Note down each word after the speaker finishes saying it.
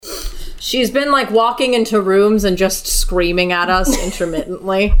She's been like walking into rooms and just screaming at us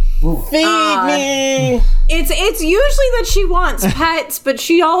intermittently. Feed me! It's usually that she wants pets, but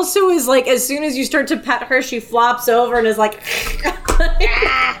she also is like, as soon as you start to pet her, she flops over and is like...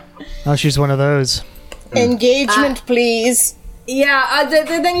 Oh, she's one of those. Engagement, please. Yeah,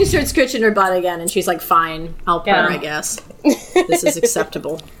 then you start scratching her butt again, and she's like, fine, I'll pet her, I guess. This is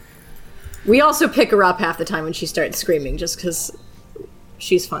acceptable. We also pick her up half the time when she starts screaming, just because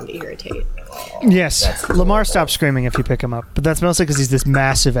she's fun to irritate. Yes, Lamar stops screaming if you pick him up, but that's mostly because he's this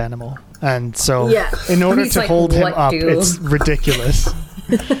massive animal, and so in order to hold him up, it's ridiculous.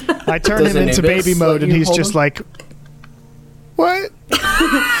 I turn him into baby mode, and he's just like, what?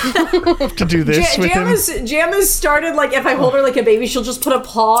 To do this with him. Jam has started, like, if I hold her like a baby, she'll just put a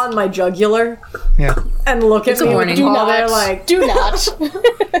paw on my jugular. Yeah. And look at me with a paw there, like... Do not.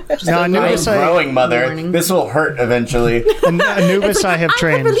 No, Anubis, I'm growing, mother. Warning. This will hurt eventually. Anubis, I have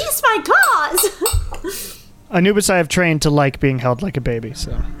trained. I release my claws! Anubis, I have trained to like being held like a baby,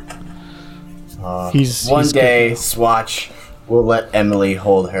 so... He's one day, good. Swatch will let Emily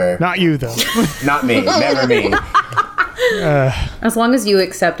hold her. Not you, though. Not me. Never me. As long as you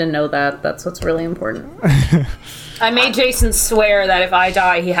accept and know that, that's what's really important. I made Jason swear that if I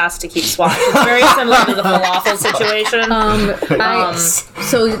die, he has to keep Swatch. It's very similar to the falafel situation.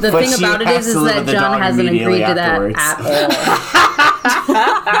 So the thing about it is that John hasn't agreed to that at all.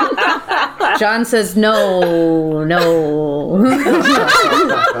 John says no.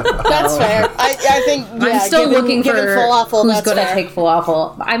 That's fair. I think. Yeah, I'm still looking for falafel, who's going to take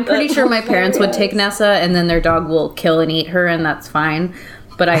falafel. I'm pretty sure my parents would take Nessa, and then their dog will kill and eat her, and that's fine.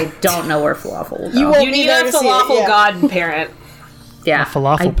 But I don't know where falafel will go. You need a falafel godparent. Yeah,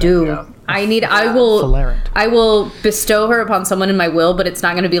 falafel I do. Yeah. I will bestow her upon someone in my will, but it's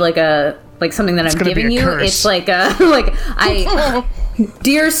not going to be like something that I'm giving you. Curse. It's like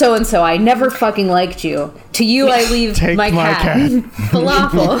dear so and so, I never fucking liked you. To you, I leave my cat.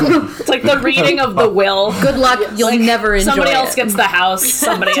 Falafel. It's like the reading of the will. Good luck. You'll never enjoy Somebody else it. gets the house.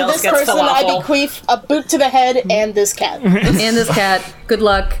 Somebody To else this gets person, falafel. I bequeath a boot to the head and this cat. And this cat. Good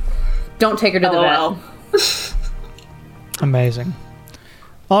luck. Don't take her to the vet. Amazing.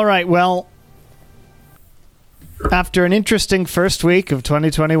 All right, well, after an interesting first week of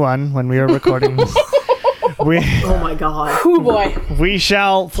 2021, when we are recording, oh my god, oh boy, we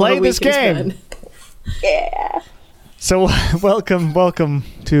shall play this game. Yeah. So, welcome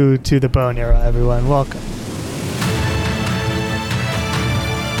to the Bone Era, everyone. Welcome.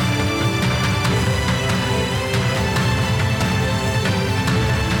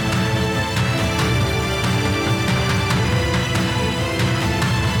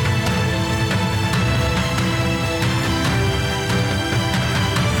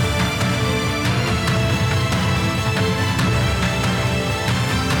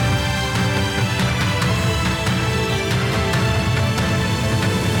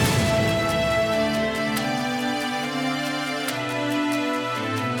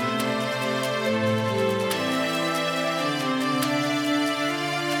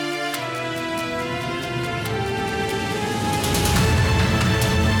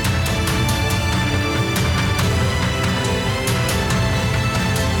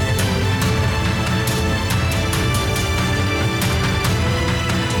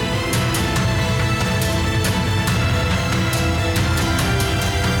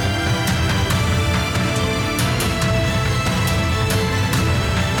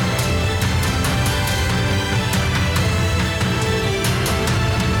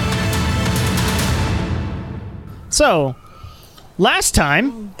 So, last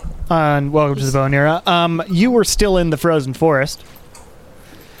time on Welcome to the Bone Era, you were still in the frozen forest,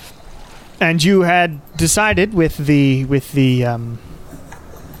 and you had decided with the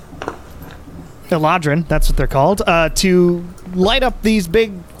Eladrin, that's what they're called, to light up these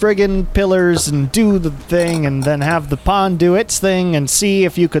big friggin' pillars and do the thing, and then have the pawn do its thing and see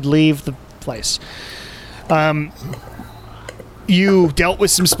if you could leave the place. You dealt with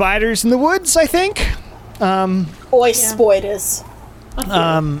some spiders in the woods, I think. Spoiders.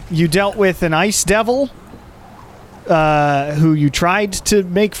 You dealt with an ice devil who you tried to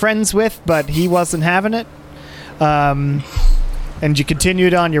make friends with, but he wasn't having it. And you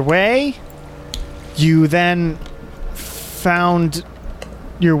continued on your way. You then found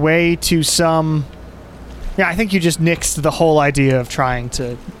your way to some... Yeah, I think you just nixed the whole idea of trying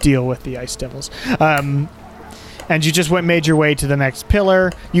to deal with the ice devils. And you just made your way to the next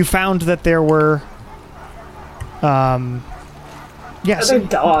pillar. You found that there were... yes. Other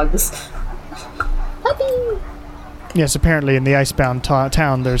dogs. Yes, apparently in the icebound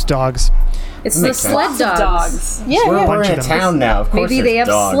town there's dogs. It's the sled dogs. Yeah, We're bunch in of a them. town now. Of course Maybe they have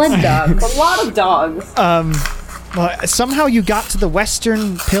there's dogs. sled dogs. A lot of dogs. Well, somehow you got to the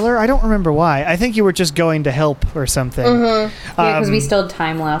western pillar. I don't remember why. I think you were just going to help or something. Yeah, because we still had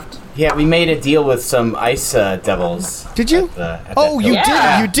time left. Yeah, we made a deal with some ice devils. Did you? At Oh, that you pillar.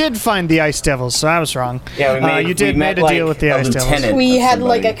 did. You did find the ice devils, so I was wrong. Yeah, we made. you did we made met, a deal like, with the ice devils. lieutenant We of had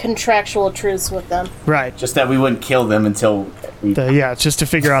like a somebody. contractual truce with them. Right. Just that we wouldn't kill them until we Yeah, just to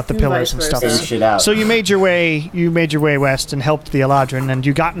figure out the pillars and Vice stuff. versa. figure shit out. So you made your way west and helped the Eladrin, and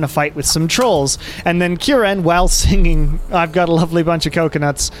you got in a fight with some trolls. And then Kieran, while singing "I've Got a Lovely Bunch of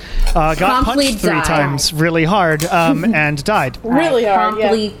Coconuts," got Promptly punched 3 died. times really hard and died. Really I hard, yeah.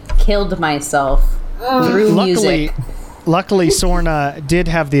 promptly killed myself through music. Luckily, Sorna did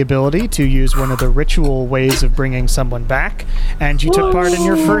have the ability to use one of the ritual ways of bringing someone back, and you took part in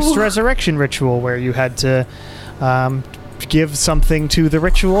your first resurrection ritual, where you had to give something to the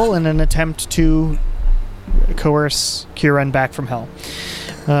ritual in an attempt to coerce Kieran back from hell.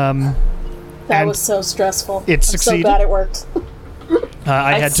 That and was so stressful. it I'm succeeded. so glad it worked.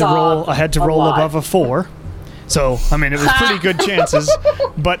 I had to saw roll. I had to a roll lot. above a 4, so I mean it was pretty good chances,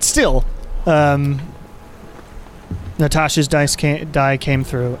 but still. Natasha's die came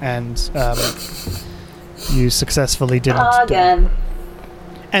through, and you successfully didn't die. Again.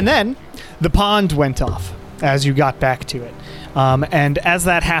 And then the pond went off as you got back to it. And as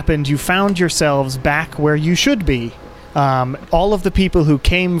that happened, you found yourselves back where you should be. All of the people who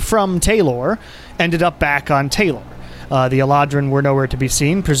came from Taylor ended up back on Taylor. The Eladrin were nowhere to be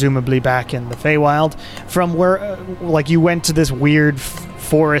seen, presumably back in the Feywild, from where, you went to this weird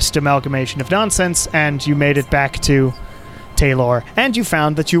forest amalgamation of nonsense, and you made it back to Taylor, and you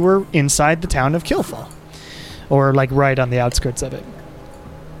found that you were inside the town of Killfall, or right on the outskirts of it.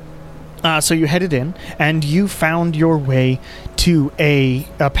 So you headed in, and you found your way to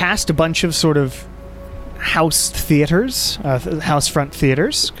past a bunch of sort of house theaters, house front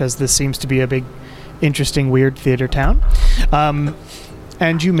theaters, because this seems to be a big, interesting, weird theater town.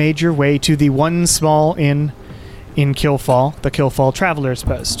 And you made your way to the one small inn in Killfall, the Killfall Traveler's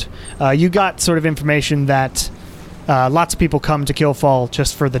Post. You got sort of information that lots of people come to Killfall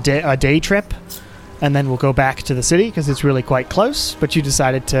just for a day trip, and then we'll go back to the city because it's really quite close. But you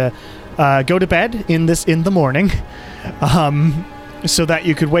decided to go to bed in the morning, so that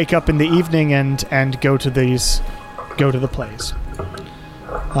you could wake up in the evening and go to the plays,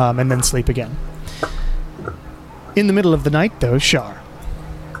 and then sleep again. In the middle of the night, though, Shar.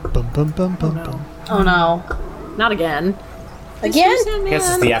 Bum bum bum bum bum. Oh no. Not again. Again?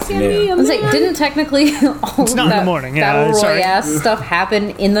 Guess it's the afternoon. I was like, didn't technically all It's not in that the morning, yeah, Battle sorry. Royale stuff happen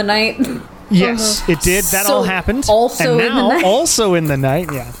in the night? Yes, it did. That So, all happened. also and in the now, night? also in the night,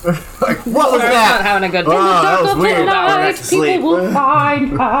 yeah. What was We're not that? having a good Oh, that was weird. Now we're back to sleep. People will find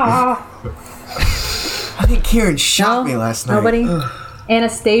her. I think Kieran shot No? me last night. Nobody?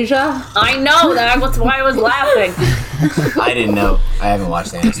 Anastasia? I know, that's why I was laughing. I didn't know. I haven't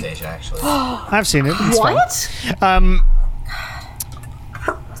watched Anastasia, actually. I've seen it. It's What?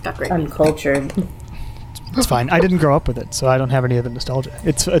 It's got great music. Uncultured. fine. It's fine. I didn't grow up with it, so I don't have any of the nostalgia.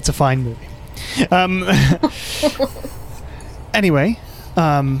 It's a fine movie. Anyway,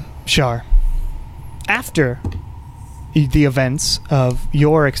 Shar, after the events of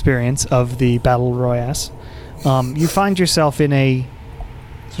your experience of the Battle Royale, you find yourself in a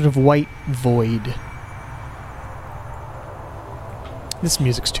sort of white void. This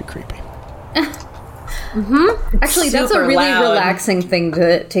music's too creepy. Actually, that's a super really loud. relaxing thing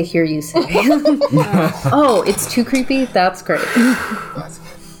to hear you say. Oh, it's too creepy? That's great.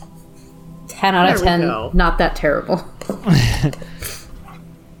 10 out of There we 10. go. Not that terrible.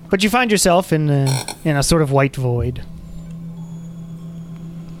 But you find yourself in a sort of white void.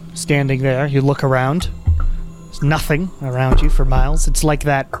 Standing there, you look around. There's nothing around you for miles. It's like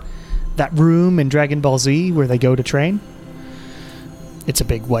that room in Dragon Ball Z where they go to train. It's a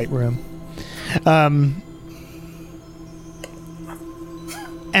big white room.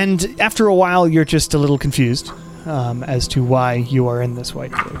 And after a while, you're just a little confused as to why you are in this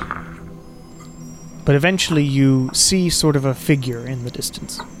white void. But eventually you see sort of a figure in the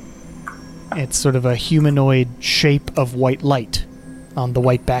distance. It's sort of a humanoid shape of white light on the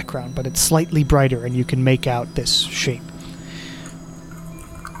white background, but it's slightly brighter and you can make out this shape.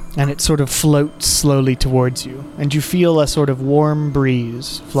 And it sort of floats slowly towards you, and you feel a sort of warm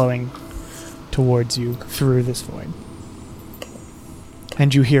breeze flowing towards you through this void.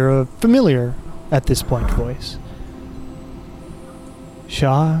 And you hear a familiar, at this point, voice.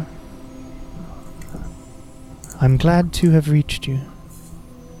 Shar, I'm glad to have reached you,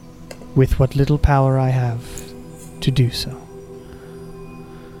 with what little power I have to do so.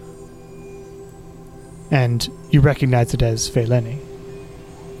 And you recognize it as Feileni.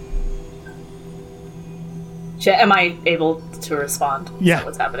 Am I able to respond? Yeah. Is that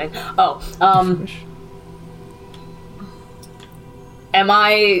what's happening? Oh, am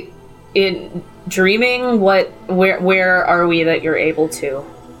I in dreaming? Where are we that you're able to?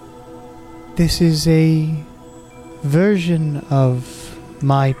 This is a version of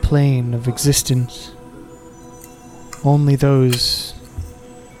my plane of existence. Only those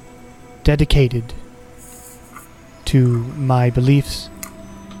dedicated to my beliefs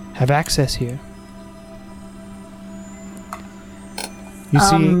have access here. You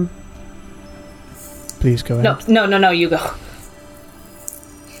see... Please go ahead. No, you go.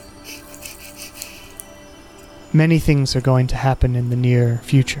 Many things are going to happen in the near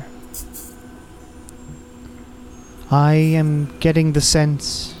future. I am getting the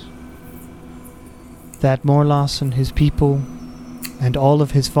sense that Morlos and his people and all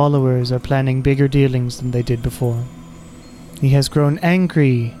of his followers are planning bigger dealings than they did before. He has grown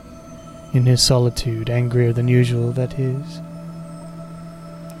angry in his solitude, angrier than usual, that is.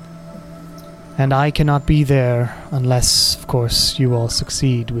 And I cannot be there unless, of course, you all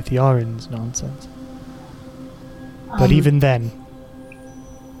succeed with Yaren's nonsense. But even then...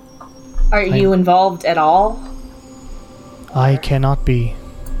 Are you involved at all? I cannot be.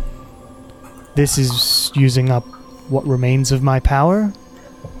 This is using up what remains of my power?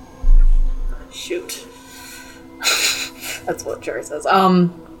 Shoot. That's what Jer says.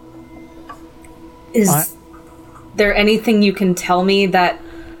 Is there anything you can tell me that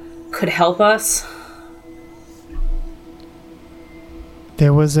could help us?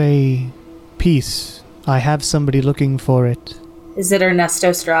 There was a piece. I have somebody looking for it. Is it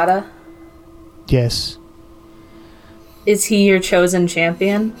Ernesto Strada? Yes. Is he your chosen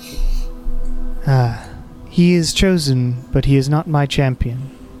champion? He is chosen, but he is not my champion.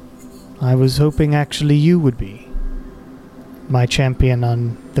 I was hoping actually you would be my champion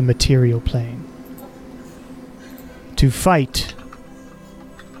on the material plane. To fight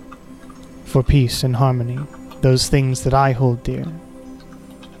for peace and harmony, those things that I hold dear,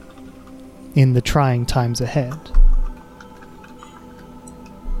 in the trying times ahead.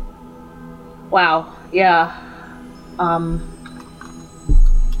 Wow, yeah.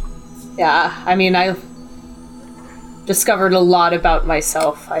 Yeah, I mean, I've discovered a lot about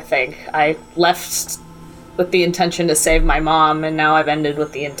myself, I think. I left with the intention to save my mom, and now I've ended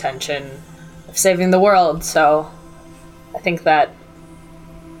with the intention of saving the world, so I think that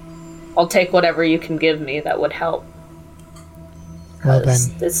I'll take whatever you can give me that would help. Well then.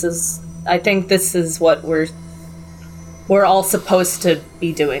 I think this is what we're all supposed to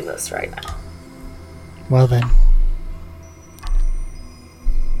be doing this right now. Well then.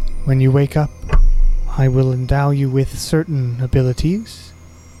 When you wake up, I will endow you with certain abilities.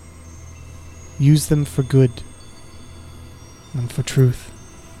 Use them for good and for truth.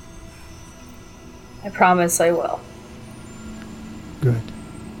 I promise I will. Good.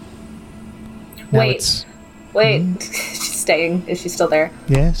 Now Wait. She's staying. Is she still there?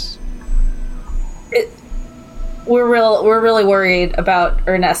 Yes. We're really worried about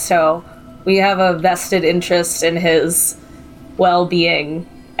Ernesto. We have a vested interest in his well-being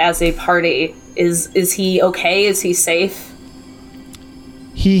as a party. Is he okay? Is he safe?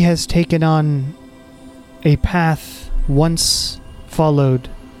 He has taken on a path once followed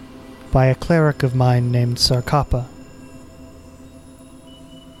by a cleric of mine named Sarkapa.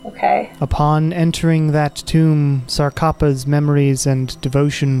 Okay. Upon entering that tomb, Sarkapa's memories and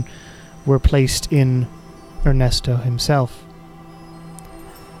devotion were placed in Ernesto himself.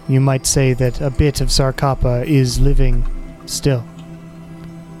 You might say that a bit of Sarkapa is living still.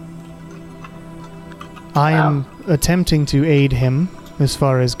 I am attempting to aid him as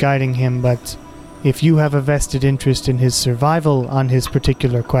far as guiding him, but if you have a vested interest in his survival on his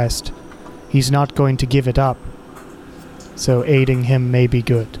particular quest, he's not going to give it up. So aiding him may be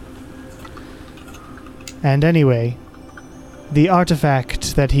good. And anyway, the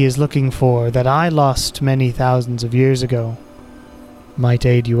artifact that he is looking for, that I lost many thousands of years ago, might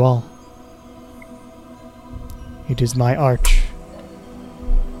aid you all. It is my arch,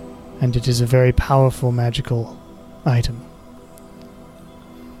 and it is a very powerful magical item.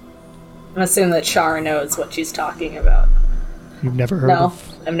 I'm assuming that Shara knows what she's talking about. You've never heard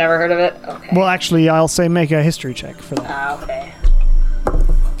of... No, I've never heard of it? Okay. Well, actually, I'll say make a history check for that. Okay.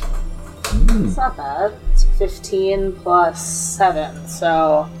 It's not bad. It's 15 plus 7,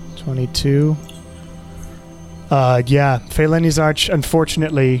 so... 22. Yeah, Feileni's Arch,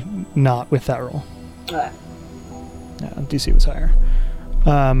 unfortunately, not with that roll. Okay. Yeah, DC was higher.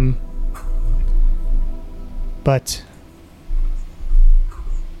 But...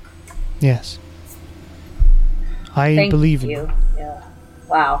 yes. I believe in you. Yeah.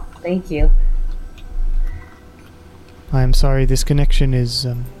 Wow. Thank you. I'm sorry, this connection is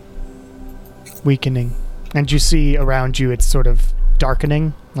weakening. And you see around you it's sort of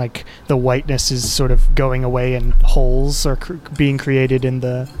darkening, like the whiteness is sort of going away and holes are being created in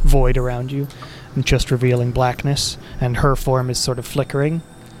the void around you and just revealing blackness, and her form is sort of flickering.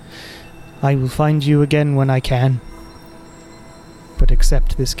 I will find you again when I can, but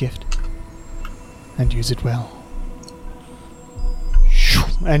accept this gift and use it well.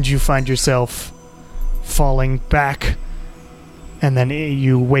 And you find yourself falling back, and then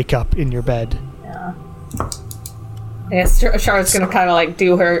you wake up in your bed. Yeah. I guess Charlotte's gonna kind of like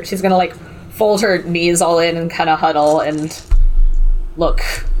she's gonna like fold her knees all in and kind of huddle and look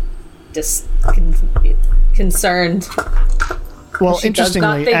just concerned. Well, she interestingly, does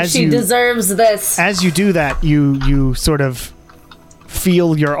not think as she deserves this. As you do that, you sort of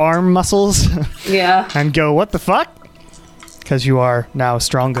feel your arm muscles Yeah. and go, what the fuck? Because you are now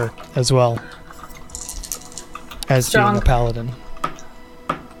stronger as well as being a paladin.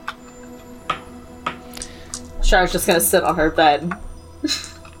 Char's just gonna sit on her bed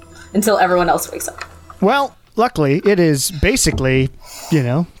until everyone else wakes up. Well, luckily, it is basically,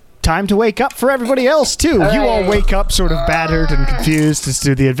 time to wake up for everybody else, too. All You all right. wake up sort of battered and confused as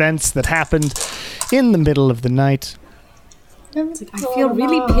to the events that happened in the middle of the night. I feel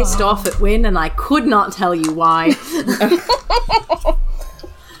really pissed off at Wynn, and I could not tell you why.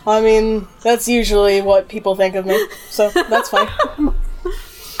 I mean, that's usually what people think of me, so that's fine.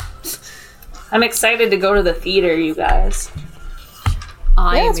 I'm excited to go to the theater, you guys.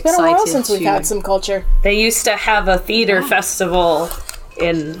 Yeah, it's been a while since we've had some culture. They used to have a theater festival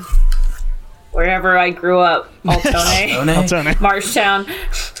in wherever I grew up, Altone, Altone.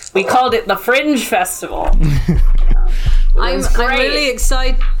 Marshtown. We called it the Fringe Festival. I'm really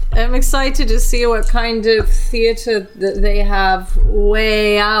excited. I'm excited to see what kind of theater that they have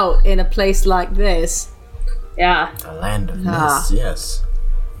way out in a place like this. Yeah. A land of mist, yes.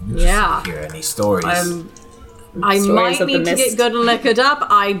 Yeah. Hear any stories? I Stories might of the need to mist. get good and liquored up.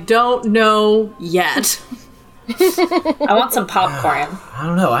 I don't know yet. I want some popcorn. I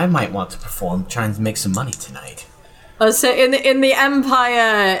don't know. I might want to perform, try and make some money tonight. So in the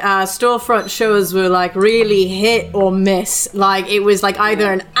Empire storefront shows were like really hit or miss. Like it was like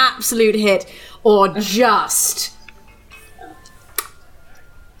either an absolute hit or just.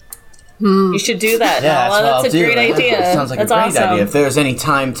 You should do that. Yeah, Nala. that's, That's a great idea. It sounds like That's a great awesome. idea. If there's any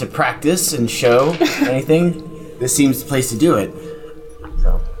time to practice and show anything, this seems the place to do it.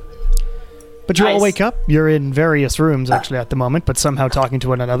 So. But you all Nice. wake up. You're in various rooms, actually, at the moment, but somehow talking to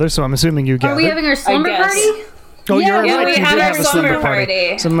one another, so I'm assuming you gathered. Are we having our slumber guess. party? Oh, you're yeah, right. we You had did our have a slumber slumber party.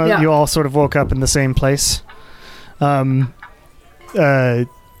 party. So you all sort of woke up in the same place. What's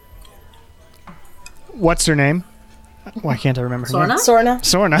her name? Why can't I remember her name? Sorna?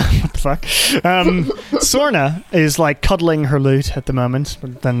 Sorna. Sorna. What the fuck? Sorna is like cuddling her lute at the moment,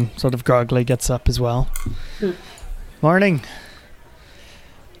 but then sort of groggily gets up as well. Morning.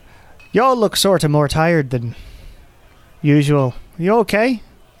 Y'all look sort of more tired than usual. You okay?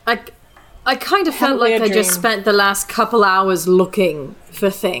 I kind of felt Probably like a I just dream. spent the last couple hours looking for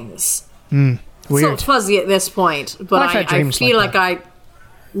things. Weird. It's not fuzzy at this point, but I've had I dreams feel like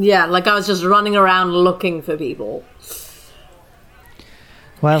like I was just running around looking for people.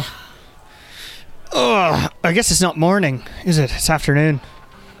 Well, I guess it's not morning, is it? It's afternoon.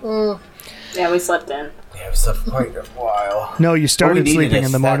 Yeah, we slept in. Yeah, we slept quite a while. No, you started needed sleeping is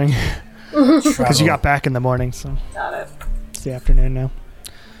in the that morning because you got back in the morning, so Got it. it's the afternoon now.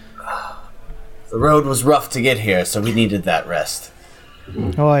 The road was rough to get here, so we needed that rest.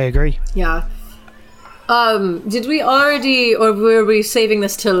 Oh, I agree. Yeah. Did we already, or were we saving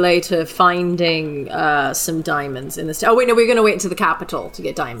this till later, finding some diamonds in this? Oh wait, no, we're going to wait until the capital to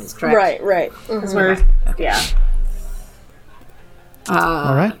get diamonds, correct? Right. Yeah.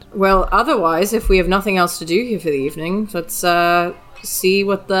 All right. Well, otherwise, if we have nothing else to do here for the evening, let's see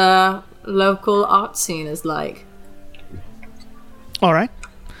what the local art scene is like. All right.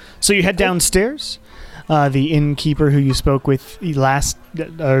 So you head downstairs. The innkeeper who you spoke with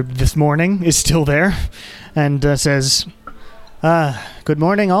this morning is still there and says, good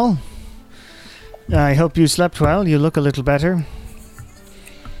morning, all. I hope you slept well. You look a little better.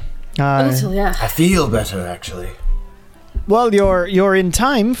 A little, yeah. I feel better, actually. Well, you're in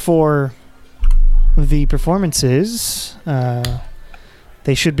time for the performances.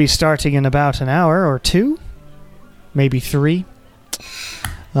 They should be starting in about an hour or two, maybe 3.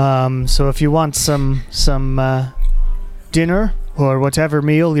 So if you want some dinner or whatever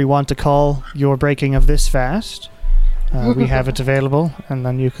meal you want to call your breaking of this fast, we have it available, and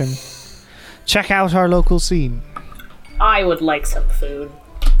then you can check out our local scene. I would like some food.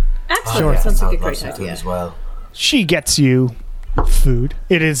 Excellent. Sure. That sounds like a I'd love great some food idea. as well. She gets you food.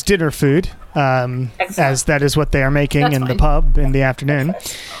 It is dinner food, as that is what they are making That's in the fine. pub in the afternoon.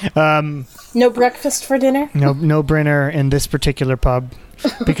 No breakfast for dinner? No Brinner in this particular pub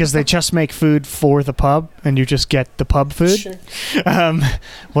because they just make food for the pub, and you just get the pub food. Sure.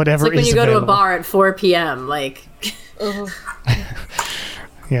 Whatever It's like when is you go to a available. bar at 4 p.m. Like,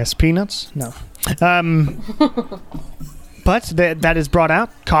 Yes, peanuts? No. But that is brought out.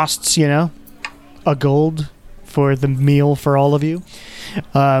 Costs, $1 for the meal for all of you.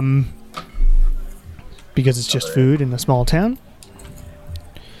 Because it's just food in a small town.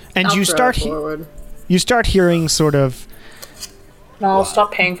 And I'll you throw start it forward. you start hearing sort of No,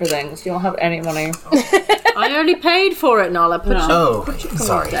 stop paying for things. You don't have any money. I already paid for it, Nala. Oh,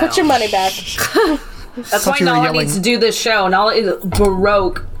 sorry. Put your money back. That's why you were Nala yelling. needs to do this show. Nala is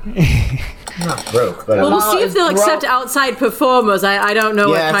broke. Not broke, but Well, we'll Nala see if is they'll accept broke. outside performers. I don't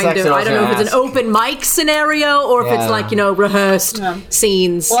know Yeah, what it's kind of. actually I don't know if it's an awesome. open mic scenario or if Yeah. it's like rehearsed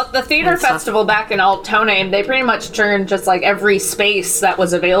scenes. Well, at the theater And stuff. festival back in Altona, they pretty much turned just like every space that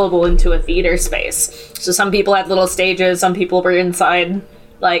was available into a theater space. So some people had little stages, some people were inside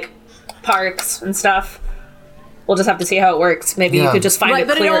like parks and stuff. We'll just have to see how it works. Maybe you Yeah. could just find Right, a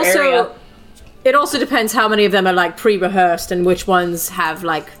but clear area. it also depends how many of them are like pre-rehearsed and which ones have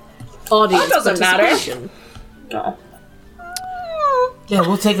like audience That doesn't matter. participation. No. yeah,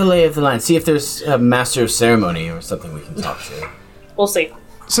 we'll take a lay of the land. See if there's a master of ceremony or something we can talk to. We'll see.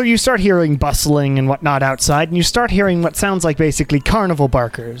 so you start hearing bustling and whatnot outside, and you start hearing what sounds like basically carnival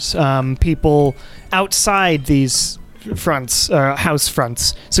barkers, people outside these fronts, house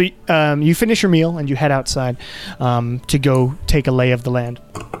fronts. So you finish your meal and you head outside to go take a lay of the land.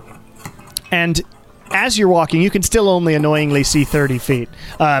 And as you're walking, you can still only annoyingly see 30 feet.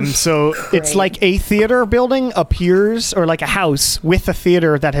 So it's like a theater building appears, or like a house with a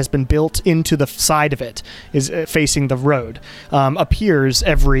theater that has been built into the side of it, is facing the road, appears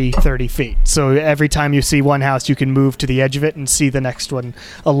every 30 feet. So every time you see one house, you can move to the edge of it and see the next one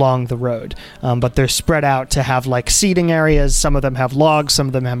along the road. But they're spread out to have like seating areas. Some of them have logs, some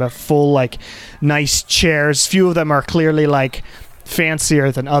of them have a full like nice chairs. Few of them are clearly like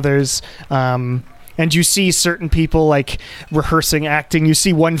fancier than others. And you see certain people like rehearsing acting. You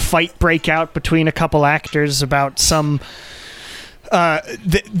see one fight break out between a couple actors about some.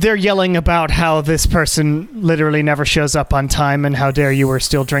 They're yelling about how this person literally never shows up on time, and how dare you are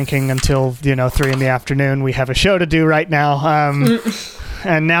still drinking until 3 p.m. We have a show to do right now.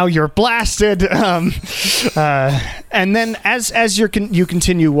 And now you're blasted. And then as you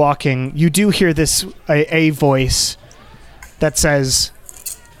continue walking, you do hear this a voice that says,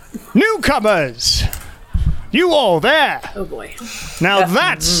 "Newcomers, you all there? Oh boy. Now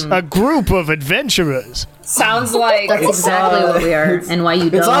that's a group of adventurers." Sounds like That's exactly what we are, and why you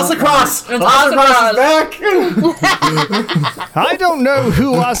don't. It's Osacross! It's Osacross is back! I don't know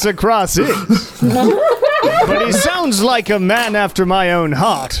who Osacross is, but he sounds like a man after my own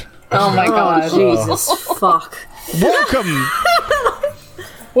heart. oh my god. Jesus fuck. Welcome.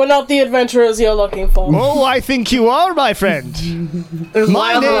 We're not the adventurers you're looking for. Oh, I think you are, my friend.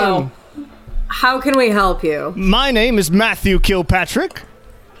 My name, How can we help you? my name is Matthew Kilpatrick.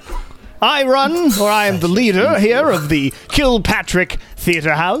 I am the leader here of the Kilpatrick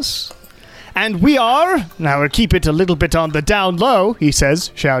Theatre House. And we are, now we'll keep it a little bit on the down low, he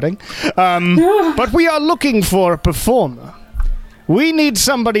says, shouting, but we are looking for a performer. We need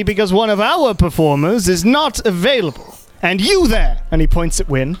somebody because one of our performers is not available. And you there, and he points at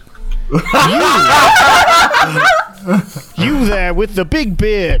Wynn. You there with the big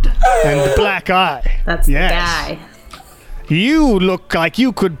beard and the black eye. That's Yes. the guy. You look like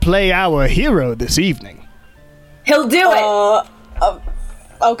you could play our hero this evening. He'll do it.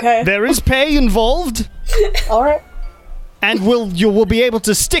 Okay. There is pay involved, All right. and you will be able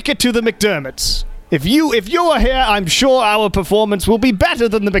to stick it to the McDermotts. If you are here, I'm sure our performance will be better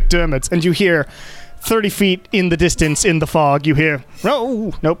than the McDermotts. And you hear 30 feet in the distance in the fog, you hear,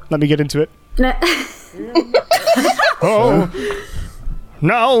 oh, nope, let me get into it. Oh,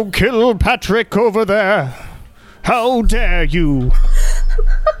 now Kilpatrick over there. How dare you?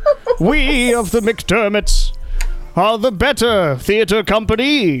 We of the McDermotts are the better theater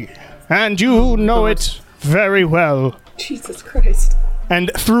company, and you know it very well. Jesus Christ.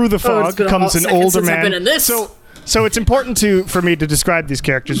 And through the fog been a comes hot an second older since I've man. been in this. So it's important for me to describe these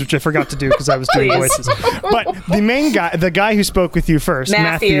characters, which I forgot to do because I was doing voices. But the main guy, the guy who spoke with you first,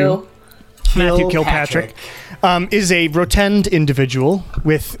 Matthew Kilpatrick, is a rotund individual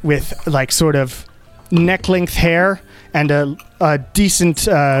with like sort of neck-length hair and a decent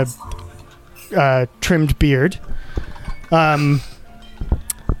trimmed beard. And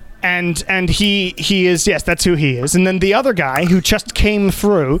he is, yes, that's who he is. And then the other guy who just came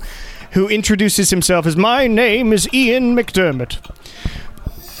through, who introduces himself as, my name is Ian McDermott.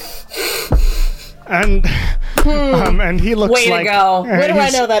 And he looks Way like... to go. Where do I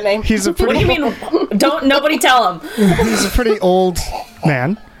know that name? He's a What do pretty, you mean? Don't nobody tell him. he's a pretty old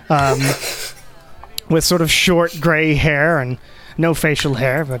man, with sort of short gray hair and no facial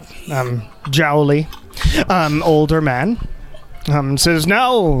hair, but jowly, older man. Says,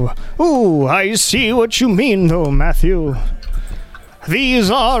 now, I see what you mean, though, Matthew.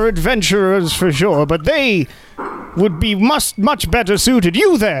 These are adventurers for sure, but they would be much better suited.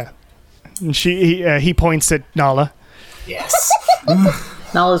 You there? And he points at Nala. Yes.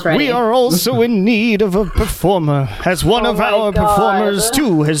 Nala's ready. We are also in need of a performer, as one of our performers,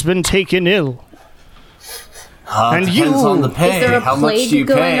 too, has been taken ill. And depends on the pay. Is there a How much do plague you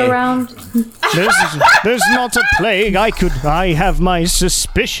going pay? around? There's not a plague. I have my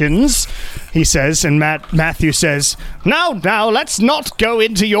suspicions, he says, and Matthew says, now, let's not go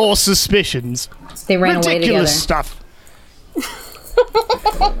into your suspicions. They ran away together. Ridiculous stuff. They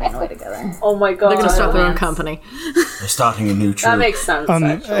ran away together. Oh my god. They're going to start their own company. They're starting a new troop. That makes sense.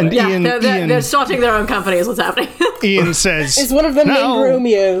 And Yeah, Ian, they're starting their own company is what's happening. Ian says, Is one of them named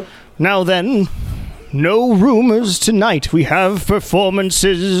Romeo? Now then, no rumors tonight. We have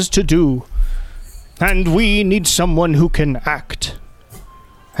performances to do. And we need someone who can act.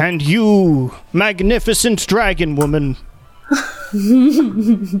 And you, magnificent dragon woman,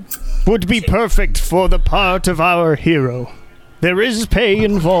 would be perfect for the part of our hero. There is pay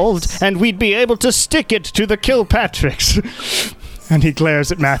involved, and we'd be able to stick it to the Kilpatricks. And he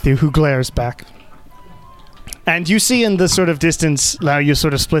glares at Matthew, who glares back. And you see in the sort of distance, now you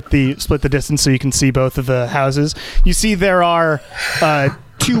sort of split the distance so you can see both of the houses. You see there are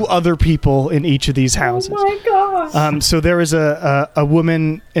two other people in each of these houses. Oh my gosh. So there is a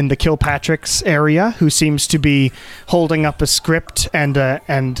woman in the Kilpatricks area who seems to be holding up a script and a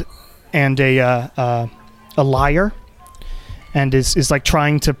lyre, and is like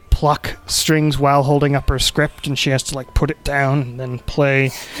trying to pluck strings while holding up her script, and she has to like put it down and then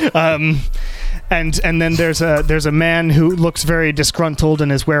play. And then there's a man who looks very disgruntled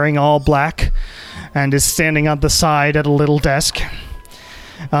and is wearing all black, and is standing on the side at a little desk,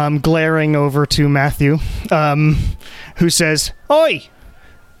 glaring over to Matthew, who says, "Oi,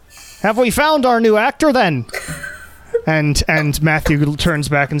 have we found our new actor then?" And Matthew turns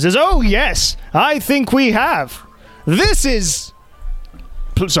back and says, "Oh yes, I think we have. This is...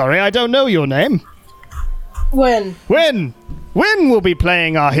 Sorry, I don't know your name." When? Wynn will be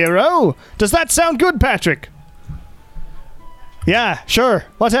playing our hero. Does that sound good, Patrick? Yeah, sure.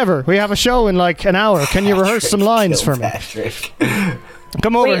 Whatever. We have a show in like an hour. Can you rehearse some lines for me? Patrick.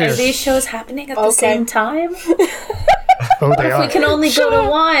 Come over here. Are these shows happening at the same time? Oh, they are. We can only go to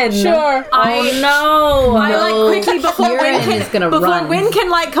one. Sure. Oh no. I like quickly before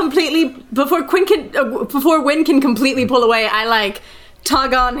Wynn can completely pull away. I like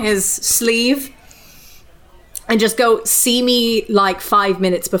tug on his sleeve and just go, see me like 5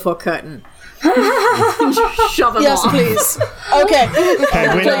 minutes before curtain. Shove him Yes, off. please. Okay.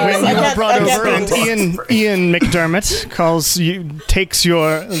 When you're brought over, and Ian McDermott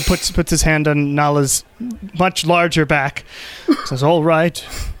puts his hand on Nala's much larger back, says, "All right.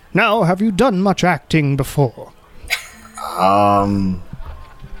 Now, have you done much acting before?"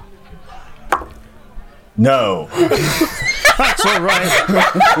 No. That's all right.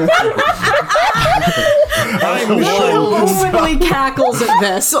 Openly cackles at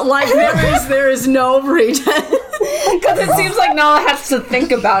this. Like there is no pretense. Because it seems like Nala has to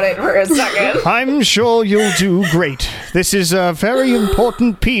think about it for a second. I'm sure you'll do great. This is a very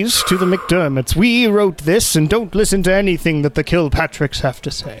important piece to the McDermotts. We wrote this, and don't listen to anything that the Kilpatricks have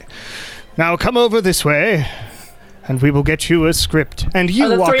to say. Now come over this way, and we will get you a script. And you Are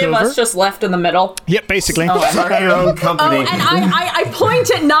the walk three of over. us just left in the middle? Yep, basically. Start your own company. Oh, and I point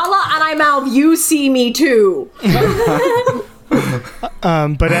at Nala and I mouth, "You see me too."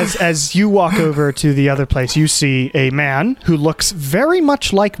 But as you walk over to the other place, you see a man who looks very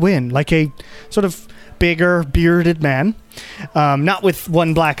much like Wynn, like a sort of bigger, bearded man. Not with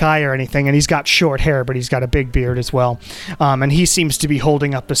one black eye or anything, and he's got short hair, but he's got a big beard as well. And he seems to be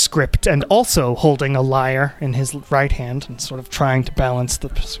holding up a script and also holding a lyre in his right hand and sort of trying to balance the...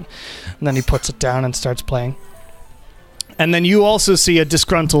 And then he puts it down and starts playing. And then you also see a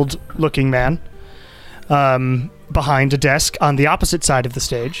disgruntled-looking man behind a desk on the opposite side of the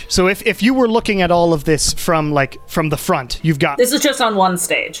stage. So if you were looking at all of this from the front, you've got... This is just on one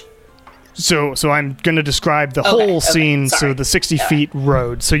stage. So I'm going to describe the whole scene, sorry. so the 60 feet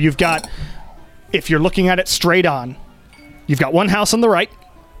road. So you've got, if you're looking at it straight on, You've got one house on the right,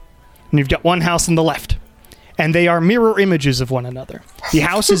 and you've got one house on the left. And they are mirror images of one another. The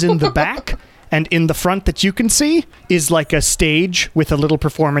house is in the back, and in the front that you can see is like a stage with a little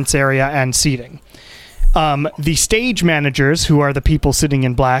performance area and seating. The stage managers, who are the people sitting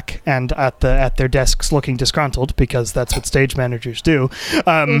in black and at their desks looking disgruntled, because that's what stage managers do,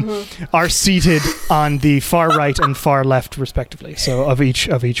 are seated on the far right and far left, respectively. So of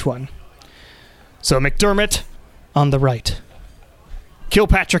each one. So McDermott on the right,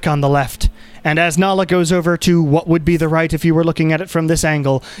 Kilpatrick on the left, and as Nala goes over to what would be the right if you were looking at it from this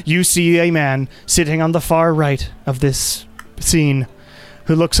angle, you see a man sitting on the far right of this scene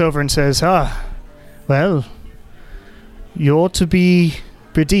who looks over and says, well, you're to be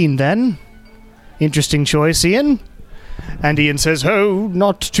Bradeen then. Interesting choice, Ian. And Ian says, oh,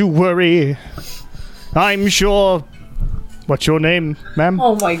 not to worry. I'm sure... What's your name, ma'am?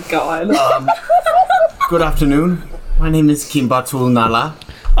 Oh my god. Good afternoon. My name is Kimbatul Nala.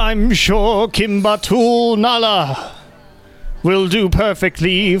 I'm sure Kimbatul Nala will do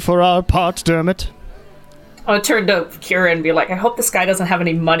perfectly for our part, Dermot. I would turn to Kira and be like, I hope this guy doesn't have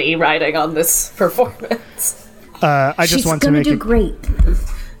any money riding on this performance. I just want to make it great.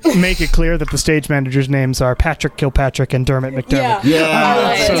 Make it clear that the stage managers' names are Patrick Kilpatrick and Dermot McDermott.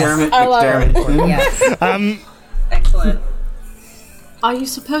 Dermot I love McDermott. Excellent. Are you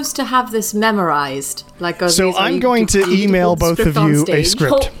supposed to have this memorized? So I'm going to email both of you a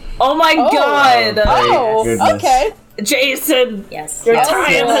script. Oh my god! Oh, okay. Jason! Yes. Your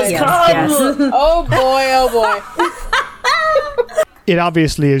time has come! Oh boy. It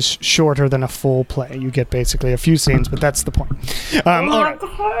obviously is shorter than a full play. You get basically a few scenes, but that's the point. All right.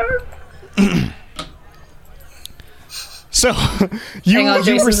 So, Hang on,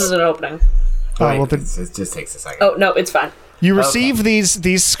 Jason's is an opening. It just takes a second. Oh, no, it's fine. You receive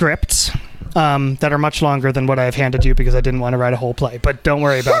these scripts that are much longer than what I've handed you because I didn't want to write a whole play, but don't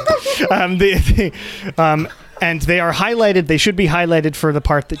worry about it. And they are highlighted. They should be highlighted for the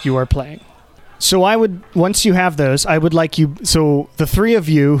part that you are playing. So once you have those, I would like you, so the three of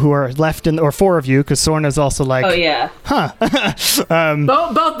you who are left or four of you, because Sorna's also like, oh yeah.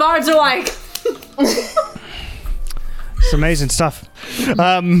 Both bards are like. It's amazing stuff.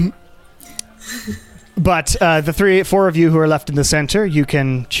 But the four of you who are left in the center, you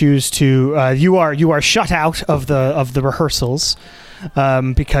can choose to. You are shut out of the rehearsals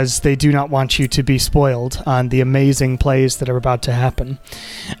because they do not want you to be spoiled on the amazing plays that are about to happen.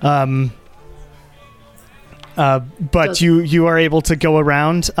 But you are able to go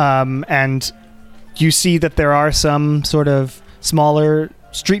around, and you see that there are some sort of smaller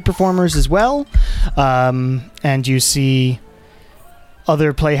street performers as well, and you see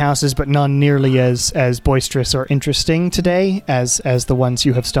other playhouses, but none nearly as boisterous or interesting today as the ones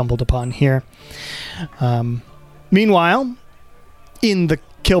you have stumbled upon here. Meanwhile, in the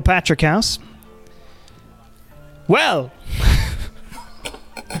Kilpatrick house, well,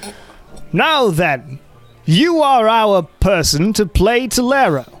 now then, you are our person to play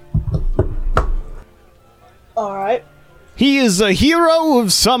Tolero. All right. He is a hero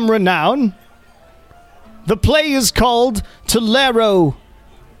of some renown. The play is called Tolero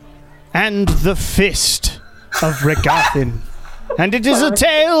and the Fist of Regathin. And it is a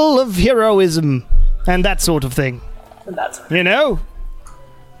tale of heroism and that sort of thing. You know?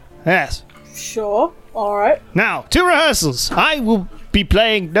 Yes. Sure. All right. Now, to rehearsals. I will be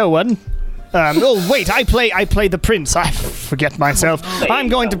playing no one. Oh, wait, I play the prince. I forget myself. I'm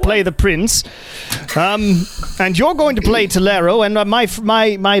going to play the prince. And you're going to play Tolero, and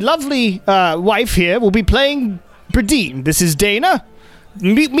my lovely wife here will be playing Bradeen. This is Dana.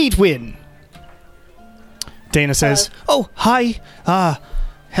 Meet Win. Dana says, oh, hi.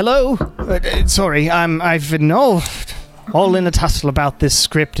 Hello. Sorry, I've been all in a tussle about this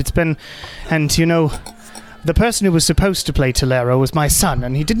script. It's been, and you know, the person who was supposed to play Tolero was my son,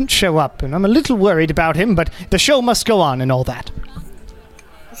 and he didn't show up, and I'm a little worried about him, but the show must go on and all that.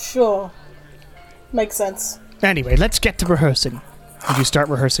 Sure. Makes sense. Anyway, let's get to rehearsing. If you start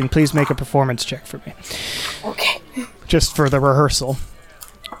rehearsing, please make a performance check for me. Okay. Just for the rehearsal.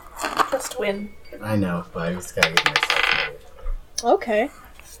 Just win. I know, but I just gotta get myself moved. Okay.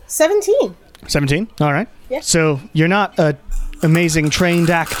 17. 17? All right. Yeah. So you're not a amazing trained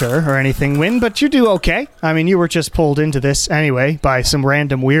actor or anything, Win, but you do okay. I mean, you were just pulled into this anyway by some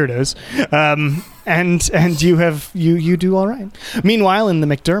random weirdos, and you do all right. Meanwhile, in the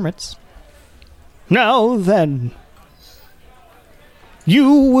McDermotts, now then,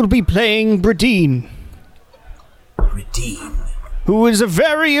 you will be playing Bradeen. Bradeen, who is a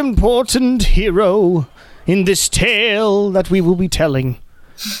very important hero in this tale that we will be telling,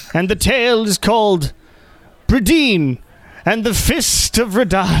 and the tale is called Bradeen and the Fist of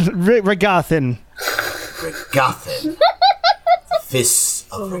Regathin. Regathin. Fists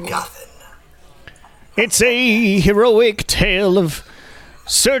of Regathin. It's a heroic tale of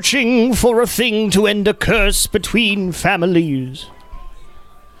searching for a thing to end a curse between families.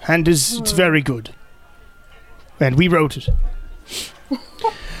 And it's very good. And we wrote it.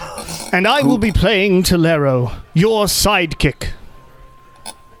 And I will be playing Tolero, your sidekick.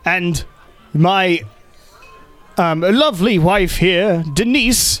 And my lovely wife here,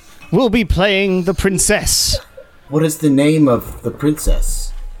 Denise, will be playing the princess. What is the name of the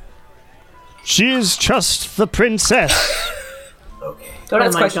princess? She is just the princess. Okay. Don't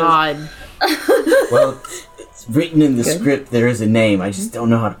ask my questions. god. Well, it's written in the script. There is a name. I just don't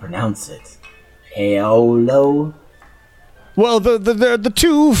know how to pronounce it. Paolo. Well, the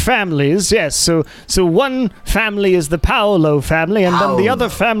two families, yes. So one family is the Paolo family, and then the other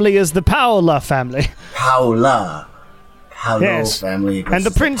family is the Paola family. Paolo Yes. family. And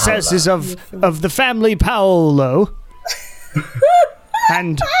the princess Paola. is of the family Paolo.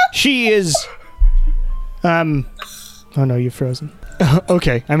 And she is oh no, you're frozen.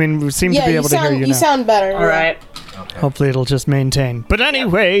 Okay, I mean, we seem to be able to hear you now. You sound better. All right. Hopefully it'll just maintain. But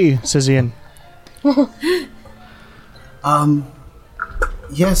anyway, says Ian.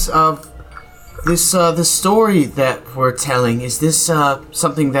 Yes, the story that we're telling, is this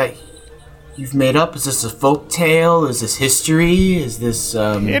something that you've made up? Is this a folk tale? Is this history? Is this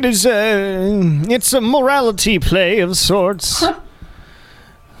It is it's a morality play of sorts.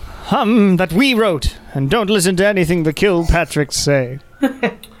 That we wrote, and don't listen to anything the Kilpatricks say.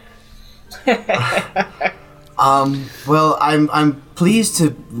 Well, I'm pleased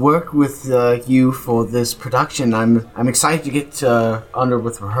to work with you for this production. I'm excited to get under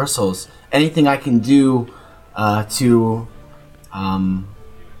with rehearsals. Anything I can do to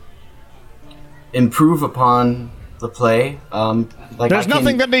improve upon the play. There's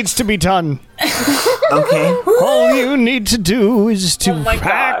nothing that needs to be done. Okay. All you need to do is to my God.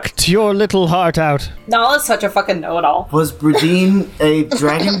 act your little heart out. Nala's such a fucking know-it-all. Was Bradine a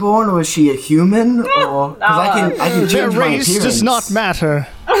dragonborn, or was she a human? Or because I can Their change my race appearance. does not matter.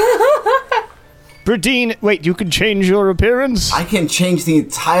 Bradine, wait, you can change your appearance? I can change the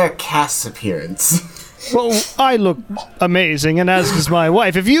entire cast's appearance. Well, I look amazing, and as does my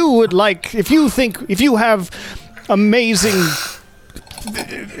wife. If you have amazing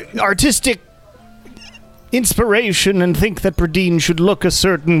artistic inspiration and think that Bradine should look a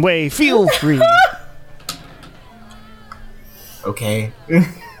certain way, feel free. Okay.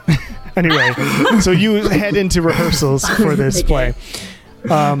 Anyway, so you head into rehearsals for this play.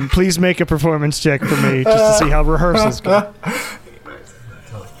 Please make a performance check for me just to see how rehearsals go.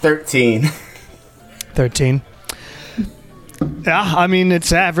 13. 13. Yeah, I mean,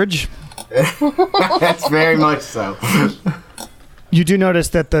 it's average. That's very much so. You do notice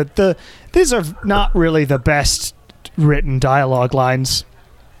that these are not really the best written dialogue lines.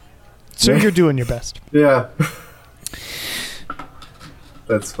 So you're doing your best. Yeah.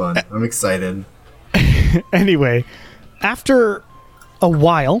 That's fun. I'm excited. Anyway, after a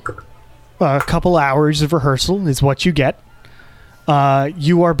while, a couple hours of rehearsal is what you get.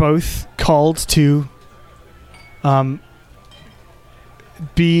 You are both called to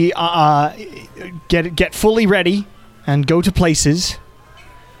get fully ready and go to places.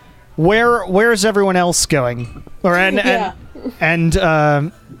 Where's everyone else going? And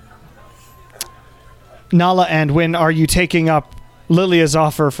Nala and Wynn, are you taking up Lilia's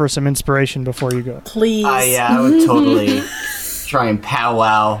offer for some inspiration before you go? Please. I would totally try and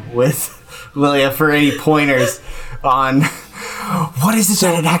powwow with Lilia for any pointers on what is it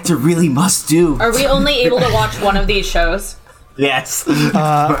that an actor really must do. Are we only able to watch one of these shows? Yes.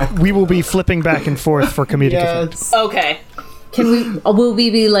 We will be flipping back and forth for comedic effect. Yes. Okay. Will we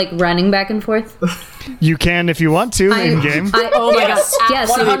be like running back and forth? You can if you want to in game. Oh my god.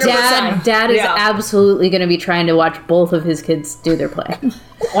 Yes, 100%. Dad is Yeah. absolutely going to be trying to watch both of his kids do their play.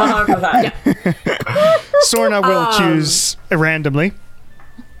 100%. Sorna will choose randomly.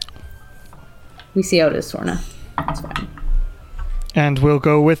 We see how it is, Sorna. That's fine. And we'll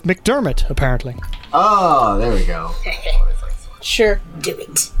go with McDermott, apparently. Oh, there we go. Sure. Do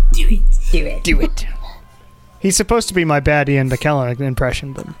it. Do it. He's supposed to be my bad Ian McKellen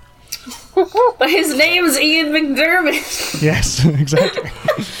impression, but... But his name's Ian McDermott. Yes, exactly.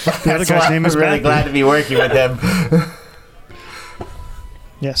 The other guy's name is I'm really Matthew. glad to be working with him.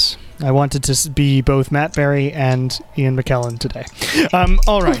 Yes, I wanted to be both Matt Berry and Ian McKellen today.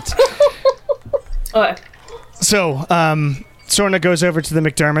 All right. Okay. So, Sorna goes over to the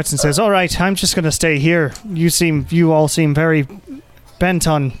McDermotts and says, "All right, I'm just going to stay here. You all seem very bent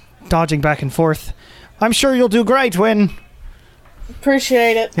on dodging back and forth. I'm sure you'll do great, Wynn.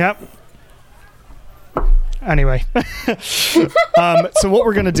 Appreciate it. Yep. Anyway. So what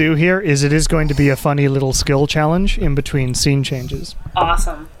we're going to do here is it is going to be a funny little skill challenge in between scene changes.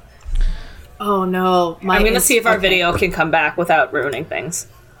 Awesome. Oh no. I'm going to see if our video can come back without ruining things.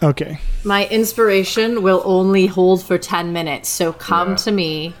 Okay. My inspiration will only hold for 10 minutes, so come to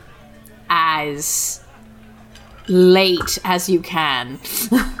me as late as you can.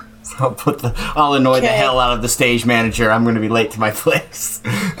 I'll annoy the hell out of the stage manager. I'm going to be late to my place.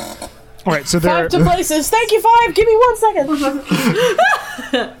 All right, so there 5 to places. Thank you, 5. Give me 1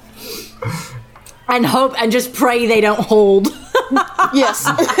 second. And hope and just pray they don't hold. Yes.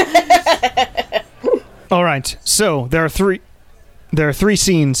 All right. So there are three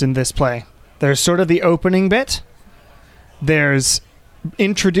scenes in this play. There's sort of the opening bit. There's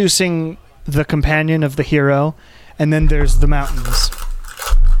introducing the companion of the hero, and then there's the mountains.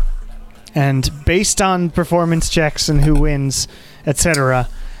 And based on performance checks and who wins, etc.,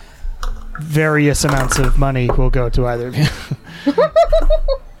 various amounts of money will go to either of you.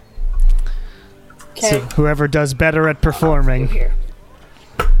 Okay. So whoever does better at performing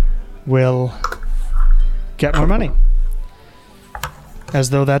will get more money. As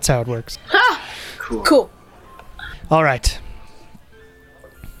though that's how it works. Cool. All right.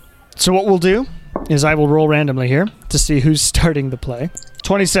 So what we'll do is I will roll randomly here to see who's starting the play.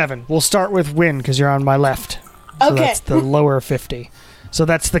 27. We'll start with Win because you're on my left. So Okay. that's the lower 50. So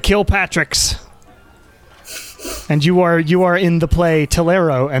that's the Kilpatricks. And you are in the play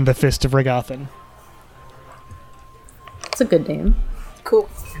Tolero and the Fist of Regathan. It's a good name. Cool.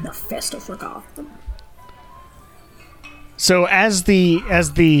 The Fist of Regathan. So as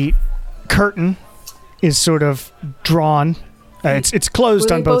the curtain is sort of drawn, it's closed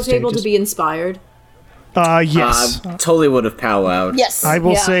Were on we both both stages. able to be inspired? Yes. Totally would have powwowed. Yes. I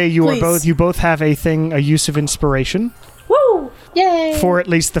will Yeah, say please. you both have a use of inspiration Woo! Yay! for at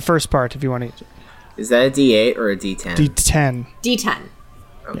least the first part if you want to use it. Is that a D8 or a D10? D10. D10.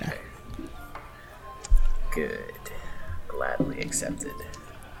 Okay. Good. Gladly accepted.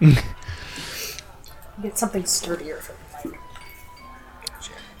 Get something sturdier for the mic.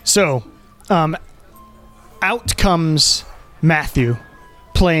 So, out comes Matthew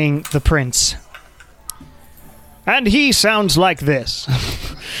playing the prince. And he sounds like this.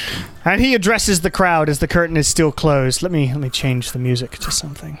 And he addresses the crowd as the curtain is still closed. Let me change the music to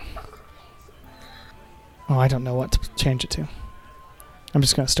something. Oh, I don't know what to change it to. I'm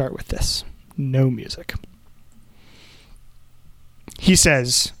just going to start with this. No music. He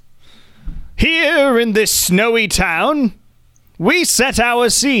says, "Here in this snowy town, we set our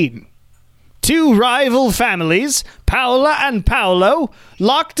scene. Two rival families, Paola and Paolo,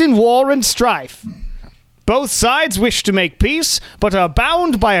 locked in war and strife. Both sides wish to make peace, but are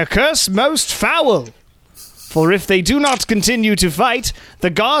bound by a curse most foul. For if they do not continue to fight, the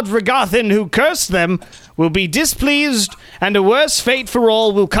god Regathan who cursed them will be displeased, and a worse fate for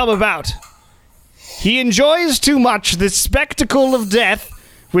all will come about. He enjoys too much the spectacle of death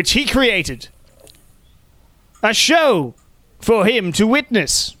which he created. A show for him to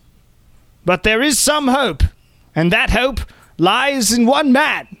witness. But there is some hope, and that hope lies in one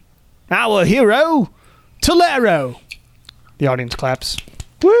man, our hero, Tolero." The audience claps.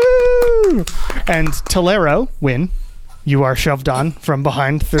 Woo! And Tolero, Win, you are shoved on from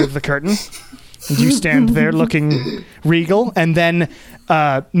behind through the curtain. And you stand there looking regal, and then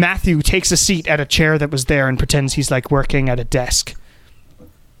Matthew takes a seat at a chair that was there and pretends he's like working at a desk.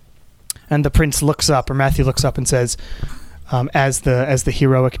 And the prince looks up, or Matthew looks up and says, as the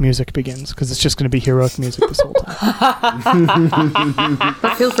heroic music begins, because it's just going to be heroic music this whole time.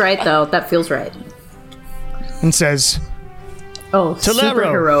 That feels right, though. That feels right. And says, Oh, Tolero. super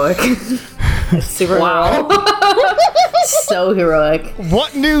heroic. Super heroic. So heroic.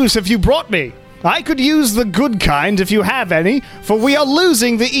 "What news have you brought me? I could use the good kind if you have any, for we are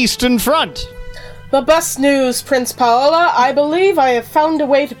losing the Eastern Front." The best news, Prince Paola. I believe I have found a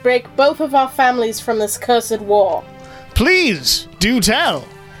way to break both of our families from this cursed war. "Please, do tell."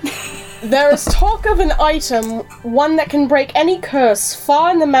 There is talk of an item, one that can break any curse far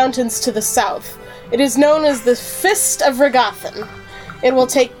in the mountains to the south. It is known as the Fist of Regathan. It will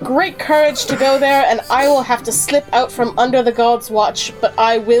take great courage to go there, and I will have to slip out from under the god's watch, but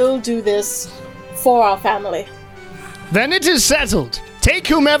I will do this for our family. "Then it is settled. Take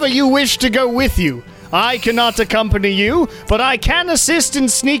whomever you wish to go with you. I cannot accompany you, but I can assist in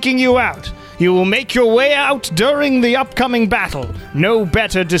sneaking you out. You will make your way out during the upcoming battle. No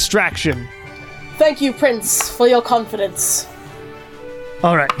better distraction." Thank you, Prince, for your confidence.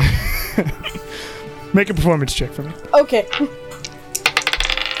 All right. Make a performance check for me. Okay.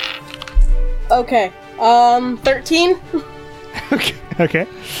 Okay. 13? Okay.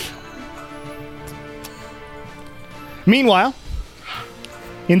 Meanwhile,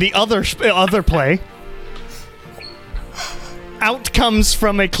 in the other play, out comes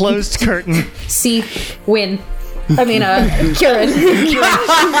from a closed curtain. See, win. I mean, Kieran.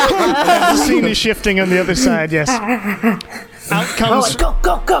 The scene is shifting on the other side. Yes. Out comes. Go.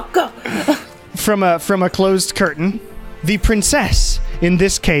 From a closed curtain, the princess, in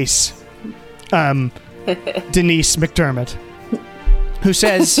this case, Denise McDermott, who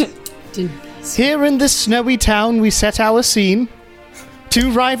says, "Here in this snowy town we set our scene.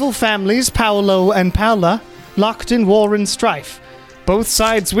 Two rival families, Paolo and Paula, locked in war and strife. Both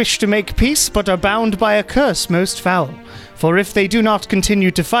sides wish to make peace, but are bound by a curse most foul. For if they do not continue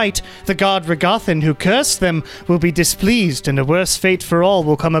to fight, the god Regathan who cursed them will be displeased, and a worse fate for all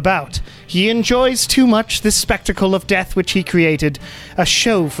will come about. He enjoys too much this spectacle of death which he created, a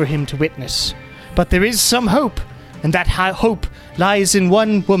show for him to witness. But there is some hope, and that hope lies in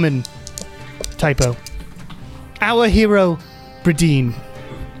one woman." Typo. "Our hero, Bradine."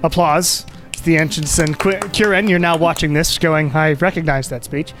 Applause. It's the entrance, and Kieran, you're now watching this, going, "I recognize that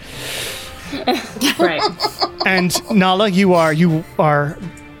speech." Right. And Nala, you are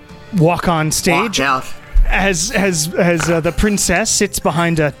walk on stage Walk out. as the princess sits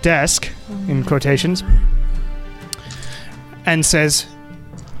behind a desk, in quotations, and says,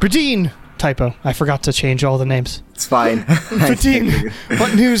 "Bradine." Typo. I forgot to change all the names. It's fine. Bradine,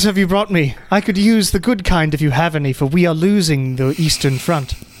 what news have you brought me? I could use the good kind if you have any, for we are losing the Eastern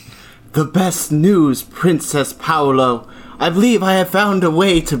Front. The best news, Princess Paolo. I believe I have found a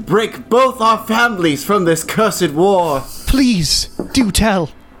way to break both our families from this cursed war. Please, do tell.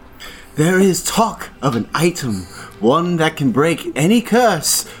 There is talk of an item, one that can break any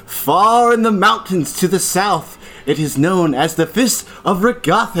curse, far in the mountains to the south. It is known as the Fist of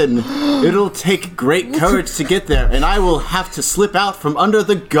Regathan. It'll take great courage to get there, and I will have to slip out from under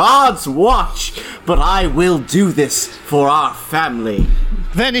the god's watch. But I will do this for our family.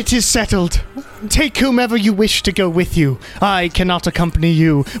 Then it is settled. Take whomever you wish to go with you. I cannot accompany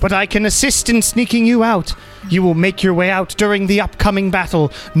you, but I can assist in sneaking you out. You will make your way out during the upcoming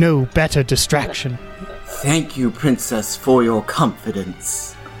battle. No better distraction. Thank you, Princess, for your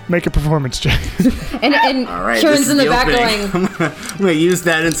confidence. Make a performance check. And All right, Kieran's this is in the back opening. going, I'm gonna use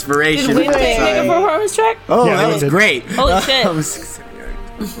that inspiration. Did we for make this a time. performance check? Oh, Yeah, that we was did. great. Holy shit. That was-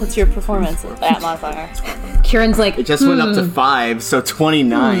 What's your performance at modifier? Kieran's like, It just went up to 5, so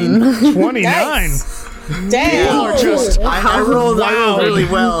 29. 29. Nice. Damn. I rolled really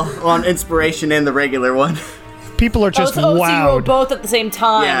well on inspiration and the regular one. People are just So you rolled wowed. both at the same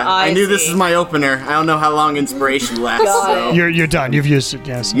time. Yeah, I knew this is my opener. I don't know how long inspiration lasts, so You're done. You've used it,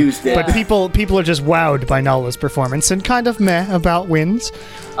 yes. used it. But people are just wowed by Nala's performance and kind of meh about wins.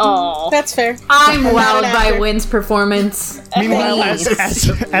 Oh. That's fair. I'm not wowed an by actor. Wynn's performance. Meanwhile, as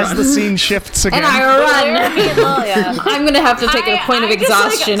the scene shifts again, And I run. Oh, yeah. I'm gonna have to take a point of I just, like-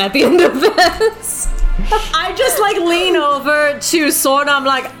 exhaustion at the end of this. I just lean over to Sword. I'm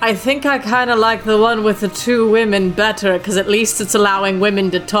like, I think I kind of like the one with the two women better, because at least it's allowing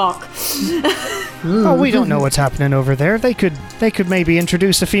women to talk. oh, we don't know what's happening over there. They could maybe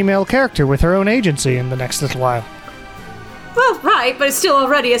introduce a female character with her own agency in the next little while. Well, right, but it's still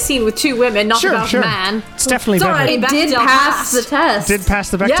already a scene with two women, not about a man. It's definitely It's better. already It Bechdel did pass passed. the test. Did pass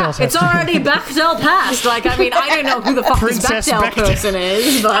the Bechdel Yeah, test. it's already Bechdel passed. I don't know who the fuck this Princess Bechdel Bechdel. person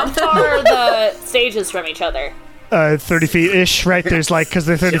is, How but far are the stages from each other? 30 feet-ish, right? There's because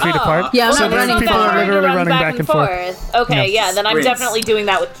they're 30 feet apart. Yeah, I'm so not running people far. are literally running back and forth. Okay, Yeah. yeah, then I'm Sprints. definitely doing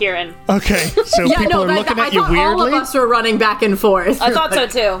that with Kieran. Okay, so yeah, people no, are looking I at you thought all weirdly. of us were running back and forth. I thought so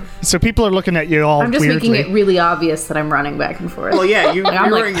too. So people are looking at you all I'm just weirdly. making it really obvious that I'm running back and forth. Well, yeah, you're I'm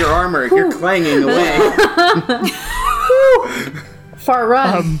like, wearing your armor. You're clanging away. Far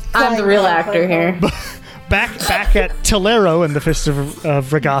run. I'm the real actor here. Back at Tolero and the Fist of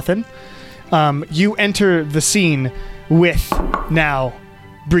Regathan, you enter the scene with now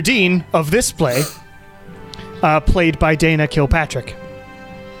Bradine of this play, played by Dana Kilpatrick.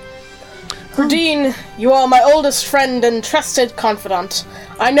 Bradine, you are my oldest friend and trusted confidant.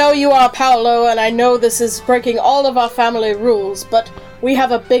 I know you are Paolo, and I know this is breaking all of our family rules, but we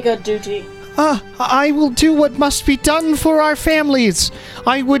have a bigger duty. I will do what must be done for our families.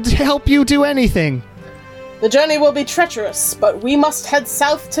 I would help you do anything. The journey will be treacherous, but we must head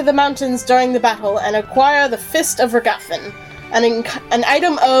south to the mountains during the battle and acquire the Fist of Regathan, an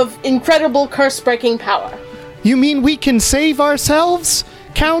item of incredible curse-breaking power. You mean we can save ourselves?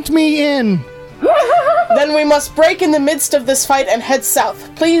 Count me in. Then we must break in the midst of this fight and head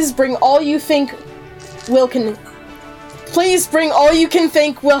south. Please bring all you think can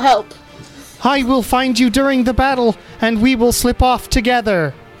think will help. I will find you during the battle and we will slip off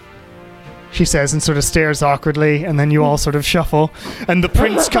together. She says and sort of stares awkwardly, and then you all sort of shuffle, and the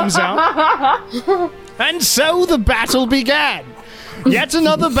prince comes out. And so the battle began. Yet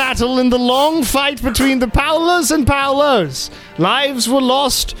another battle in the long fight between the Paolas and Paolos. Lives were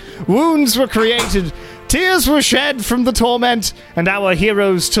lost, wounds were created, tears were shed from the torment, and our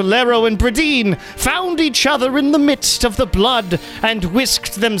heroes Tolero and Bradine found each other in the midst of the blood and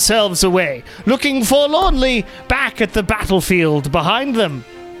whisked themselves away, looking forlornly back at the battlefield behind them.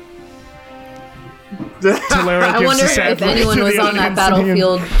 I wonder if anyone was on that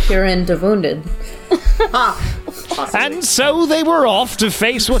battlefield herein wounded. And so they were off to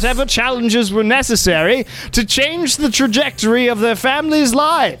face whatever challenges were necessary to change the trajectory of their families'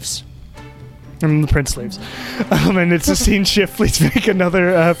 lives. And the prince leaves. And it's a scene shift. Please make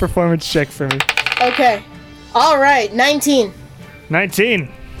another performance check for me. Okay. All right, 19.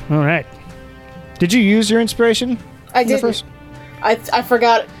 19. All right. Did you use your inspiration? I didn't. I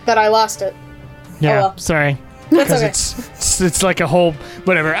forgot that I lost it. Yeah, well. sorry. That's Because it's like a whole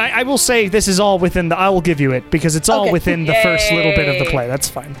whatever. I will say this is all within the. I will give you it because it's all Okay. within the first little bit of the play. That's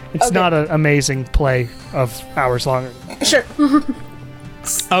fine. It's Okay. not an amazing play of hours long. Sure.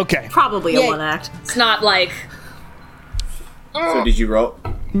 Okay. Probably a Yay. one act. It's not like So did you roll?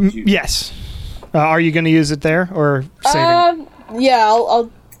 Yes. Are you going to use it there or saving? Yeah, I'll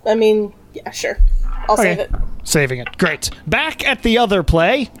I mean, yeah, sure. I'll save it. Saving it. Great. Back at the other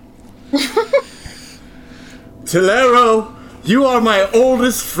play. Tolero, you are my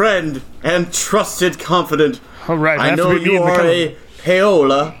oldest friend and trusted confidant. All right. I have to know be me you in the are color. a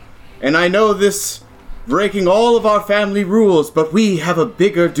Paola, and I know this breaking all of our family rules, but we have a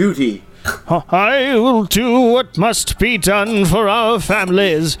bigger duty. I will do what must be done for our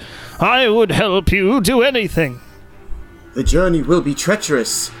families. I would help you do anything. The journey will be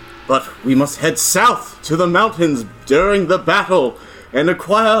treacherous, but we must head south to the mountains during the battle and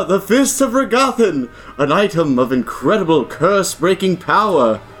acquire the Fist of Regathan, an item of incredible curse-breaking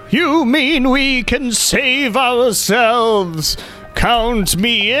power. You mean we can save ourselves? Count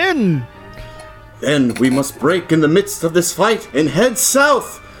me in. Then we must break in the midst of this fight and head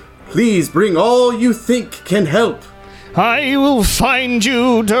south. Please bring all you think can help. I will find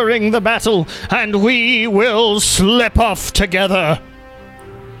you during the battle, and we will slip off together.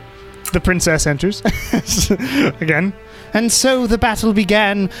 The princess enters. Again. And so the battle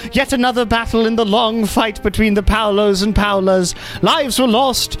began. Yet another battle in the long fight between the Paolos and Paolas. Lives were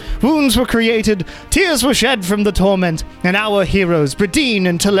lost, wounds were created, tears were shed from the torment, and our heroes, Bradine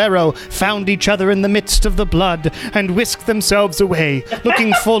and Tolero, found each other in the midst of the blood and whisked themselves away,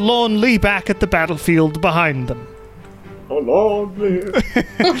 looking forlornly back at the battlefield behind them.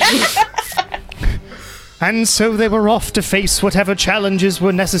 And so they were off to face whatever challenges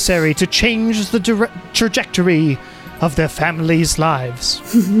were necessary to change the trajectory of their families' lives.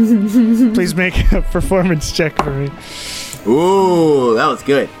 Please make a performance check for me. Ooh, that was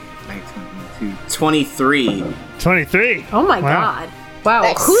good. 23. 23. Oh my Wow. god. Wow,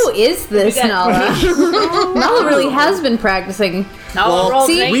 Nice. who is this Nala? Nala really has been practicing.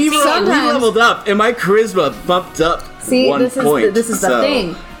 See, We sometimes- leveled up, and my charisma bumped up See, one this point. is the so-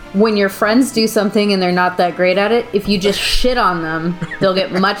 thing. When your friends do something and they're not that great at it, if you just shit on them, they'll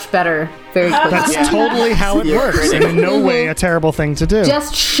get much better very quickly. That's totally how it works, and in no way a terrible thing to do.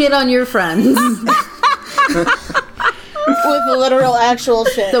 Just shit on your friends. With the literal actual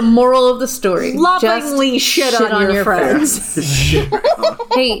shit. The moral of the story. Lovingly Just shit on your friends.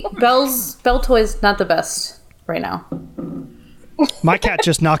 Hey, Bell Toy's not the best right now. My cat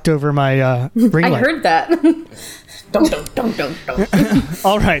just knocked over my ring I light. heard that. Don't.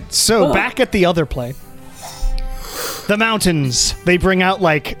 All right, so back at the other play. The mountains. They bring out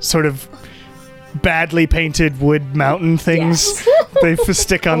like sort of badly painted wood mountain things. They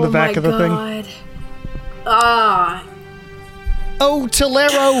stick on the back of the thing. Ah. Oh,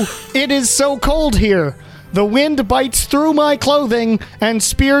 Tolero, it is so cold here. The wind bites through my clothing and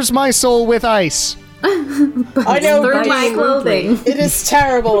spears my soul with ice. I know, Through my Bradine. clothing. It is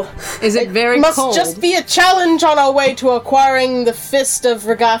terrible. Is it very Must cold? just be a challenge on our way to acquiring the Fist of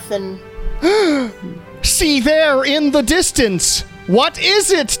Regathan. See there in the distance. What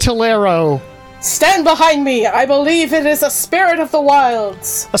is it, Tolero? Stand behind me. I believe it is a spirit of the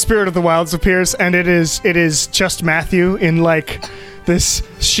wilds. A spirit of the wilds appears, and it is just Matthew in like this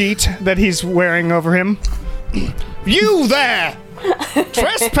sheet that he's wearing over him. You there!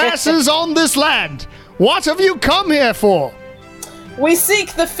 Trespassers on this land! What have you come here for? We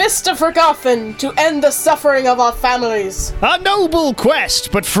seek the Fist of Regathan to end the suffering of our families. A noble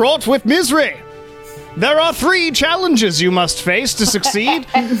quest, but fraught with misery. There are 3 challenges you must face to succeed.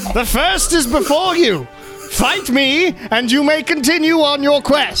 The first is before you. Fight me, and you may continue on your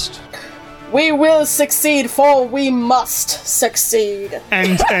quest. We will succeed, for we must succeed.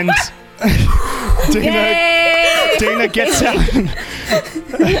 And Dana gets out.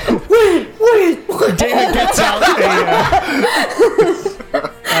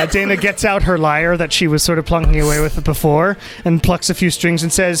 Dana gets out her lyre that she was sort of plunking away with before, and plucks a few strings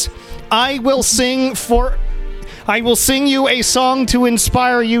and says, I will sing you a song to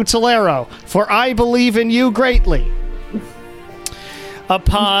inspire you, Tolero, for I believe in you greatly.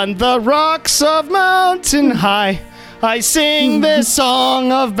 Upon the rocks of mountain high, I sing this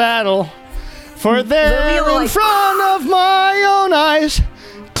song of battle. For there in front of my own eyes,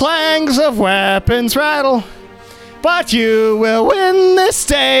 clangs of weapons rattle. But you will win this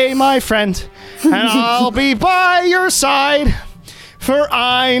day, my friend, and I'll be by your side. For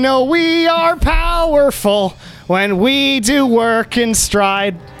I know we are powerful when we do work in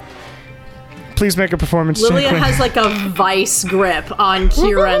stride. Please make a performance check. Lilia has like a vice grip on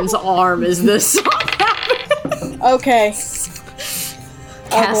Kieran's arm as this song happens. Okay.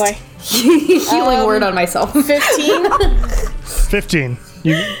 Oh boy. Healing word on myself. 15? 15.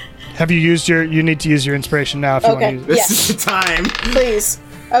 Have you used your... You need to use your inspiration now if you want to use it. This is the time. Please.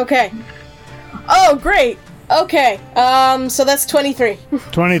 Okay. Oh, great. Okay. So that's 23.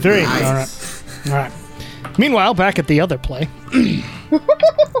 23. Nice. All right. Meanwhile, back at the other play.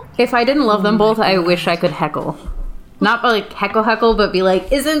 If I didn't love them both, I wish I could heckle. Not like heckle, but be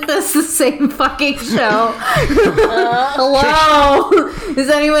like, isn't this the same fucking show? Hello? Does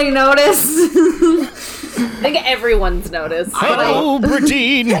anybody notice? I think everyone's noticed. Oh,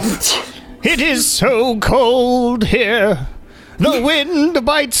 Bradine, it is so cold here. The wind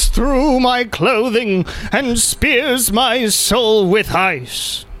bites through my clothing and spears my soul with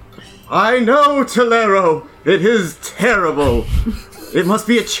ice. I know, Tolero. It is terrible. It must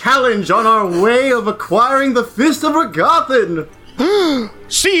be a challenge on our way of acquiring the Fist of Regathen.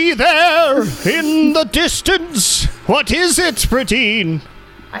 See there, in the distance. What is it, Bradine?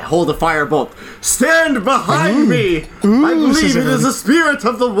 I hold a firebolt. Stand behind me. I believe it is a spirit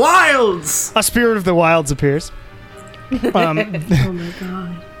of the wilds. A spirit of the wilds appears. Oh my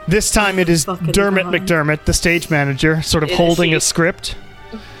god. This time it is Dermot God. McDermott, the stage manager, sort of holding a script.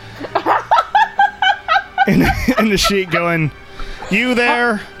 in the sheet going, you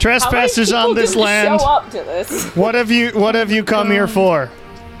there, trespassers on this land. Show up to this. What have you come here for?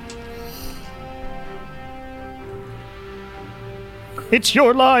 It's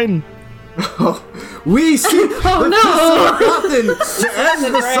your line. We seek the Fist of Regathen to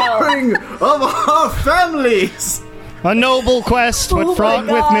end the suffering of our families. A noble quest, but fraught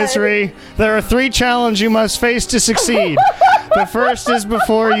with misery. There are 3 challenges you must face to succeed. The first is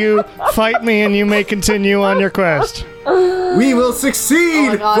before you fight me and you may continue on your quest. We will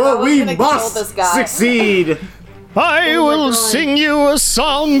succeed, for we must succeed. I will sing you a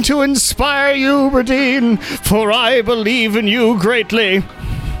song to inspire you, Bradine, for I believe in you greatly.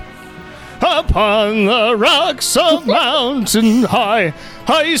 Upon the rocks of mountain high,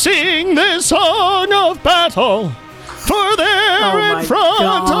 I sing this song of battle. For there in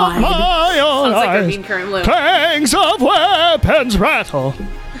front of my own eyes, clangs of weapons rattle.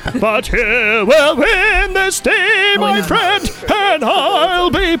 But you will win this day, my friend, and I'll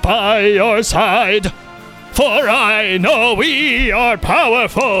be by your side. For I know we are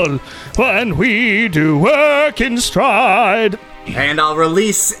powerful when we do work in stride. And I'll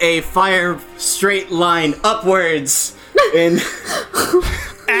release a fire straight line upwards in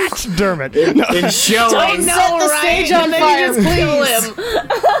At Dermot. in show. Don't set the stage on fire, please.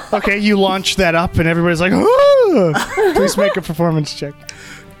 Okay, you launch that up, and everybody's like, "Ah!" Please make a performance check.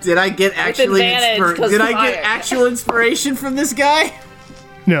 Did I get actually advantage 'cause Did I fire. get actual inspiration from this guy?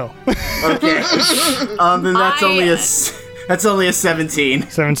 No. Okay. Then that's only a 17.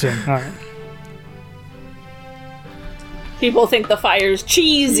 17. All right. People think the fire's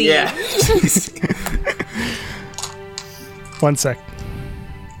cheesy. Yeah. 1 sec.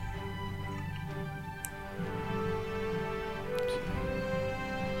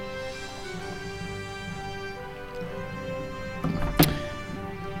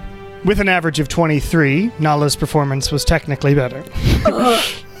 With an average of 23, Nala's performance was technically better.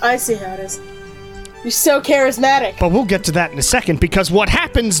 I see how it is. You're so charismatic. But we'll get to that in a second, because what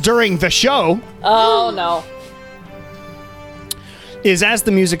happens during the show Oh no. is, as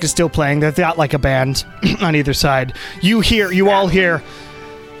the music is still playing, they've got like a band on either side. You all hear,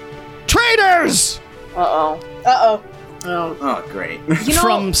 traitors! Uh-oh. Uh-oh. Oh, great. You know,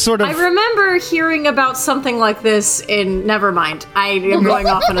 From sort of- I remember hearing about something like this in. Never mind. I am going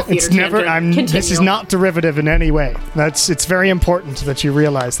off on a theater It's never. tangent. This is not derivative in any way. It's very important that you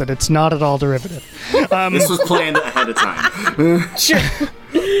realize that it's not at all derivative. This was planned ahead of time.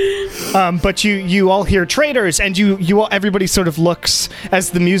 But you all hear traitors, and you all, everybody sort of looks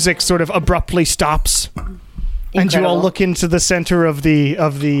as the music sort of abruptly stops, and you all look into the center of the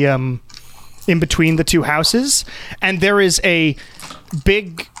in between the two houses, and there is a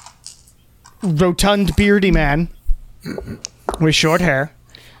big, rotund, beardy man with short hair,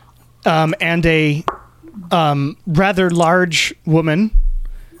 and a rather large woman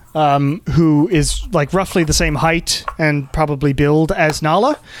who is like roughly the same height and probably build as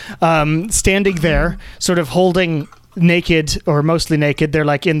Nala, standing there, sort of holding naked or mostly naked. They're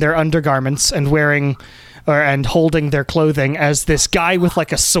like in their undergarments and wearing and holding their clothing as this guy with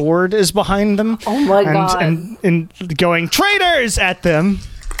like a sword is behind them. Oh my god! And going traitors at them,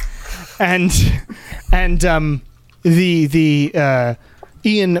 and the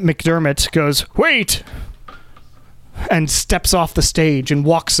Ian McDermott goes, wait, and steps off the stage and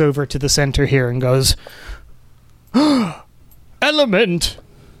walks over to the center here and goes, Element,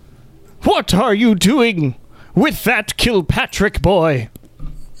 what are you doing with that Kilpatrick boy?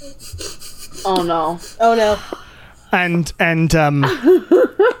 Oh no. Oh no. And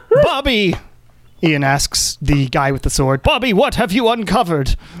Bobby, Ian asks the guy with the sword, Bobby, what have you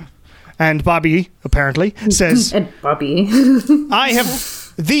uncovered? And Bobby, apparently, says, And Bobby.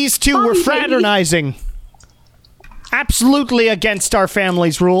 these two were fraternizing. Absolutely against our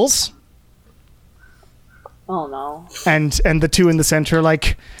family's rules. Oh no. And the two in the center are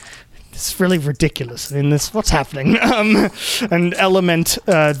like, it's really ridiculous. I mean, what's happening? And Element,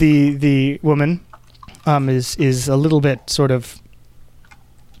 the woman, is a little bit sort of.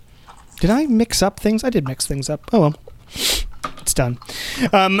 Did I mix up things? I did mix things up. Oh well, it's done.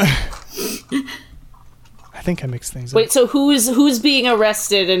 I think I mixed things up. Wait, so who's being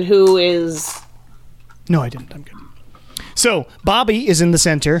arrested and who is? No, I didn't. I'm good. So Bobby is in the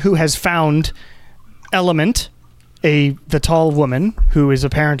center, who has found Element, the tall woman who is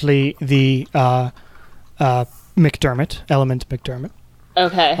apparently the McDermott, Element McDermott.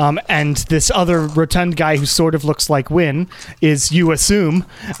 Okay. And this other rotund guy who sort of looks like Wynn is, you assume,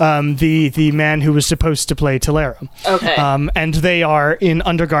 the man who was supposed to play Tolero. Okay. And they are in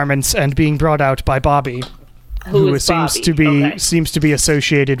undergarments and being brought out by Bobby, who seems Bobby? to be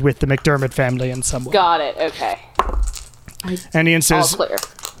associated with the McDermott family in some way. Got it. Okay. And Ian All says, clear.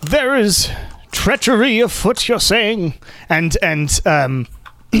 there is treachery afoot, you're saying? And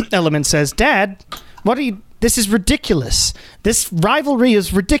Element says, Dad, what are you... This is ridiculous. This rivalry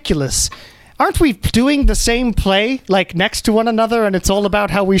is ridiculous. Aren't we doing the same play, like, next to one another, and it's all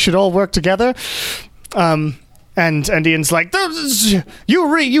about how we should all work together? And Ian's like,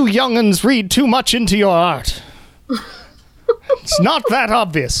 you young'uns read too much into your art. It's not that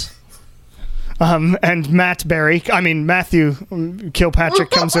obvious. And Matthew Kilpatrick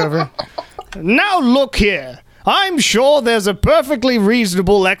comes over. Now look here. I'm sure there's a perfectly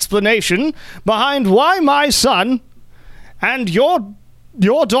reasonable explanation behind why my son and your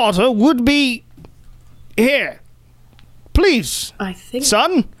daughter would be here. Please, I think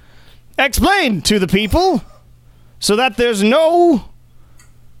son, explain to the people so that there's no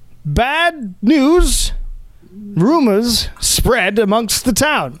bad news, rumors spread amongst the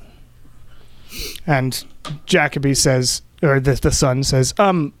town. And Jacoby says, or the son says,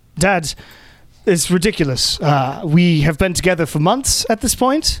 Dad, it's ridiculous. We have been together for months at this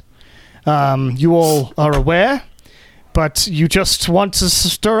point. You all are aware, but you just want to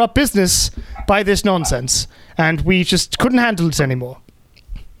stir up business by this nonsense, and we just couldn't handle it anymore.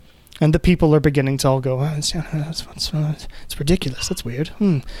 And the people are beginning to all go, it's ridiculous. That's weird.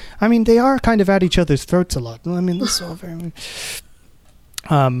 I mean, they are kind of at each other's throats a lot. I mean, that's all very...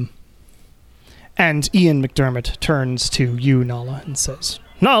 And Ian McDermott turns to you, Nala, and says,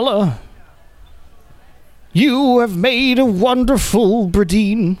 Nala, you have made a wonderful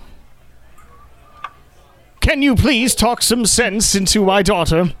Bradine. Can you please talk some sense into my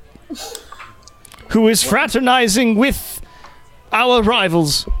daughter, who is fraternizing with our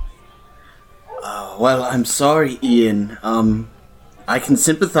rivals? Well, I'm sorry, Ian. I can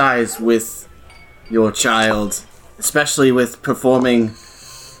sympathize with your child, especially with performing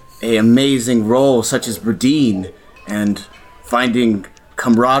an amazing role such as Bradine and finding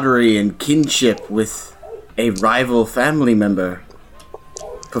camaraderie and kinship with a rival family member.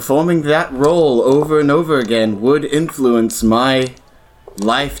 Performing that role over and over again would influence my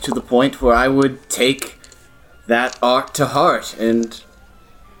life to the point where I would take that art to heart, and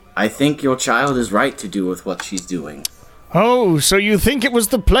I think your child is right to do with what she's doing. Oh, so you think it was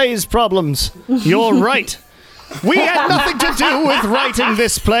the play's problems? You're right. We had nothing to do with writing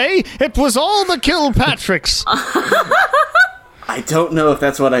this play. It was all the Kilpatricks. I don't know if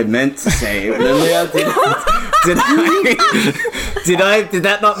that's what I meant to say. Lilia, did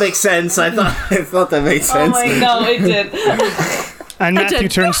that not make sense? I thought that made sense. Oh my, no, it did. And Matthew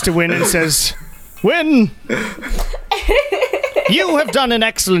turns to Wynn and says, Wynn, you have done an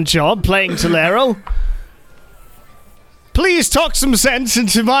excellent job playing Tolero. Please talk some sense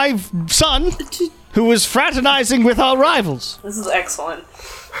into my son, who was fraternizing with our rivals. This is excellent.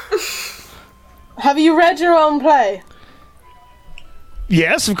 Have you read your own play?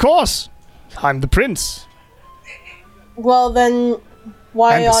 Yes, of course. I'm the prince. Well, then,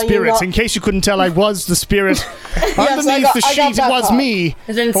 why And the are you spirit. not... In case you couldn't tell, I was the spirit. Yes, Underneath the I got sheet, it that was part. me.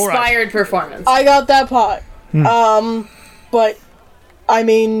 It's an All right. inspired performance. I got that part. But, I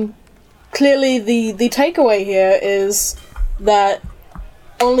mean, clearly the takeaway here is that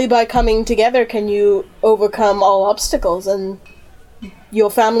only by coming together can you overcome all obstacles, and your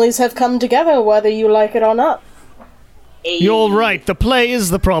families have come together whether you like it or not. You're right. The play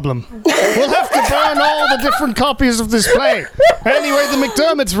is the problem. We'll have to burn all the different copies of this play. Anyway, the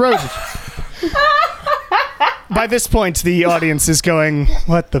McDermotts wrote it. By this point, the audience is going,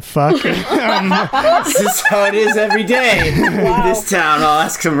 what the fuck? This is how it is every day in this town. I'll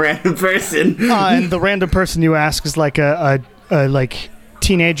ask some random person. And the random person you ask is like a like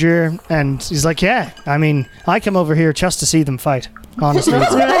teenager, and he's like, yeah, I mean, I come over here just to see them fight. Honestly,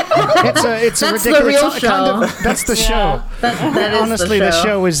 it's a That's ridiculous. the real it's kind of- that's the show. That is Honestly, the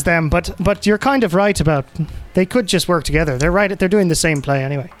show is them, but you're kind of right about they could just work together. They're right. They're doing the same play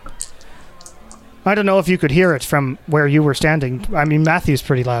anyway. I don't know if you could hear it from where you were standing. I mean, Matthew's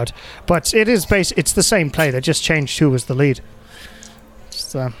pretty loud, but it is it's the same play. They just changed who was the lead.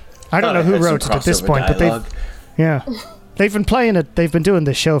 So, I don't know who wrote it at this point, but they've been playing it. They've been doing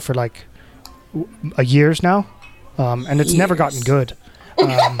this show for like years now, and it's never gotten good.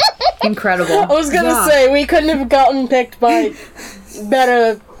 Incredible. I was gonna say, we couldn't have gotten picked by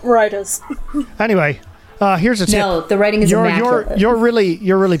better writers. Anyway, here's a tip. No, the writing is immaculate. You're really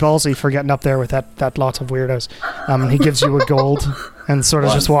ballsy for getting up there with that lot of weirdos. He gives you a gold and sort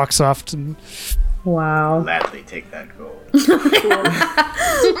of just walks off. Wow. Gladly take that gold.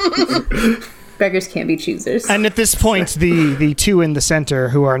 Beggars can't be choosers. And at this point, the two in the center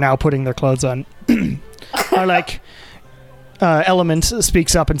who are now putting their clothes on are like, Element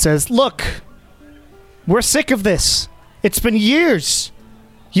speaks up and says, "Look, we're sick of this. It's been years.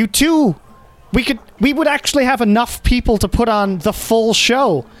 You two, we would actually have enough people to put on the full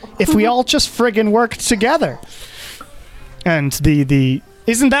show if we all just friggin' worked together." And the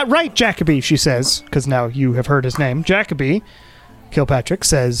isn't that right, Jacoby? She says, because now you have heard his name. Jacoby Kilpatrick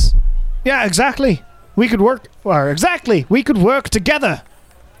says, "Yeah, exactly. We could work together."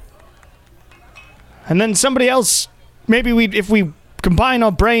 And then somebody else, maybe if we combine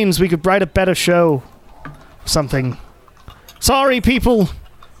our brains, we could write a better show. Something. Sorry, people.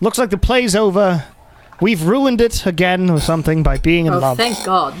 Looks like the play's over. We've ruined it again or something by being in love. Thank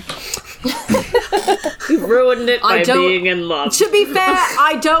God. You ruined it by being in love. To be fair,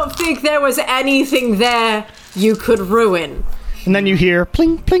 I don't think there was anything there you could ruin. And then you hear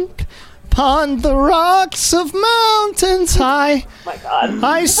plink, plink. Upon the rocks of mountains high, My God.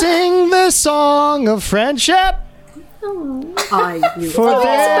 I sing the song of friendship. For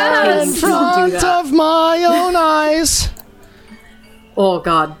there in front of my own eyes, Oh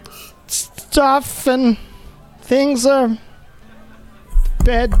God. stuff and things are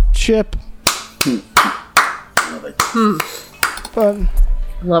bedship. But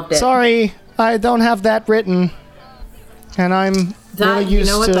Loved it. sorry, I don't have that written, and I'm really you used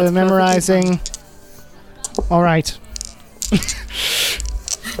know what, to that's perfectly memorizing. All right.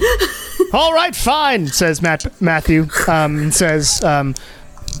 All right, fine, says Matthew. Oh,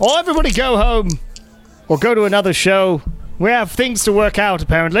 everybody go home. Or go to another show. We have things to work out,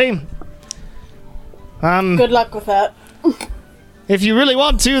 apparently. Good luck with that. If you really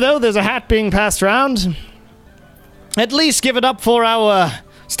want to, though, there's a hat being passed around. At least give it up for our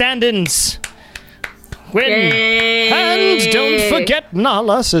stand-ins. Win. And don't forget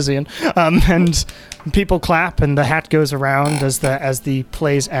Nala, says Ian. And people clap, and the hat goes around as the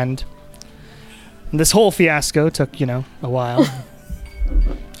plays end. And this whole fiasco took, a while.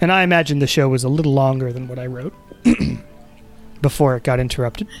 And I imagine the show was a little longer than what I wrote before it got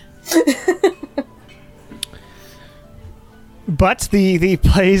interrupted. But the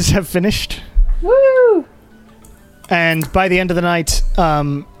plays have finished. Woo! And by the end of the night,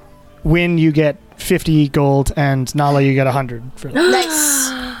 Win, you get 50 gold, and Nala, you get 100. For Nice.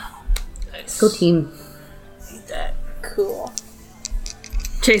 Go team. Cool.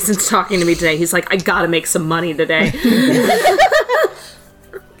 Jason's talking to me today. He's like, I gotta make some money today.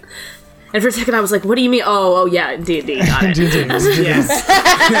 And for a second I was like, what do you mean? Oh yeah, D&D, got it. Yes.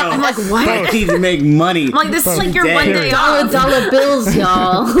 I'm like, what? I need to make money. I'm like, this is like your one day off. $1 bills,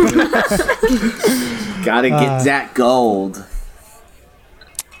 y'all. Gotta get that gold.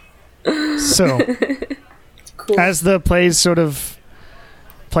 So, as the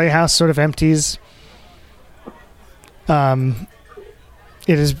playhouse sort of empties, it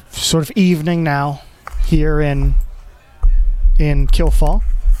is sort of evening now here in Killfall.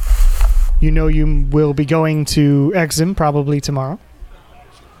 You know you will be going to Exim probably tomorrow.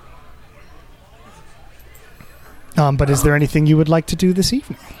 But is there anything you would like to do this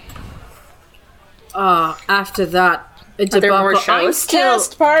evening? After that there more shows?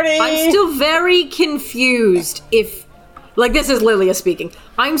 Cast party! I'm still very confused if... Like, this is Lilia speaking.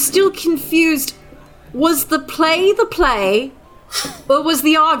 I'm still confused. Was the play, or was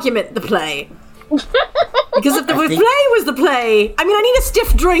the argument the play? Because if the play was the play... I mean, I need a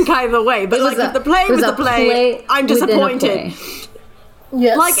stiff drink either way, but like, if the play was the play, I'm disappointed.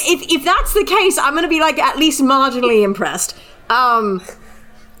 Yes. Like, if that's the case, I'm gonna be, like, at least marginally impressed.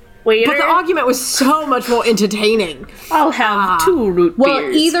 Waiter, But the argument was so much more entertaining. I'll have 2 root Well,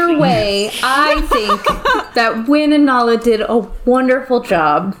 beers. either way, I think that Win and Nala did a wonderful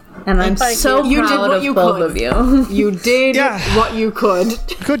job, and I'm so you. You did proud what of you both could. of you. You did what you could.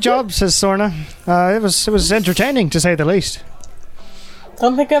 Good job, says Sorna. It was entertaining, to say the least.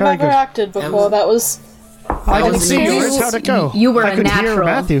 Don't think I've Very ever good. acted before. That was... I didn't see experience. yours. How'd it go? You were I a could hear natural.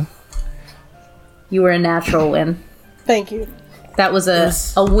 Matthew. You were a natural win. Thank you. That was a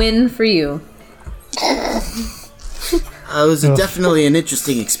win for you. It was definitely an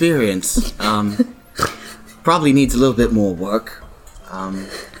interesting experience. Probably needs a little bit more work.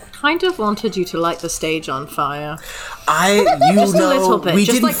 Kind of wanted you to light the stage on fire. Just a little bit, we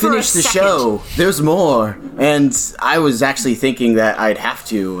just didn't like for a finish the second. show. There's more, and I was actually thinking that I'd have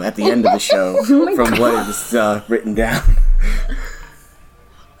to at the end of the show from what is written down.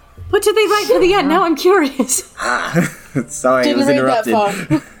 What did they write for the end? Now I'm curious. Sorry, I Didn't was read interrupted.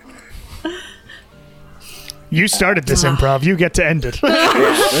 that far. You started this improv. You get to end it.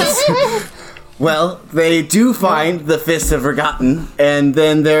 Well, they do find the Fist of Forgotten, and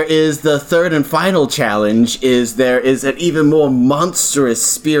then there is the third and final challenge. There is an even more monstrous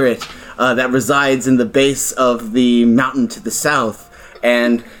spirit that resides in the base of the mountain to the south.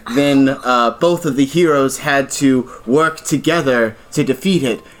 And then both of the heroes had to work together to defeat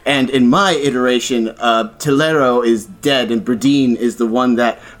it. And in my iteration, Tolero is dead, and Bradine is the one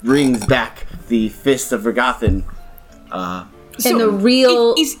that brings back the Fist of Forgotten. And the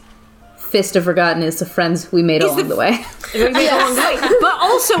real Fist of Forgotten is the friends we made along the way. But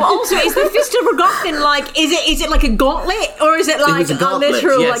also, is the Fist of Forgotten like? Is it like a gauntlet, or is it like a gauntlet,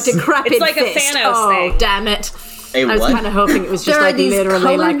 literal, yes. like decrepit? It's like a fist? Thanos thing. Damn it! A I was what? kind of hoping it was just There are like these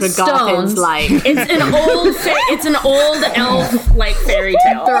literally like colored Regathan's stones. like. It's an old elf like fairy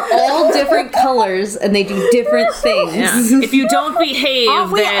tale. They're all different colors, and they do different things. Yeah. If you don't behave,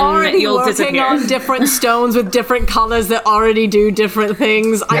 Aren't we then already you'll working disappear. on different stones with different colors that already do different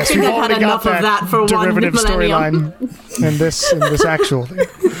things? I Yes, think we've I've had already enough got of that for one derivative millennium. storyline in this actual thing.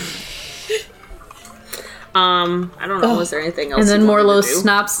 I don't know. Was there anything else? And then you wanted Morlo to do?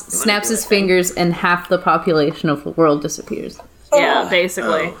 snaps his fingers, and half the population of the world disappears. Yeah,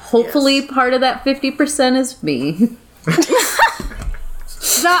 basically. Hopefully, part of that 50% is me.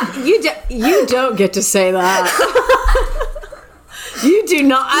 That you don't get to say that. You do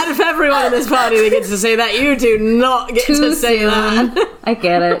not. Out of everyone in this party that gets to say that, you do not get Too to say soon. that. I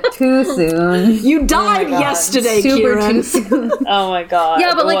get it. Too soon. You died yesterday, Super Kieran. too soon. Oh my god.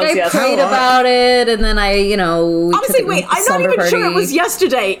 Yeah, but it like was I yesterday. prayed about it, and then I, we Honestly, took wait, a I'm not slumber even sure it party. was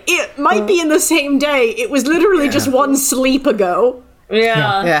yesterday. It might be in the same day. It was literally just one sleep ago.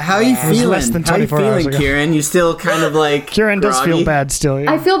 Yeah. Yeah, how are you was feeling? less than How are you 24 hours feeling, ago. Kieran? You still kind of like Kieran does feel groggy? bad still. Yeah.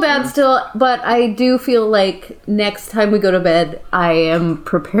 I feel bad still, but I do feel like next time we go to bed, I am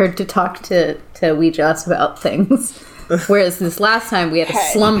prepared to talk to Ouija about things. Whereas this last time we had a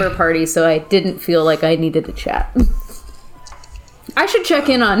slumber party, so I didn't feel like I needed to chat. I should check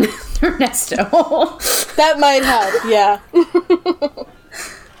in on Ernesto. That might help, yeah.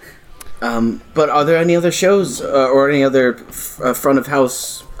 But are there any other shows or any other front of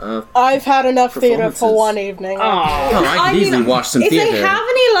house? I've had enough theater for Performances. one evening. I could easily watch some If theater. they have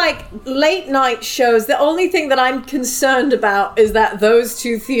any like late night shows, the only thing that I'm concerned about is that those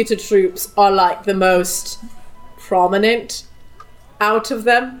two theatre troupes are like the most prominent out of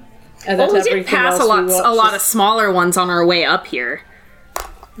them. And Well, that we did everything pass else a we watch lot is- of smaller ones on our way up here.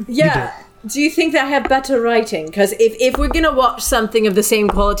 Yeah. Do you think they have better writing? Because if we're gonna watch something of the same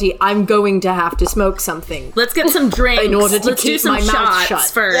quality, I'm going to have to smoke something. Let's get some drinks. In order to Let's do keep some my mouth shots shut.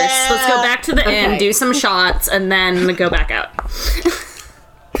 first. Yeah. Let's go back to the inn, Okay. do some shots, and then go back out.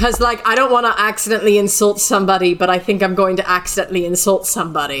 Because, like, I don't want to accidentally insult somebody, but I think I'm going to accidentally insult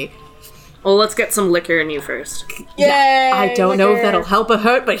somebody. Well, let's get some liquor in you first. Yay! I don't know if that'll help or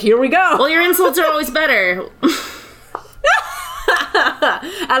hurt, but here we go. Well, your insults are always better.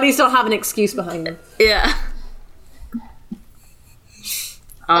 At least I'll have an excuse behind them. Yeah.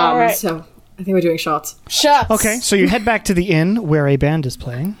 All right. So, I think we're doing shots. Shots. Okay, so you head back to the inn where a band is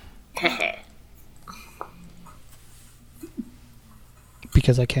playing.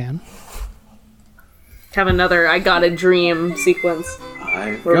 Because I can. Have another I Got a Dream sequence.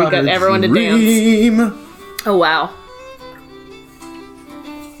 I've Where we got everyone to dance. dream. Oh, wow.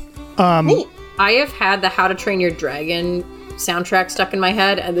 I have had the How to Train Your Dragon soundtrack stuck in my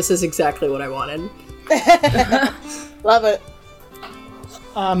head, and this is exactly what I wanted. Love it.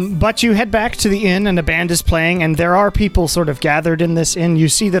 But you head back to the inn and a band is playing, and there are people sort of gathered in this inn. You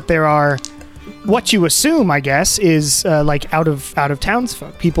see that there are what you assume, I guess, is like out of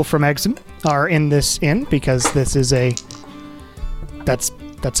townsfolk. People from Exum are in this inn because this is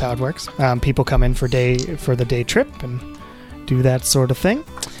that's how it works. People come in for the day trip and do that sort of thing.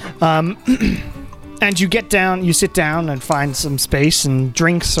 And you sit down and find some space, and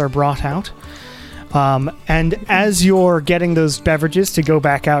drinks are brought out. And as you're getting those beverages to go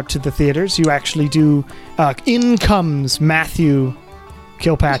back out to the theaters, you actually do. In comes Matthew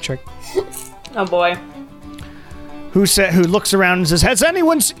Kilpatrick, Oh, boy. who looks around and says, "Has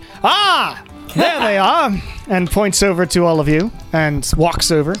anyone? There they are!" and points over to all of you and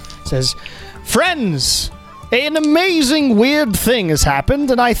walks over. Says, "Friends, an amazing weird thing has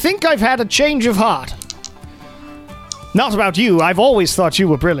happened, and I think I've had a change of heart. Not about you. I've always thought you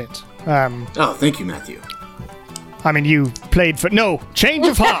were brilliant. Oh, thank you, Matthew. I mean, you played for... No, change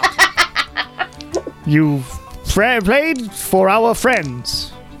of heart. You played for our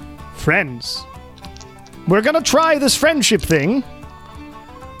friends. Friends. We're gonna try this friendship thing.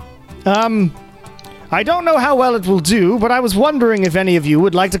 I don't know how well it will do, but I was wondering if any of you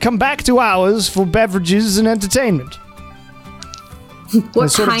would like to come back to ours for beverages and entertainment.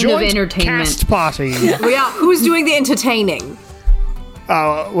 What Sort kind of joint entertainment? Cast party. Yeah, who's doing the entertaining?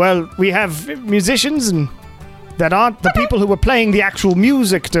 Well, we have musicians and that aren't the people who were playing the actual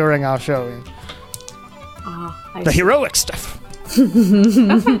music during our show. The heroic stuff.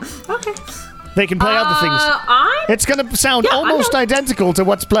 Okay. They can play other things. It's going to sound almost identical to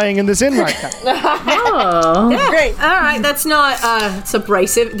what's playing in this inn right now. Oh. Great. All right, that's not it's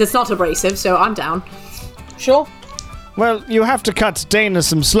abrasive. That's not abrasive, so I'm down. Sure. Well, you have to cut Dana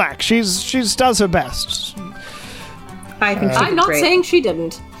some slack. She does her best. I think I'm not saying she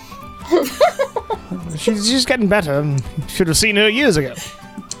didn't. She's getting better. Should have seen her years ago.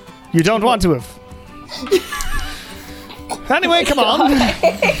 You don't want to have. Anyway, come on.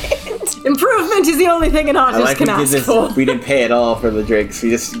 Improvement is the only thing an I artist like can we did ask this. for. We didn't pay at all for the drinks. We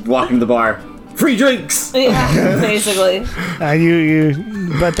just walked into the bar. Free drinks. Yeah, basically.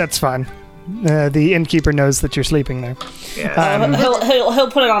 But that's fine. The innkeeper knows that you're sleeping there. He'll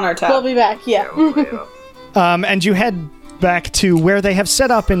put it on our tab. We'll be back. Yeah. And you head back to where they have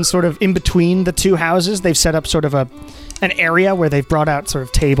set up in sort of in between the two houses. They've set up sort of an area where they've brought out sort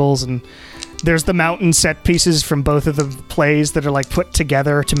of tables, and there's the mountain set pieces from both of the plays that are like put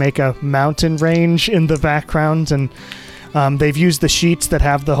together to make a mountain range in the background, and they've used the sheets that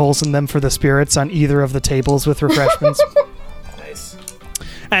have the holes in them for the spirits on either of the tables with refreshments. Nice.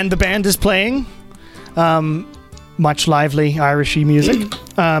 And the band is playing much lively Irishy music.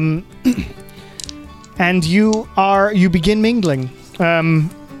 And you begin mingling.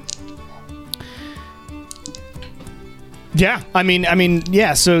 Yeah, I mean,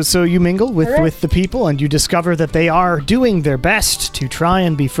 yeah. So you mingle with the people, and you discover that they are doing their best to try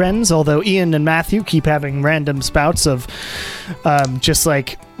and be friends. Although Ian and Matthew keep having random spouts of, just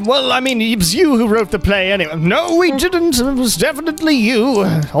like, well, I mean, it was you who wrote the play anyway. No, we didn't. It was definitely you.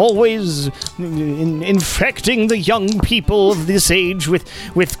 Always infecting the young people of this age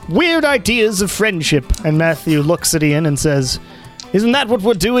with weird ideas of friendship. And Matthew looks at Ian and says, "Isn't that what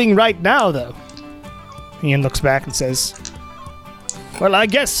we're doing right now, though?" Ian looks back and says, "Well, I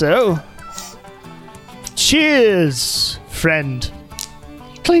guess so. Cheers, friend."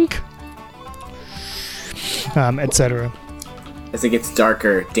 Clink. Etc. As it gets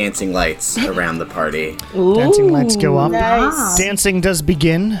darker, dancing lights around the party. Dancing lights go up. Nice. Dancing does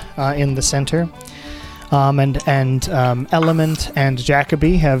begin in the center. And Element and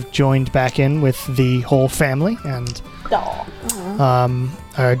Jacoby have joined back in with the whole family. And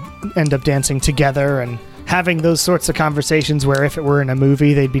end up dancing together and having those sorts of conversations where if it were in a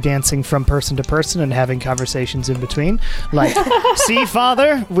movie, they'd be dancing from person to person and having conversations in between. Like, see,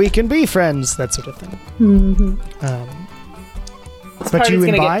 father, we can be friends, that sort of thing. This but party's you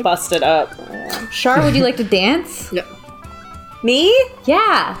gonna imbibe? get busted up. Char, would you like to dance? Yep. Me?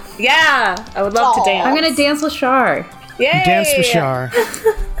 Yeah. Yeah, I would love to dance. I'm gonna dance with Char. Yay! You dance with Shar.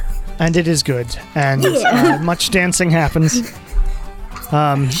 And it is good. And much dancing happens.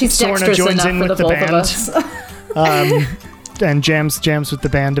 She's Sorna dexterous joins enough in for with the the both of band. us. And jams with the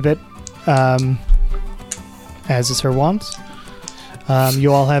band a bit, as is her wont.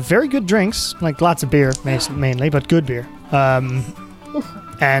 You all have very good drinks, like lots of beer, mainly, but good beer.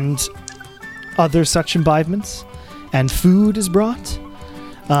 And other such imbibements. And food is brought.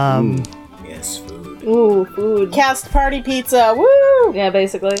 Yes, food. Ooh, food. Cast party pizza. Woo! Yeah,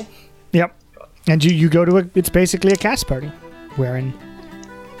 basically. Yep. And you go to it's basically a cast party. Wherein,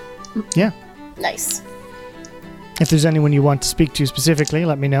 yeah. Nice. If there's anyone you want to speak to specifically,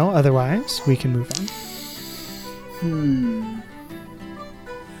 let me know. Otherwise, we can move on.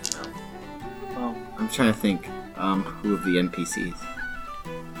 Well, I'm trying to think who of the NPCs.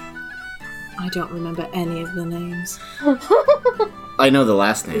 I don't remember any of the names. I know the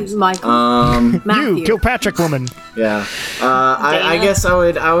last names. Michael. Matthew. You, Kilpatrick woman. Yeah. I guess I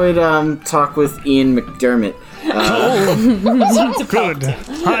would talk with Ian McDermott. Good.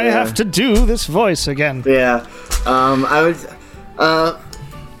 I have to do this voice again. Yeah. I would.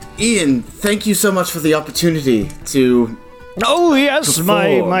 Ian, thank you so much for the opportunity to. Oh yes,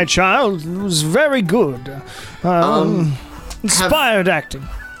 perform. my child, it was very good. Inspired acting.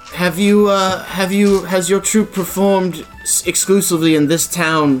 Has your troupe performed exclusively in this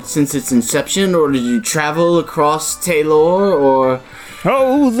town since its inception, or did you travel across Taylor, or?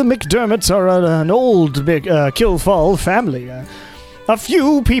 Oh, the McDermotts are an old big Killfall family. A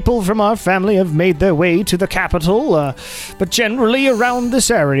few people from our family have made their way to the capital, but generally around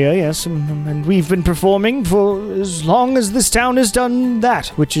this area, yes. And we've been performing for as long as this town has done that,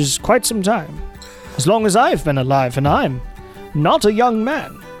 which is quite some time. As long as I've been alive, and I'm not a young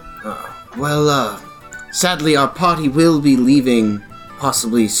man. Well, sadly, our party will be leaving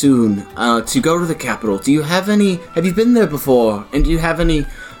possibly soon to go to the capital. Have you been there before? And do you have any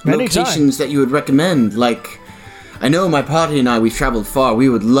Many locations that you would recommend? Like, I know my party and I, we've traveled far. We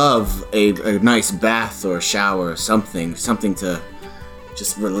would love a nice bath or a shower or something to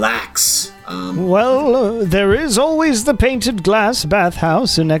just relax. There is always the painted glass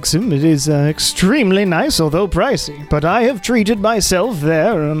bathhouse in Exum. It is extremely nice, although pricey. But I have treated myself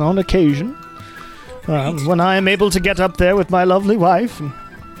there on occasion. When I am able to get up there with my lovely wife.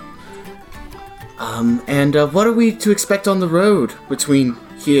 And what are we to expect on the road between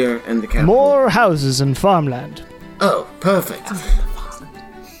here and the capital? More houses and farmland. Oh, perfect.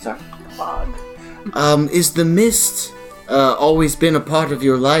 Sorry. Is the mist always been a part of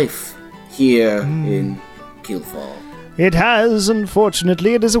your life here in Killfall? It has,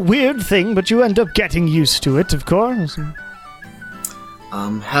 unfortunately. It is a weird thing, but you end up getting used to it, of course.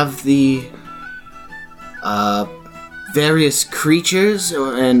 Have the various creatures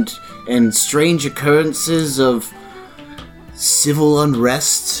and strange occurrences of civil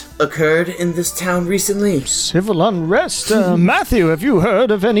unrest occurred in this town recently? Civil unrest? Matthew, have you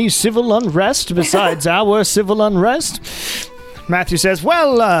heard of any civil unrest besides our civil unrest? Matthew says,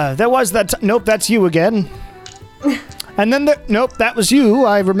 well, there was that... Nope, that's you again. And then nope, that was you.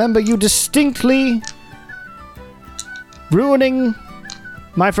 I remember you distinctly ruining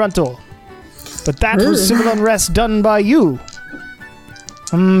my front door. But that was civil unrest done by you.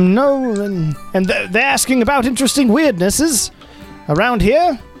 No, and they're asking about interesting weirdnesses around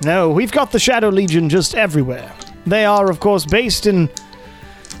here? No, we've got the Shadow Legion just everywhere. They are, of course, based in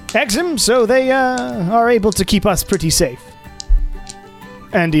Exum, so they are able to keep us pretty safe.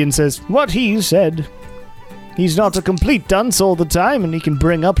 Andean says, what he said. He's not a complete dunce all the time, and he can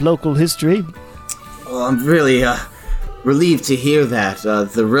bring up local history. Well, I'm really relieved to hear that.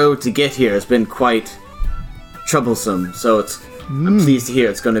 The road to get here has been quite troublesome, so I'm pleased to hear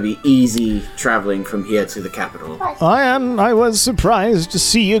it's going to be easy traveling from here to the capital. I was surprised to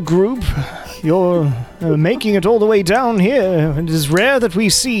see a group. You're making it all the way down here. It is rare that we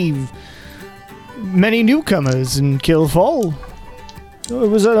see many newcomers in Killfall. It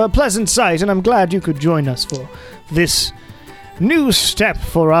was a pleasant sight, and I'm glad you could join us for this new step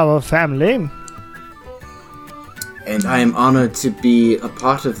for our family. And I am honored to be a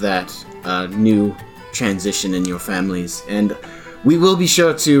part of that new transition in your families. And we will be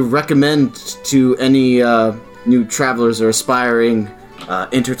sure to recommend to any new travelers or aspiring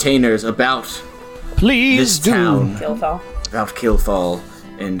entertainers about Please this do. town. Killfall. About Killfall.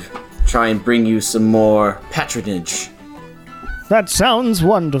 and try and bring you some more patronage. That sounds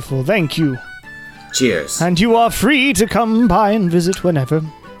wonderful, thank you. Cheers. And you are free to come by and visit whenever.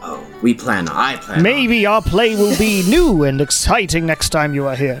 Oh, I plan. Maybe our play will be new and exciting next time you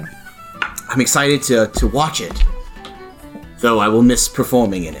are here. I'm excited to watch it, though I will miss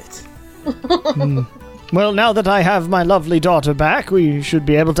performing in it. Well, now that I have my lovely daughter back, we should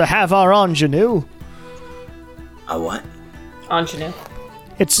be able to have our ingenue. A what? Ingenue.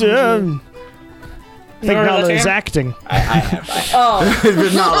 It's, Nala's acting. I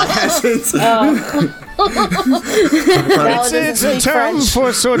have. Nala hasn't. It's a term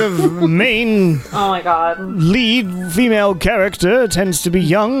for sort of main Oh my god. lead female character, tends to be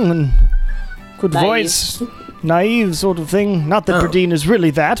young and good Naive. voice. Naive sort of thing. Not that Berdine is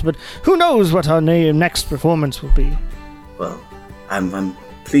really that, but who knows what our next performance will be. Well, I'm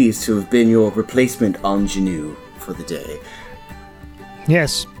pleased to have been your replacement ingenue for the day.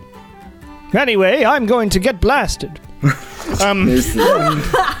 Yes. Anyway, I'm going to get blasted.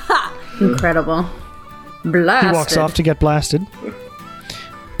 Incredible. Blasted. He walks off to get blasted.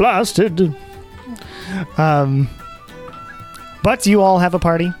 Blasted. But you all have a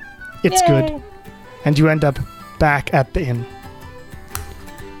party. It's good. And you end up back at the inn.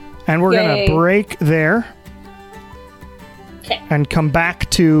 And we're going to break there. Okay. And come back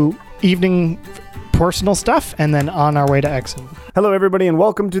to evening personal stuff, and then on our way to exit. Hello, everybody, and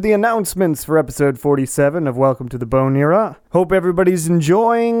welcome to the announcements for episode 47 of Welcome to the Bone Era. Hope everybody's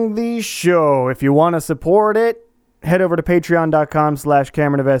enjoying the show. If you want to support it, head over to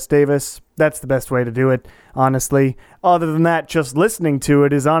patreon.com/CameronofSDavis. That's the best way to do it, honestly. Other than that, just listening to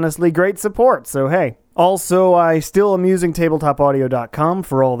it is honestly great support, so hey. Also, I still am using tabletopaudio.com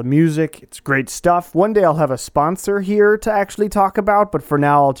for all the music. It's great stuff. One day I'll have a sponsor here to actually talk about, but for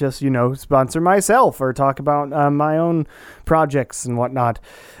now I'll just, sponsor myself or talk about my own projects and whatnot.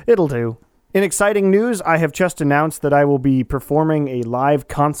 It'll do. In exciting news, I have just announced that I will be performing a live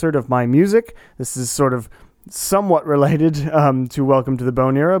concert of my music. This is sort of somewhat related to Welcome to the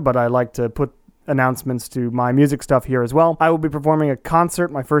Bone Era, but I like to put announcements to my music stuff here as well. I will be performing a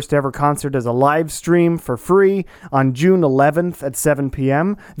concert, my first ever concert, as a live stream for free on June 11th at 7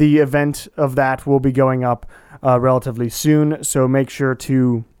 p.m. The event of that will be going up relatively soon, so make sure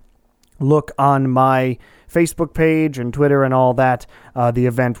to look on my Facebook page and Twitter and all that. The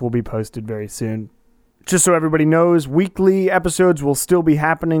event will be posted very soon. Just so everybody knows, weekly episodes will still be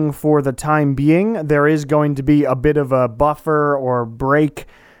happening for the time being. There is going to be a bit of a buffer or break,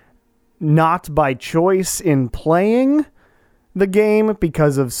 not by choice in playing the game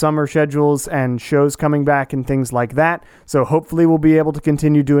because of summer schedules and shows coming back and things like that. So hopefully we'll be able to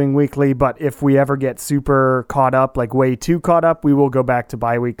continue doing weekly, but if we ever get super caught up, like way too caught up, we will go back to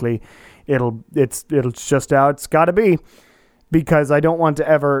bi-weekly. It's just how it's got to be, because I don't want to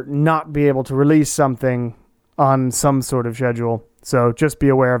ever not be able to release something on some sort of schedule. So just be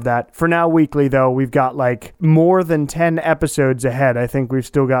aware of that. For now, weekly, though, we've got more than 10 episodes ahead. I think we've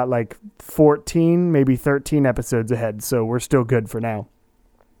still got 14, maybe 13 episodes ahead. So we're still good for now.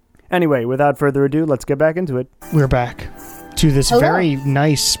 Anyway, without further ado, let's get back into it. We're back to this very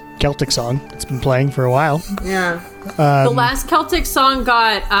nice Celtic song. It's been playing for a while. Yeah. The last Celtic song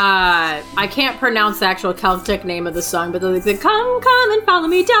got, I can't pronounce the actual Celtic name of the song, but they're like, come and follow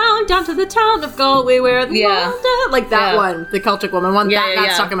me down to the town of Galway where the that one, the Celtic woman one, that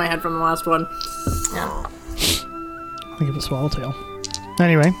got stuck in my head from the last one. Yeah. I think it was Swallowtail.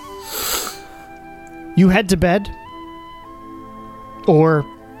 Anyway, you head to bed, or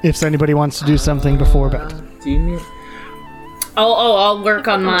if anybody wants to do something before bed. Do you need... I'll work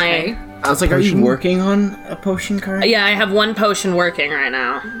on my... I was like, are you working on a potion card? Yeah, I have one potion working right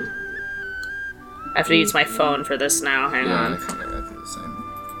now. I have to use my phone for this now. Hang on. I do the same.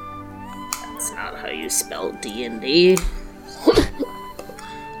 That's not how you spell D&D.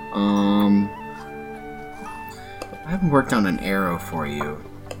 I haven't worked on an arrow for you.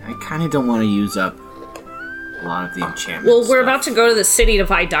 I kind of don't want to use up a lot of the enchantments. Well, we're about to go to the city to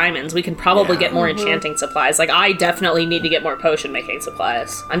buy diamonds. We can probably get more enchanting supplies. I definitely need to get more potion making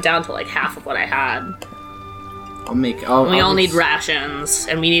supplies. I'm down to half of what I had. We all need rations,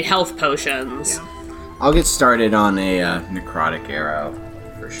 and we need health potions. Yeah. I'll get started on a necrotic arrow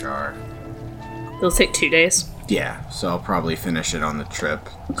for sure. It'll take 2 days. Yeah, so I'll probably finish it on the trip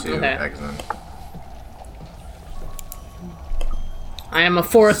to Exon. I am a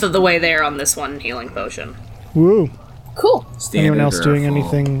fourth of the way there on this one healing potion. Woo. Cool. Standard. Anyone else doing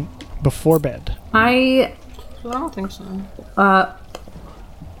anything before bed? I don't think so.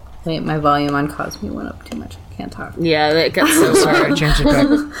 Wait, my volume on Cosme went up too much. I can't talk. Yeah, that got so Sorry, I changed it back.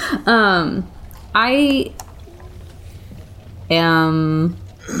 I am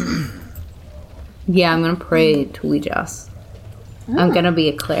Yeah, I'm gonna pray to Weejas. I'm gonna be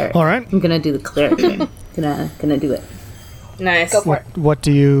a cleric. All right. I'm gonna do the cleric thing. Gonna do it. Nice. Go for it. What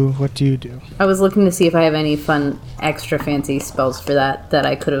do you do? I was looking to see if I have any fun, extra fancy spells for that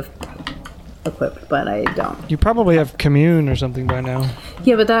I could have equipped, but I don't. You probably have commune or something by now.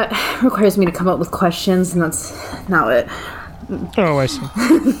 Yeah, but that requires me to come up with questions, and that's not it. Oh, I see.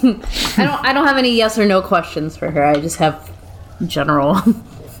 I don't have any yes or no questions for her. I just have general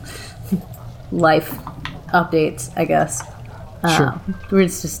life updates, I guess. Sure.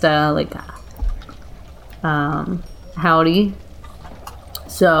 It's just howdy.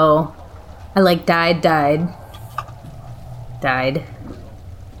 So I died.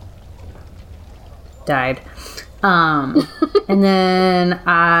 And then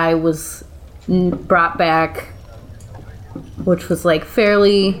I was brought back, which was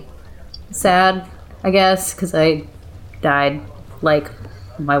fairly sad, I guess, because I died like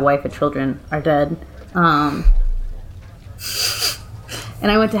my wife and children are dead. And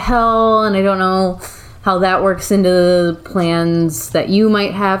I went to hell, and I don't know how that works into the plans that you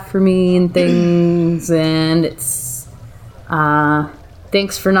might have for me and things. And it's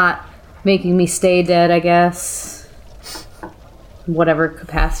thanks for not making me stay dead, I guess. Whatever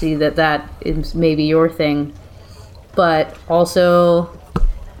capacity that is maybe your thing. But also,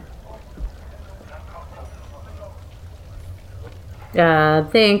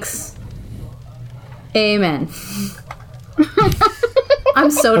 thanks. Amen. I'm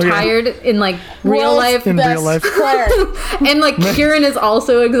so tired in real life. In real life. And Kieran is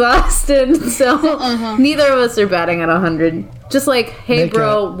also exhausted, so neither of us are batting at 100. Just hey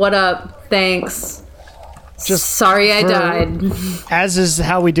bro, what up? Thanks. Just sorry I died. As is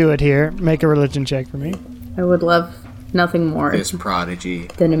how we do it here. Make a religion check for me. I would love nothing more This prodigy.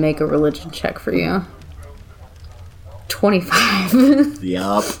 than to make a religion check for you. 25.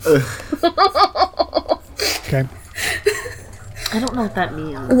 Yup. Okay. I don't know what that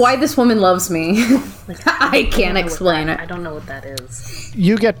means. Why this woman loves me. I can't explain it. I don't know what that is.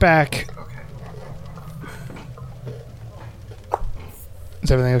 You get back.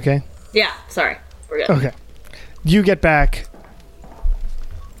 Is everything okay? Yeah, sorry. We're good. Okay. You get back.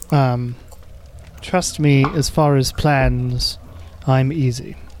 Trust me, as far as plans, I'm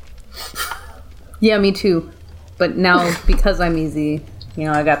easy. Yeah, me too. But now, because I'm easy,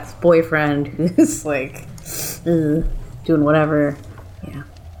 I got this boyfriend who's doing whatever. Yeah.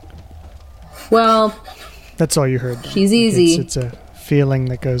 Well, That's all you heard. she's easy, It's a feeling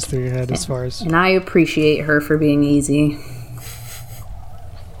that goes through your head as far as... and I appreciate her for being easy.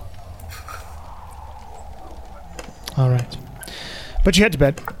 All right. But you head to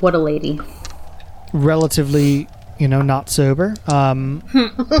bed. What a lady. Relatively, not sober.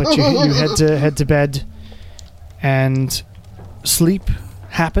 But you head to bed, and sleep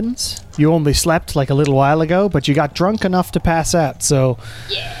happens. You only slept a little while ago, but you got drunk enough to pass out. So,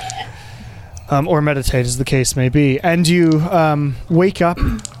 or meditate, as the case may be, and you wake up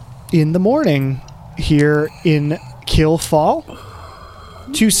in the morning here in Kill Fall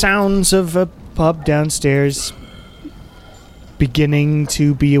to sounds of a pub downstairs beginning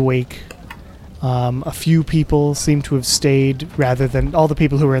to be awake. A few people seem to have stayed rather than... All the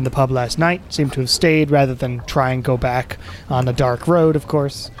people who were in the pub last night seem to have stayed rather than try and go back on a dark road, of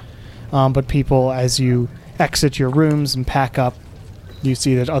course. But people, as you exit your rooms and pack up, you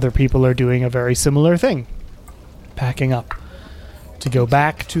see that other people are doing a very similar thing. Packing up to go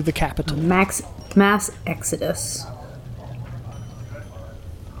back to the capital. Mass exodus.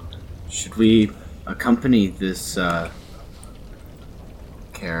 Should we accompany this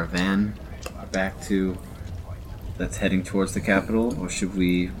caravan back to... that's heading towards the capital, or should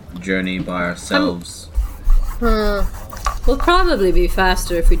we journey by ourselves? We'll probably be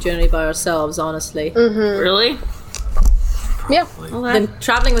faster if we journey by ourselves, honestly. Really? Yeah. Than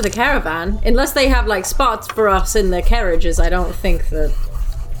traveling with a caravan. Unless they have, spots for us in the carriages, I don't think that...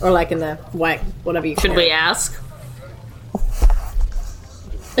 Or, in the wagon, whatever you call Should it. we ask?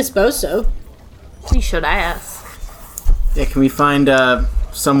 I suppose so. We should ask. Yeah, can we find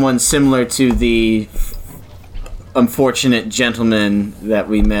someone similar to the unfortunate gentleman that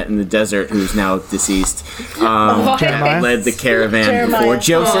we met in the desert who's now deceased? That led the caravan before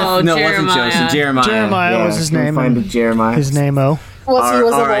Joseph. Oh, no, Jeremiah. it wasn't Joseph. Jeremiah. Jeremiah was his can we name, Find and a Jeremiah. His name-o. Was he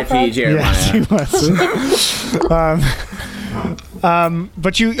was a R.I.P. wolf? Jeremiah. Yes, he was.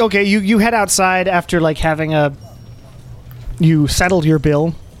 But you head outside after having you settled your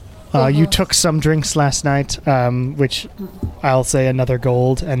bill. You took some drinks last night, which I'll say another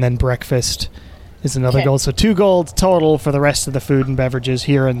gold, and then breakfast is another gold. So 2 gold total for the rest of the food and beverages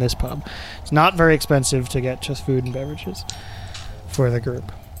here in this pub. It's not very expensive to get just food and beverages for the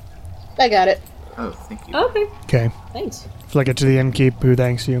group. I got it. Oh, thank you. Okay, Okay. thanks. Flick it to the innkeep, who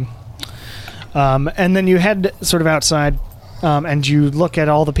thanks you. And then you head sort of outside, and you look at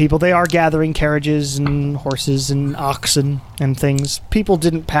all the people. They are gathering carriages and horses and oxen and things. People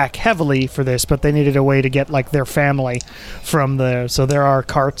didn't pack heavily for this, but they needed a way to get, like, their family from there. So there are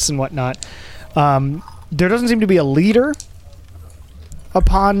carts and whatnot. There doesn't seem to be a leader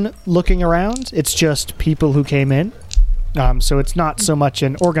upon looking around. It's just people who came in. So it's not so much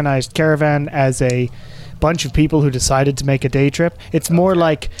an organized caravan as a bunch of people who decided to make a day trip. It's more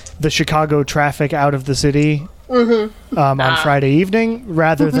like the Chicago traffic out of the city on Friday evening,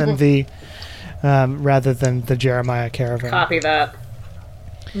 rather than the Jeremiah caravan. Copy that.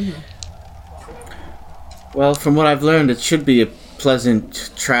 Well, from what I've learned, it should be a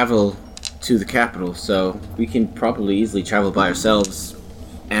pleasant travel to the capital, so we can probably easily travel by ourselves,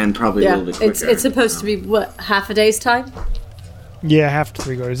 and probably a little bit quicker. It's supposed to be what, half a day's time? Yeah, half to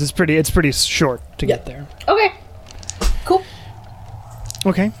 3 quarters. It's pretty short to get there. Okay. Cool.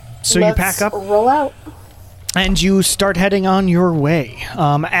 Okay, so Let's you pack up roll out. and you start heading on your way.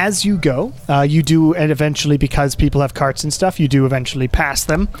 As you go, you do, and eventually, because people have carts and stuff, you do eventually pass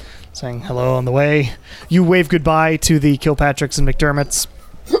them, saying hello on the way. You wave goodbye to the Kilpatricks and McDermotts,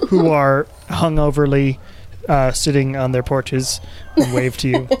 who are hungoverly sitting on their porches, and wave to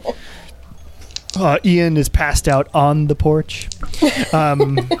you. Ian is passed out on the porch.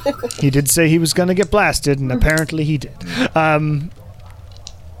 He did say he was going to get blasted, and apparently he did.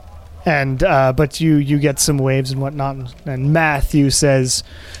 But you get some waves and whatnot, and Matthew says,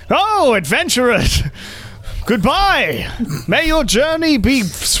 "Oh, adventurers! Goodbye! May your journey be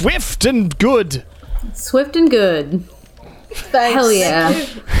swift and good." Swift and good. Thanks. Hell yeah.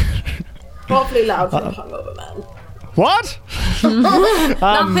 Awfully loud for a hungover man. What?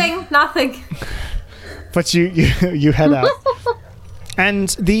 Nothing. But you head out. And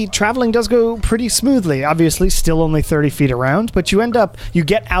the traveling does go pretty smoothly. Obviously, still only 30 feet around, but you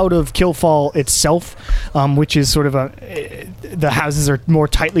get out of Killfall itself, which is sort of the houses are more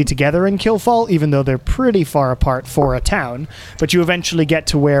tightly together in Killfall, even though they're pretty far apart for a town. But you eventually get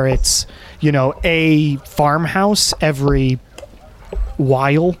to where it's, a farmhouse every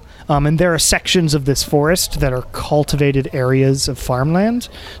while. And there are sections of this forest that are cultivated areas of farmland.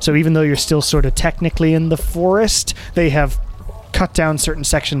 So even though you're still sort of technically in the forest, they have cut down certain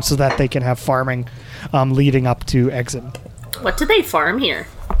sections so that they can have farming leading up to Exum. What do they farm here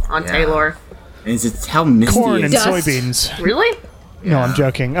on Taylor? Is it how misty Corn and is it? soybeans. Really? No, I'm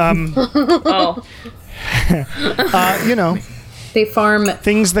joking. Oh. They farm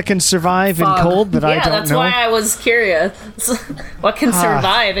Things that can survive in Fog. cold that I Yeah, don't that's know. why I was curious. What can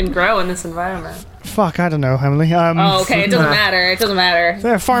survive and grow in this environment? Fuck, I don't know, Emily. Oh, okay, it doesn't matter. It doesn't matter.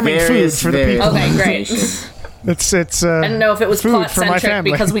 They're farming food for the people. Okay, great. It's I didn't know if it was food plot for my centric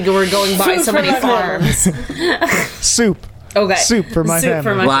family. because we were going by Food so for many my family. farms. Soup. Okay. Soup for my Soup family.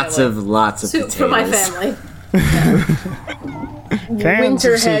 for my Lots family. of Soup potatoes. for my family. Cans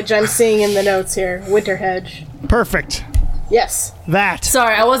Winter of soup. hedge, I'm seeing in the notes here. Winter hedge. Perfect. Yes. That.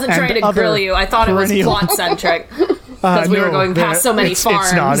 Sorry, I wasn't And trying to other grill you. I thought it was perennial- plot centric. Because we were no, going past so many it's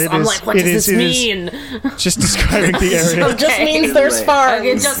farms. not. It I'm is- like, what it does is- this it is- mean? Just describing the area. It just Okay. means there's farms.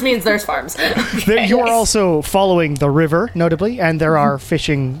 It just means there's farms. There, you are also following the river, notably, and there are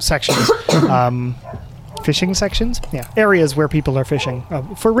fishing sections. Fishing sections? Yeah. Areas where people are fishing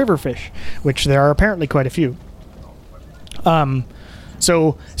for river fish, which there are apparently quite a few.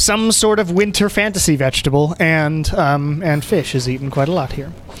 So some sort of winter fantasy vegetable and fish is eaten quite a lot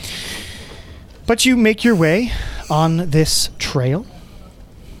here. But you make your way on this trail.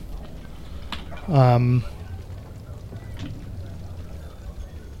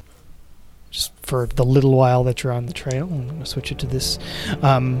 Just for the little while that you're on the trail, I'm going to switch it to this.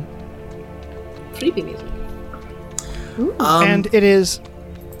 Creepy music. And it is...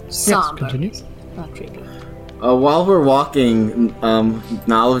 Somber. continue. music, not creepy. While we're walking,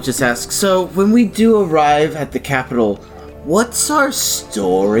 Nala just asks, so when we do arrive at the capital, what's our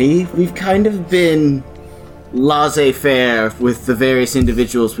story? We've kind of been laissez-faire with the various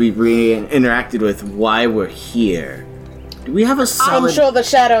individuals we've interacted with, why we're here. Do we have a I'm solid... sure the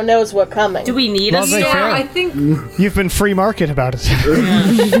shadow knows we're coming. Do we need a Laissez-faire. store? I think You've been free market about it.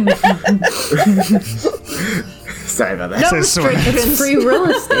 Sorry about that. no Says Sora. restrictions. free real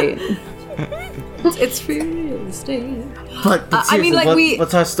estate. It's free real estate. But I mean, seriously, like,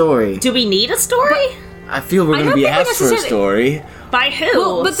 what's our story? Do we need a story? I feel we're going to be asked for a story. By who?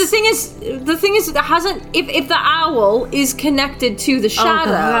 Well, but the thing is, that hasn't. If the owl is connected to the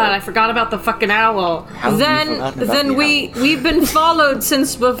shadow, Oh god, I forgot about the fucking owl. How have you forgotten about then the we've been followed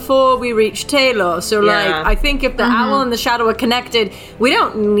since before we reached Taylor. So Yeah. I think if the owl and the shadow are connected, we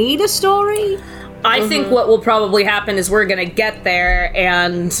don't need a story. I think what will probably happen is we're gonna get there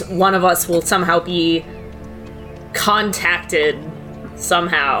and one of us will somehow be contacted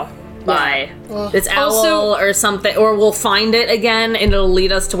somehow by this owl Also- or something, or we'll find it again and it'll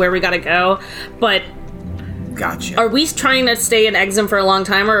lead us to where we gotta go. But Gotcha. are we trying to stay in Exum for a long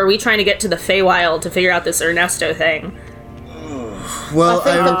time, or are we trying to get to the Feywild to figure out this Ernesto thing? Well, I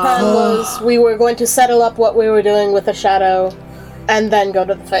think the plan was we were going to settle up what we were doing with the shadow, and then go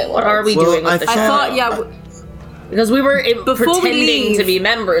to the Feywild. What are we Well, doing with the I Shadow? I thought, because we were Before we pretending leave- to be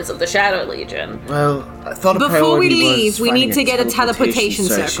members of the Shadow Legion. Well, I thought a Before we priority leave, was we finding need to get a teleportation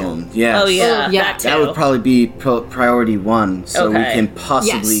circle. session. Yes. Oh yeah, Yeah. that too. That would probably be priority one, so we Okay. can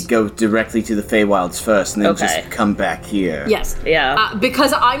possibly Yes. go directly to the Feywilds first, and then Okay. just come back here. yes, Yeah.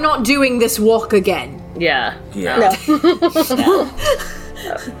 because I'm not doing this walk again. Yeah. Yeah. No.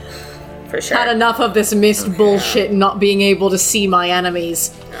 For sure. Had enough of this mist bullshit, not being able to see my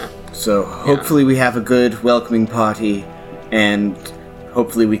enemies. So hopefully we have a good welcoming party, and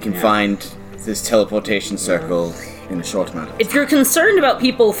hopefully we can find this teleportation circle in a short amount of time. If you're concerned about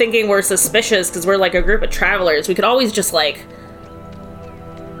people thinking we're suspicious because we're like a group of travelers, we could always just like.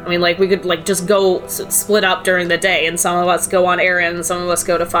 I mean, like, we could like just go split up during the day, and some of us go on errands, some of us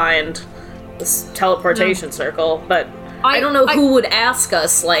go to find this teleportation circle. But I don't know who would ask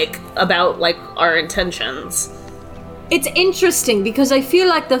us like about like our intentions. It's interesting because I feel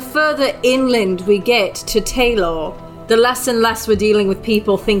like the further inland we get to Taylor, the less and less we're dealing with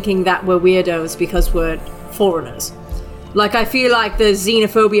people thinking that we're weirdos because we're foreigners. Like, I feel like the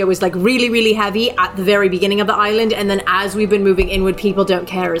xenophobia was like really, really heavy at the very beginning of the island, and then as we've been moving inward, people don't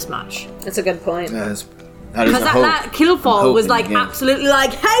care as much. That's a good point. That is Because a hope. that Killfall was like Hoping, yeah. absolutely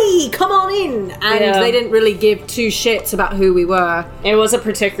like, hey, come on in! And Yeah. they didn't really give two shits about who we were. It was a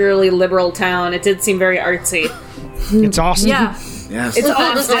particularly liberal town. It did seem very artsy. It's awesome. Yeah. Yes. It's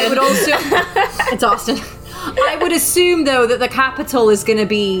I Austin. would also. It's Austin. I would assume, though, that the capital is going to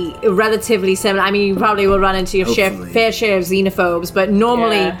be relatively similar. I mean, you probably will run into your Hopefully. fair share of xenophobes, but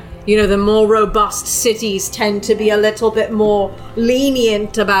normally, Yeah. you know, the more robust cities tend to be a little bit more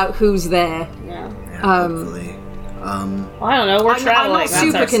lenient about who's there. Hopefully. Well, I don't know. We're I'm traveling. not That's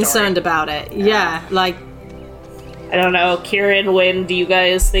super our story. concerned about it. Yeah, like, I don't know. Kieran, Wynn, do you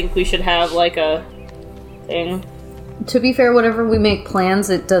guys think we should have like a thing? To be fair, whenever we make plans,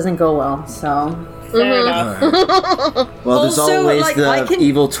 it doesn't go well. So Fair enough. Well, there's Also, always like, the I can-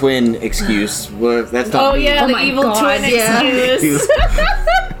 evil twin excuse. That's not Oh me. yeah, the my evil God, twin yeah. excuse.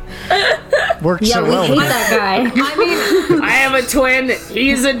 Worked yeah, so we well. hate that guy. I mean, I have a twin.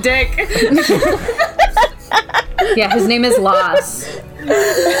 He's a dick. Yeah, his name is Las,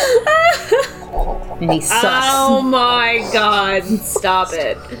 and he's sus. Oh my god! Stop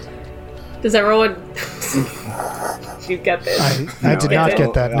it. Does everyone? You get this? I did not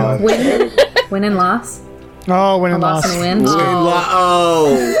get that. No. Win and Las. Oh, win and Loss loss. and win.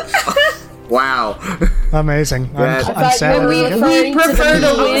 Oh. Wow. Amazing. That- I'm sad. when we- We prefer to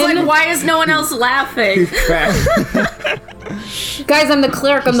I was win. like, why is no one else laughing? Guys, I'm the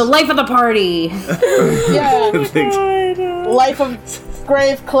cleric. I'm the life of the party. Yeah. Life of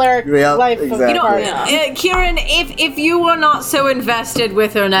grave cleric. Yeah, life exactly. of You know, party. Kieran, if you were not so invested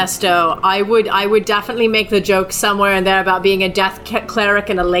with Ernesto, I would definitely make the joke somewhere in there about being a death cleric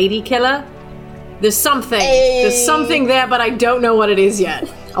and a lady killer. There's something there, but I don't know what it is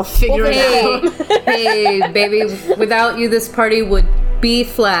yet. I'll figure it out. Hey, baby, without you, this party would be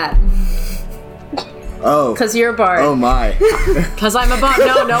flat. Oh. Because you're a bard. Oh my. Because I'm about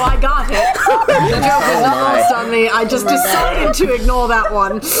no, I got it. The joke is not lost on me. I just decided to ignore that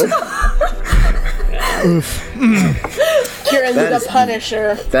one. Kieran's That the is-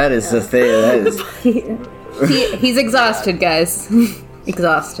 Punisher. That is the thing. That is. He's exhausted, guys.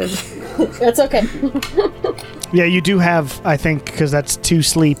 Exhausted. That's okay. Yeah, you do have, I think, because that's 2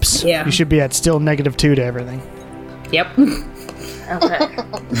 sleeps. Yeah. You should be at still -2 to everything. Yep. Okay.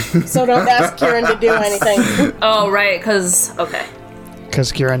 So don't ask Kieran to do anything. Oh right, because okay,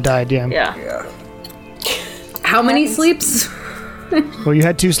 Because Kieran died, yeah. yeah. How many sleeps? Well, you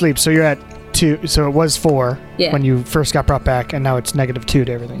had 2 sleeps, so you're at 2. So it was 4 Yeah. when you first got brought back, and now it's -2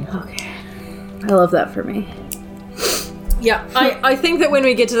 to everything. I love that for me. Yeah, I think that when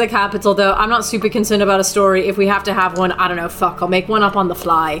we get to the capital, though, I'm not super concerned about a story. If we have to have one, I don't know, fuck, I'll make one up on the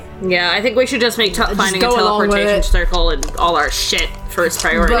fly. Yeah, I think we should just make finding a go along with teleportation it. circle and all our shit first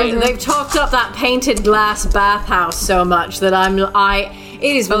priority. But they've talked up that painted glass bathhouse so much that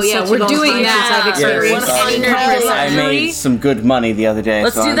it has been such a we're long doing time that. since I've experienced any 100%. I made some good money the other day.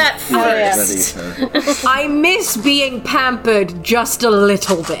 Let's so do I'm that first. ready for- I miss being pampered just a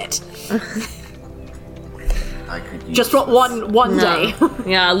little bit. I could use Just one day.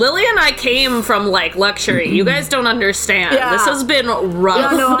 Yeah, Lily and I came from like luxury. You guys don't understand. Yeah. This has been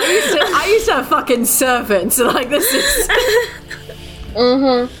rough. Yeah, no, I used to have fucking servants. Like, this is...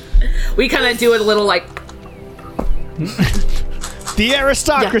 We kind of do it a little like, The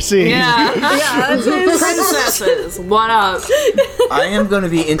aristocracy. yeah, Yeah, princesses. What up? I am going to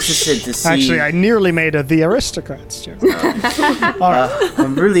be interested to see. Actually, I nearly made a The Aristocrats joke.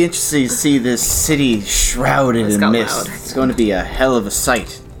 I'm really interested to see this city shrouded in got mist. loud. It's going to be a hell of a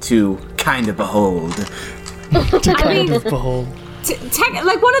sight to kind of behold. To kind of behold.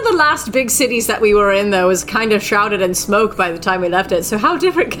 like, one of the last big cities that we were in, though, was kind of shrouded in smoke by the time we left it, so how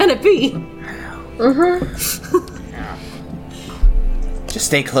different can it be? Just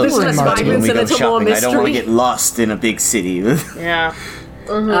stay close This to is me Martin. when we And go it's a more shopping. I don't want to mystery. get lost in a big city. Yeah.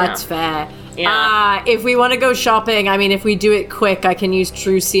 That's fair. Yeah. If we want to go shopping, I mean, if we do it quick, I can use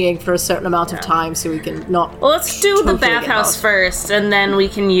true seeing for a certain amount of time so we can not... Well, let's do the Totally get bathhouse lost. first, and then we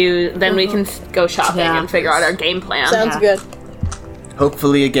can go shopping Yeah. and figure out our game plan. Sounds good.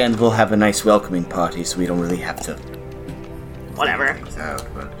 Hopefully, again, we'll have a nice welcoming party so we don't really have to... Whatever.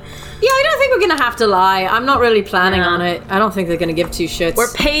 Yeah, I don't think we're going to have to lie. I'm not really planning on it. I don't think they're going to give two shits.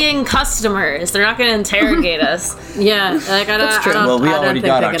 We're paying customers. They're not going to interrogate us. Yeah, like, I don't... That's true. I don't, Well, we I don't already think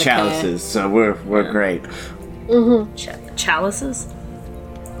got they're our gonna care. chalices, so we're great. Chalices?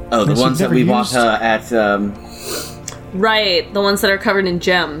 Oh, the Unless ones you've that we never bought used- at, Right, the ones that are covered in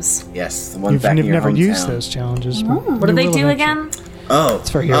gems. yes, the ones You've back in your never hometown. used those challenges. What do they do again? Oh,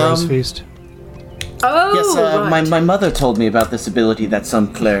 It's for Heroes Feast. Oh, Yes, right. my mother told me about this ability that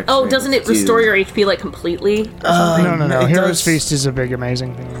some clerics. Oh, are doesn't able it to restore do. your HP like completely? No. it Heroes does- Feast is a big,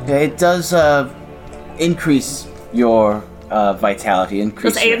 amazing thing. Yeah, it does increase your vitality,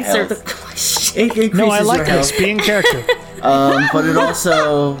 increase Let's your answer health. the question. It increases No, I like your this. health, Be in character. but it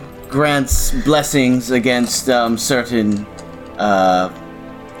also grants blessings against certain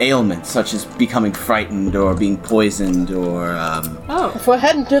ailments, such as becoming frightened or being poisoned or. If we're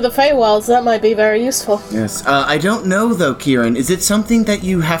heading to the Feywilds, that might be very useful. Yes. I don't know though, Kieran. Is it something that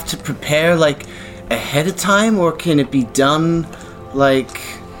you have to prepare like ahead of time, or can it be done like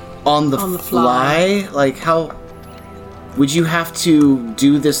on the fly? Like how? Would you have to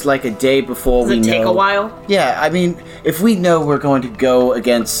do this like a day before Does we it take know? a while? Yeah, I mean, if we know we're going to go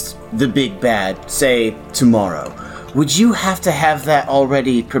against the big bad, say tomorrow, would you have to have that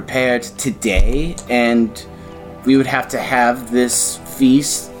already prepared today? And we would have to have this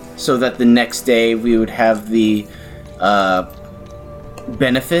feast so that the next day we would have the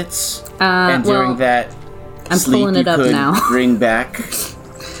benefits? And during well, that I'm sleep, pulling you it up could now. bring back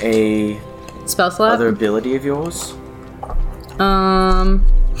a Spell slot? other ability of yours?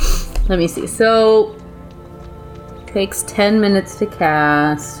 Let me see. So, takes 10 minutes to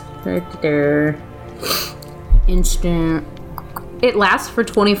cast. Instant. It lasts for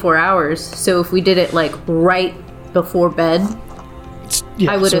 24 hours. So if we did it like right before bed,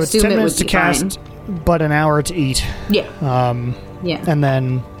 Yeah, I would so it's assume 10 it minutes would to be cast, but an hour to eat. yeah, yeah,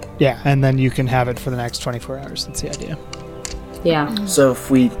 And then you can have it for the next 24 hours. That's the idea. yeah. So if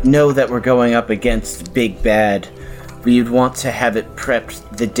we know that we're going up against Big Bad, we'd want to have it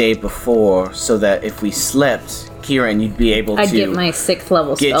prepped the day before so that if we slept, Kieran, you'd be able I'd to get my 6th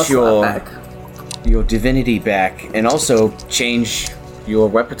level get spell your- slot back. your divinity back and also change your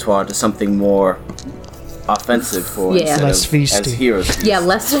repertoire to something more offensive for Yeah. instead Less of feasty. as heroes. Yeah,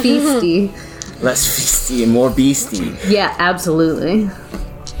 less feasty. Less feasty and more beastie. Yeah, absolutely.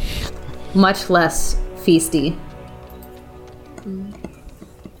 Much less feasty.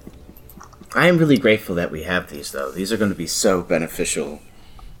 I am really grateful that we have these though. These are going to be so beneficial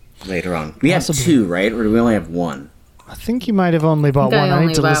later on. We have Possibly. 2, right? Or do we only have 1? I think you might have only bought I think I one. I need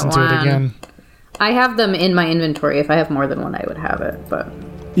only to bought listen to it one. again. I have them in my inventory. If I have more than one, I would have it. But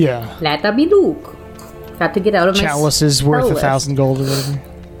Yeah. let that be Luke. Got to get out of my Chalice is worth spell 1,000 gold or whatever. list.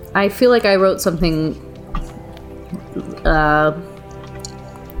 I feel like I wrote something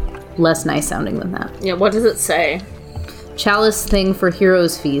less nice sounding than that. Yeah, what does it say? Chalice thing for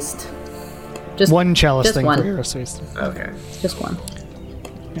Heroes Feast. Just One chalice just thing one. for Heroes Feast. Okay. Just one.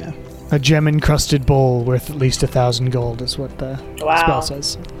 Yeah. A gem encrusted bowl worth at least 1,000 gold is what the Wow. spell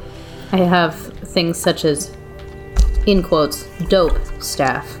says. I have things such as in quotes, dope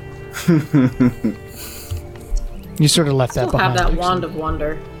staff. You sort of left that Still behind. have that actually. wand of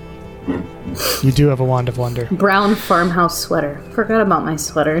wonder. You do have a wand of wonder. Brown farmhouse sweater. Forgot about my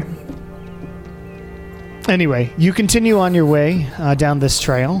sweater. Anyway, you continue on your way down this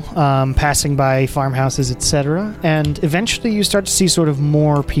trail, passing by farmhouses, etc., and eventually you start to see sort of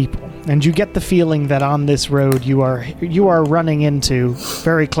more people. And you get the feeling that on this road you are running into,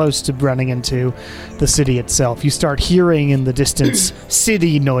 very close to running into, the city itself. You start hearing in the distance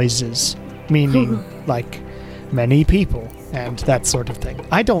city noises, meaning like many people and that sort of thing.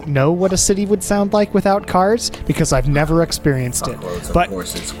 I don't know what a city would sound like without cars because I've never experienced it. But it's like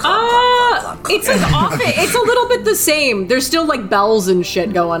off it. It's a little bit the same. There's still like bells and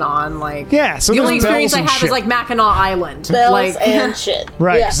shit going on. Like yeah, so the there's only experience bells I and have shit. is like Mackinac Island. Bells like and shit.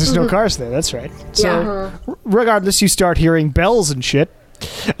 Right, Yeah. because there's no cars there. That's right. So, regardless, you start hearing bells and shit,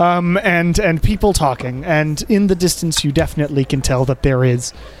 and people talking, and in the distance, you definitely can tell that there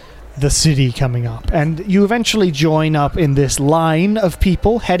is the city coming up, and you eventually join up in this line of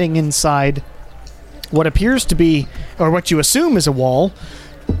people heading inside what appears to be, or what you assume is a wall,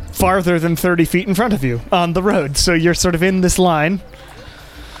 farther than 30 feet in front of you on the road. So you're sort of in this line.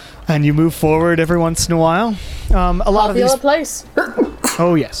 And you move forward every once in a while. A lot of these. Popular place.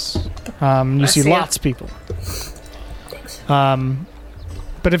 Oh yes, you see lots of people.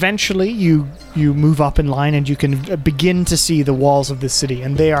 But eventually, you move up in line, and you can begin to see the walls of this city,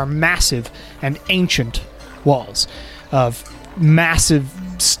 and they are massive and ancient walls of massive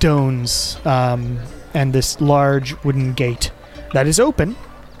stones, and this large wooden gate that is open.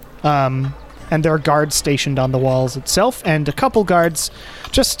 And there are guards stationed on the walls itself, and a couple guards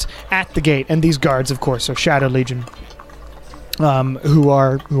just at the gate. And these guards, of course, are Shadow Legion, who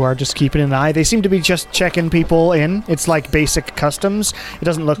are just keeping an eye. They seem to be just checking people in. It's like basic customs. It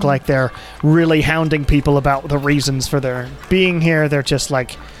doesn't look like they're really hounding people about the reasons for their being here. They're just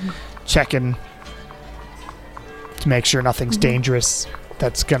like checking to make sure nothing's dangerous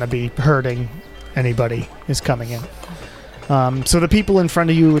that's going to be hurting anybody is coming in. So the people in front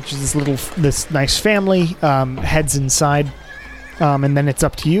of you, which is this nice family, heads inside, and then it's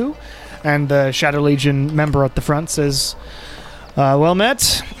up to you. And the Shadow Legion member at the front says, well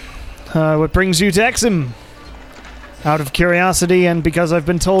met. What brings you to Exim? Out of curiosity and because I've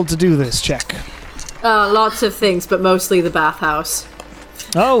been told to do this check. lots of things, but mostly the bathhouse.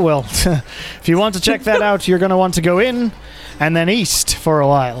 Oh, well, if you want to check that out, you're going to want to go in and then east for a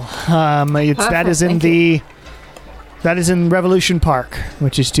while. That is in Revolution Park,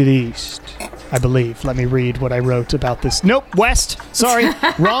 which is to the east, I believe. Let me read what I wrote about this. Nope, west. Sorry,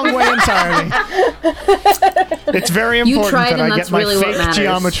 wrong way entirely. It's very important tried, that and I that's get my really what fake matters.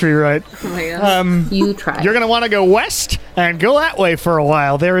 geometry right. Oh my God. You try. You're going to want to go west and go that way for a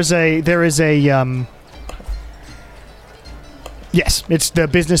while. There is a yes, it's the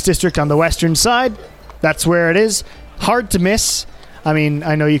business district on the western side. That's where it is. Hard to miss. I mean,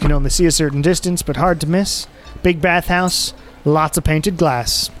 I know you can only see a certain distance, but hard to miss. Big bathhouse, lots of painted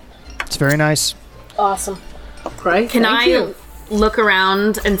glass. It's very nice. Awesome. Right? Can Thank I you. look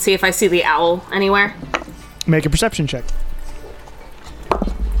around and see if I see the owl anywhere? Make a perception check.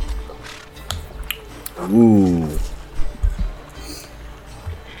 Ooh.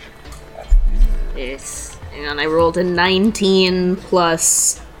 Yes. And I rolled a 19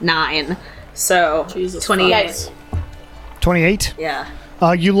 plus 9. So, Jesus 28. Nice. 28. Yeah.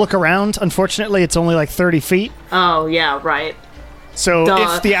 You look around. Unfortunately, it's only like 30 feet. Oh, yeah, right. So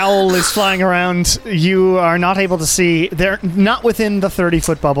Duh. if the owl is flying around, you are not able to see. They're not within the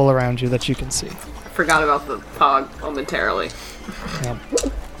 30-foot bubble around you that you can see. Forgot about the pog momentarily.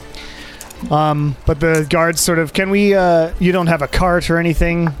 But the guards sort of, can we, you don't have a cart or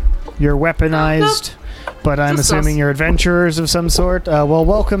anything. You're weaponized. But I'm Just assuming us. you're adventurers of some sort. Well,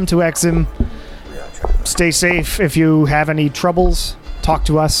 welcome to Exim. Stay safe. If you have any troubles, talk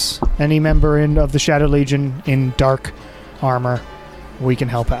to us. Any member of the Shadow Legion in dark armor, we can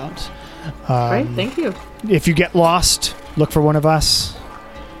help out. Right? Thank you. If you get lost, look for one of us.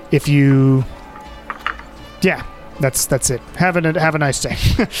 If you... Yeah, that's it. Have a nice day.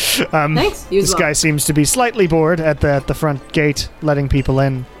 Thanks. You as This well. guy seems to be slightly bored at the front gate, letting people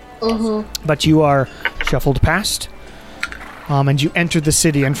in. But you are shuffled past, and you enter the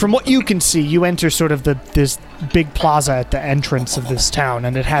city. And from what you can see, you enter sort of this big plaza at the entrance of this town,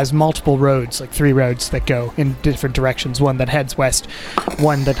 and it has multiple roads, like 3 roads that go in different directions. One that heads west,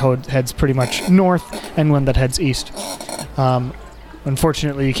 one that heads pretty much north, and one that heads east.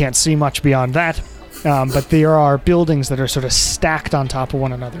 Unfortunately, you can't see much beyond that. But there are buildings that are sort of stacked on top of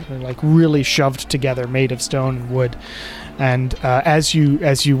one another. They're like really shoved together, made of stone and wood. And as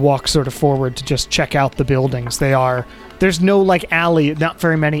you walk sort of forward to just check out the buildings, there's no like alley, not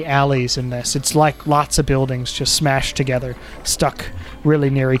very many alleys in this. It's like lots of buildings just smashed together, stuck really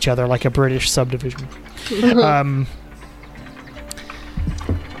near each other like a British subdivision.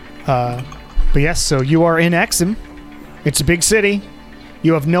 But yes, so you are in Exham. It's a big city.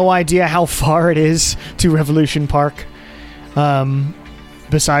 You have no idea how far it is to Revolution Park,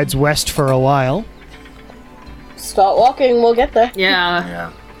 besides west for a while. Start walking, we'll get there.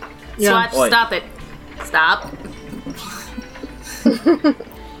 Yeah. Swatch, Oi. stop it. Stop.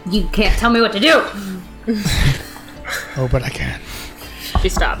 You can't tell me what to do. Oh, but I can. She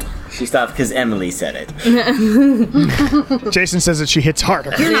stopped. She stopped because Emily said it. Jason says that she hits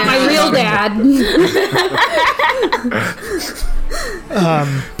harder. You're not my real dad.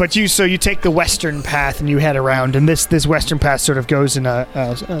 But you take the western path and you head around, and this western path sort of goes in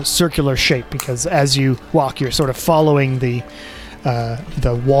a circular shape because as you walk, you're sort of following the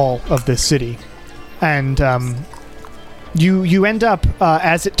wall of the city, and you end up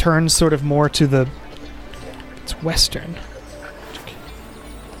as it turns sort of more to it's western.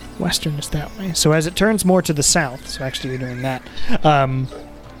 Western is that way. So as it turns more to the south, so actually you're doing that,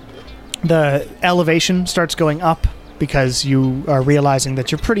 the elevation starts going up because you are realizing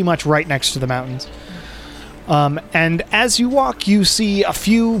that you're pretty much right next to the mountains. And as you walk, you see a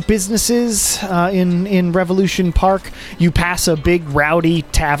few businesses in Revolution Park. You pass a big rowdy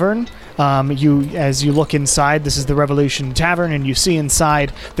tavern. As you look inside, this is the Revolution Tavern, and you see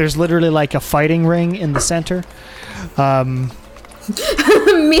inside there's literally like a fighting ring in the center. Me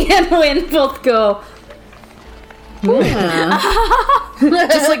and Wynn both go. Yeah.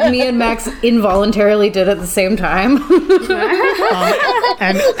 Just like me and Max involuntarily did at the same time.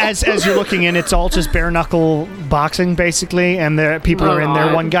 And as you're looking in, it's all just bare knuckle boxing basically, and the people are in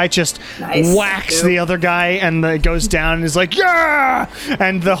there. One guy just whacks the other guy, and it goes down and is like, yeah!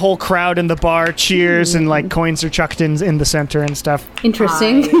 And the whole crowd in the bar cheers, and like coins are chucked in the center and stuff.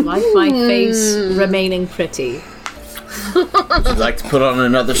 Interesting. I like my face remaining pretty. Would you like to put on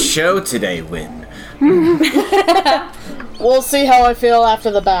another show today, Wynn? We'll see how I feel after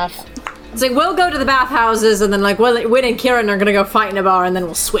the bath. It's like, we'll go to the bathhouses, and then like Wynn and Kieran are gonna go fight in a bar, and then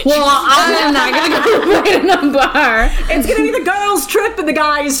we'll switch. Well, I'm not gonna go fight in a bar. It's gonna be the girls' trip and the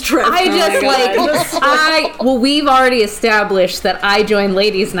guys' trip. We've already established that I joined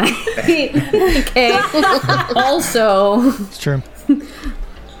ladies' night. Okay. Also, It's true.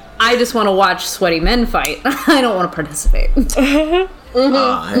 I just want to watch sweaty men fight. I don't want to participate. I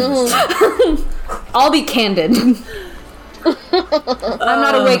understand. I'll be candid. I'm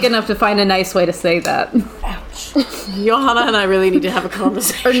not awake enough to find a nice way to say that. Johanna and I really need to have a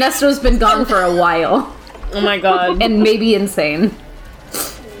conversation. Ernesto's been gone for a while. Oh my god. And maybe insane.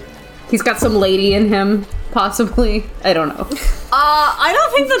 He's got some lady in him, possibly. I don't know. I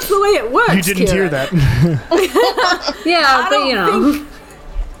don't think that's the way it works. You didn't hear that. Yeah, but you know.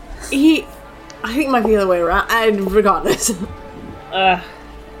 I think it might be the other way around. Regardless.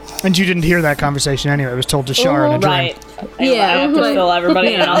 And you didn't hear that conversation anyway. It was told to Shar in a dream. Right. I have to but- fill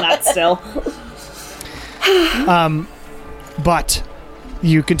everybody in on that still. But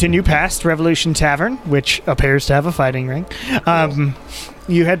you continue past Revolution Tavern, which appears to have a fighting ring.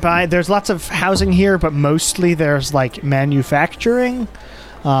 You head by. There's lots of housing here, but mostly there's like manufacturing,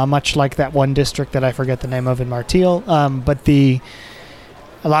 much like that one district that I forget the name of in Martial. But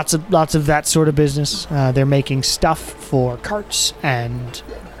lots of that sort of business. They're making stuff for carts and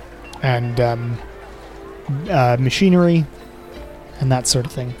machinery and that sort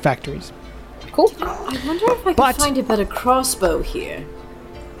of thing. Factories. Cool. I wonder if I could find a better crossbow here.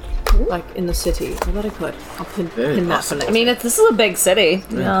 Like in the city. I bet I could. I'll pin that for next. I mean, this is a big city.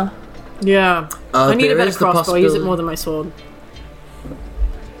 Yeah. Yeah. I need a there better is the crossbow. I use it possibility- more than my sword.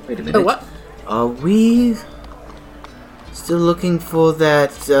 Wait a minute. Oh, what? Are we still looking for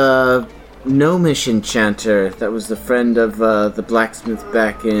that gnomish enchanter that was the friend of the blacksmith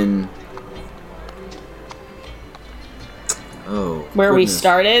back in... Oh, Where we goodness.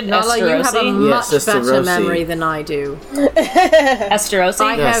 started, Nala, you have a Esterosi. much Yes, better Esterosi. memory than I do. Esterosi?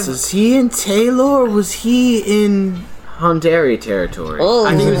 I Yes, have- is he in Taylor or was he in Hondaria territory? Oh.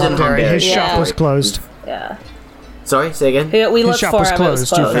 I think he was in Hondaria. His shop was closed. Yeah. Sorry, say again? Yeah, we His looked shop for was him.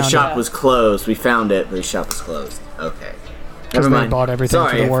 closed. It You was The found shop was closed. We found it, but the shop was closed. Okay. Never they mind. bought everything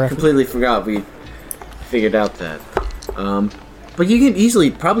Sorry, for the war I effort. completely forgot we figured out that. But you can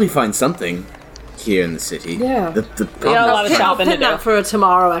easily probably find something here in the city. Yeah. The We got a lot of I'll shopping to pin do. that for a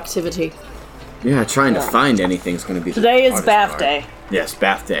tomorrow activity. yeah, trying to find anything's going to be. Today the is hardest bath part. day. Yes,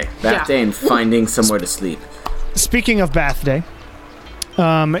 bath day. Bath day and finding somewhere to sleep. Speaking of bath day,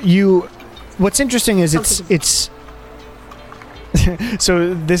 what's interesting is it's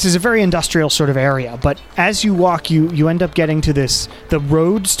so this is a very industrial sort of area, but as you walk, you end up getting to this. The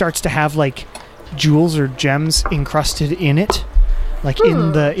road starts to have like jewels or gems encrusted in it, like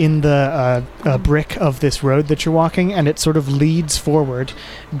in the brick of this road that you're walking, and it sort of leads forward,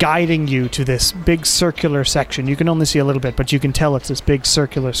 guiding you to this big circular section. You can only see a little bit, but you can tell it's this big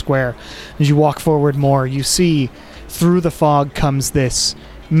circular square. As you walk forward more, you see through the fog comes this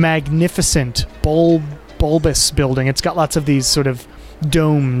magnificent bulbous building. It's got lots of these sort of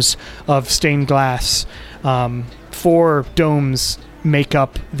domes of stained glass. 4 domes make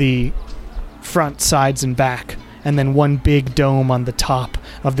up the front, sides, and back, and then one big dome on the top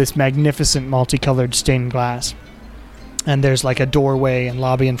of this magnificent multicolored stained glass. And there's like a doorway and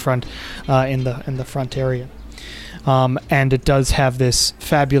lobby in front, in the front area. And it does have this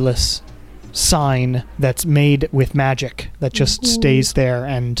fabulous sign that's made with magic that just stays there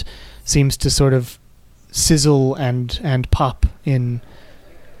and seems to sort of sizzle and pop in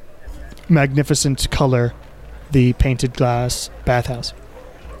magnificent color, the painted glass bathhouse.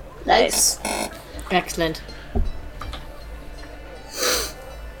 Nice. Excellent.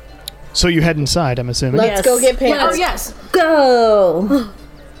 So you head inside, I'm assuming. Let's go get pants. Oh, yes. Go!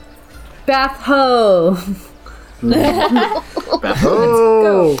 Bath ho!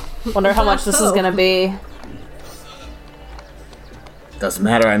 Oh! Wonder how much this is gonna be. Doesn't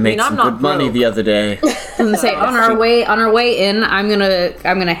matter. I made I'm some not good money broke. the other day. I'm gonna say on our way in, I'm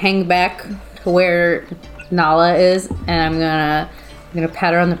gonna hang back to where Nala is, and I'm gonna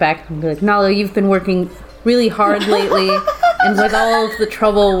pat her on the back and be like, Nala, you've been working really hard lately, and with all of the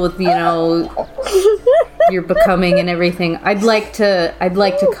trouble with your becoming and everything, I'd like to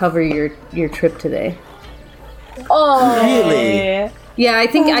cover your trip today. Oh, Really? Yeah, I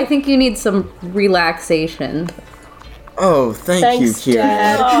think you need some relaxation. Oh, thanks you, Kira.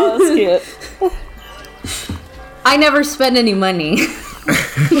 Dad. Oh, that's cute. I never spend any money.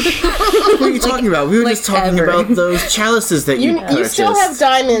 What are you talking about? We were just talking ever. about those chalices that you You purchased. still have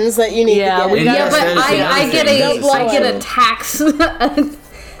diamonds that you need Yeah, to get. we got- Yeah, but that is the I other get thing. I get a tax.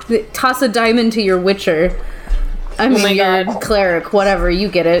 Toss a diamond to your witcher. I mean, my your God. cleric, whatever. You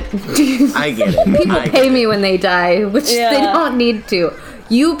get it. I get it. People I pay get me when they die, which they Yeah. don't need to.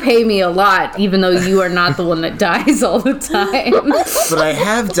 You pay me a lot, even though you are not the one that dies all the time. But I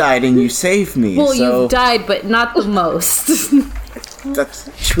have died and you saved me. Well, so you've died, but not the most. That's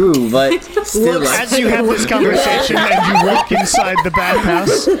true, but still. As you have this conversation and you walk inside the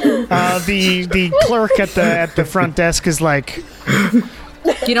bathhouse, the clerk at the front desk is like,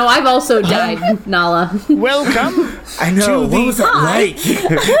 You know, I've also died, Nala. "Welcome." I know. to What was that like?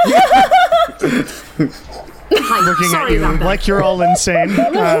 Looking at Sorry you about that. like you're all insane.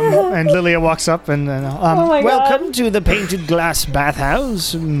 And Lilia walks up and my welcome to the painted glass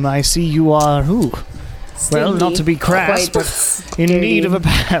bathhouse. I see you are who? Well, not to be crass, Quite but in need of a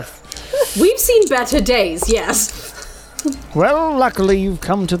bath. We've seen better days, yes. Well, luckily you've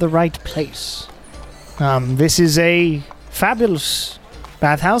come to the right place. This is a fabulous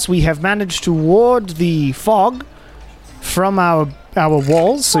bathhouse. We have managed to ward the fog from our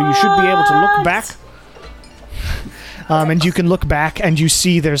walls, so you should be able to look back. And you can look back and you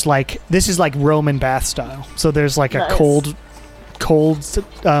see there's like, this is like Roman bath style. So there's like a cold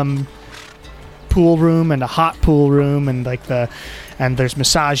pool room and a hot pool room and and there's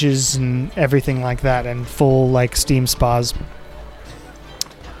massages and everything like that and full like steam spas.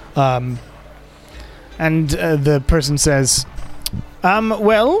 And the person says,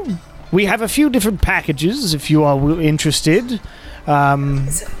 well, we have a few different packages if you are interested.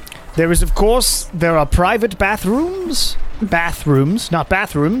 There are private bathrooms, not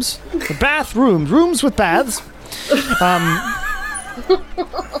bathrooms, but rooms with baths.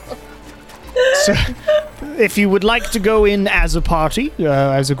 So, if you would like to go in as a party,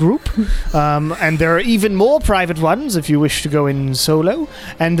 as a group, and there are even more private ones if you wish to go in solo,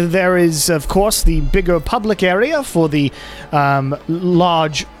 and there is, of course, the bigger public area for the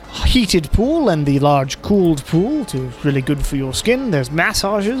large heated pool and the large cooled pool, really good for your skin. There's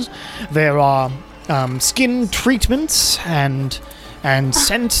massages, there are skin treatments and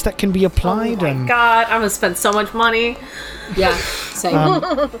scents that can be applied. Oh my god, I'm gonna spend so much money. Yeah,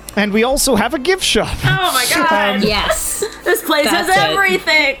 same. And we also have a gift shop. Oh my god, Yes. this place has That's it.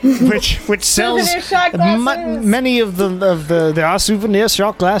 everything. which sells Souvenir shot glasses. many of the there are souvenir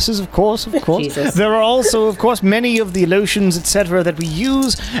shot glasses, of course. Jesus. There are also, of course, many of the lotions, etc., that we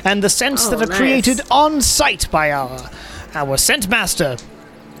use, and the scents that are nice. created on site by our scent master.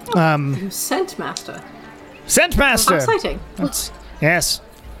 Scent master. Scent master. How exciting. Yes.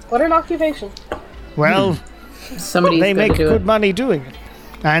 What an occupation. Well, they make good money doing it.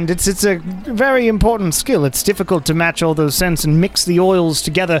 And it's a very important skill. It's difficult to match all those scents and mix the oils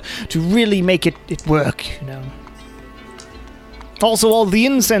together to really make it work, you know. Also, all the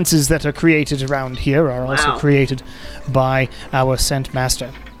incenses that are created around here are also created by our scent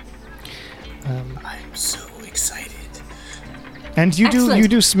master. I'm so excited. And you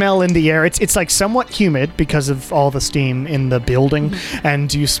do smell in the air. It's like somewhat humid because of all the steam in the building,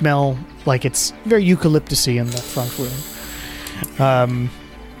 and you smell like it's very eucalyptusy in the front room.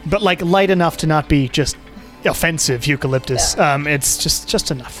 But like light enough to not be just offensive eucalyptus. It's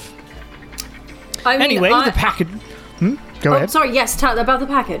just enough. I mean, anyway, the package. Go ahead. Sorry. Yes, about the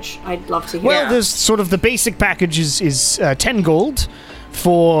package. I'd love to hear. Well, there's sort of the basic package is 10 gold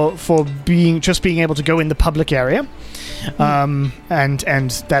for being able to go in the public area, and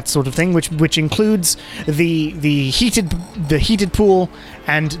that sort of thing, which includes the heated pool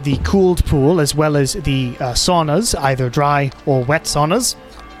and the cooled pool, as well as the saunas, either dry or wet saunas.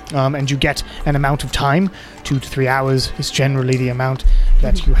 And you get an amount of time, 2 to 3 hours is generally the amount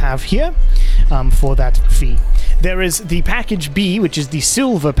that you have here for that fee. There is the package B, which is the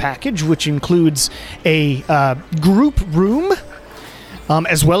silver package, which includes a group room,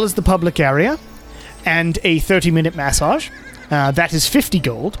 as well as the public area, and a 30-minute massage. That is 50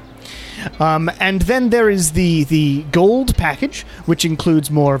 gold. And then there is the gold package, which includes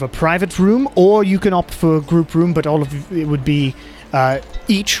more of a private room, or you can opt for a group room, but all of it would be...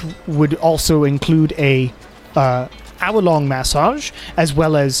 each would also include a hour-long massage, as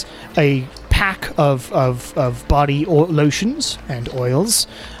well as a pack of body lotions and oils,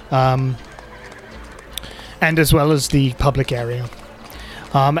 and as well as the public area.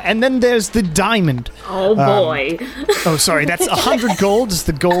 And then there's the diamond. Oh boy. Sorry, that's 100 gold is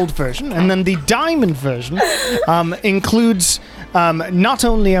the gold version. And then the diamond version includes not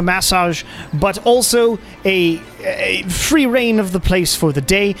only a massage, but also a free reign of the place for the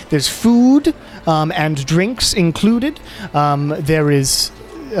day. There's food and drinks included. There's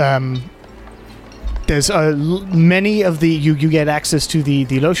many of the... You get access to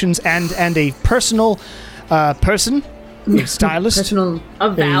the lotions and a personal person... A stylist, a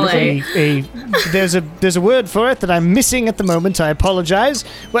valet. There's a word for it that I'm missing at the moment. I apologize.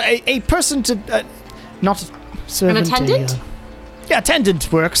 Well, a person to not servant, an attendant.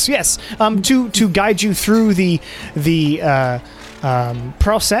 Attendant works. Yes. To guide you through the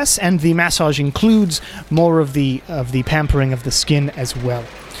process, and the massage includes more of the pampering of the skin as well.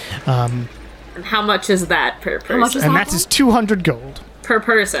 And how much is that per person? And that is 200 gold per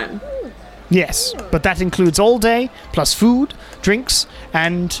person. Yes, but that includes all day, plus food, drinks,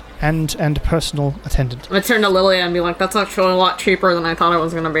 and personal attendant. I'm gonna turn to Lilia and be like, that's actually a lot cheaper than I thought it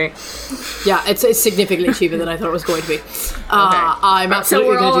was gonna be. Yeah, it's significantly cheaper than I thought it was going to be. I'm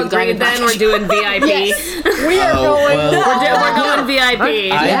absolutely so we're all going to do agreed then, we're doing VIP. Yes. We are going. We're going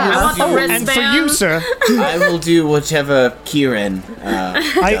VIP. I want the wristband. And for you, sir, I will do whichever Kieran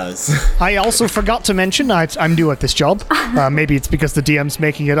does. I also forgot to mention I'm new at this job. Maybe it's because the DM's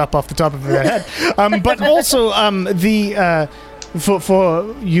making it up off the top of their head. But also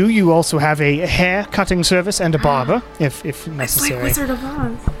for you also have a hair cutting service and a barber if necessary. It's like Wizard of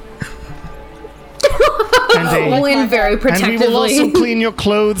Oz. Owen very protectively. And we will also clean your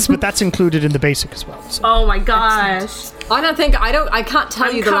clothes, but that's included in the basic as well. So. Oh my gosh. I can't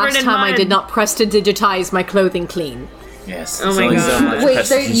tell you the last time I did not press to digitize my clothing clean. Yes. Oh my god. Wait,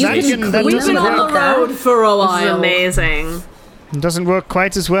 so you can We've been on the road for a while. This is amazing. It doesn't work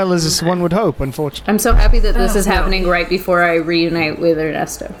quite as well as one would hope, unfortunately. I'm so happy that this is happening right before I reunite with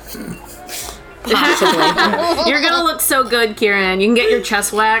Ernesto. Possibly. You're gonna look so good, Kieran. You can get your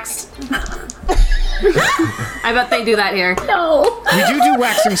chest waxed. I bet they do that here. No. We do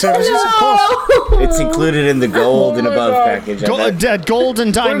waxing services, of course. It's included in the gold and above package. Gold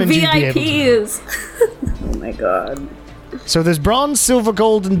and diamond. We're you'd be able to. VIPs. Oh my god. So there's bronze, silver,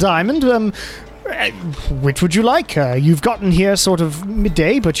 gold, and diamond. Which would you like? You've gotten here sort of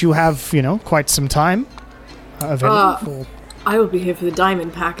midday, but you have, quite some time available. I will be here for the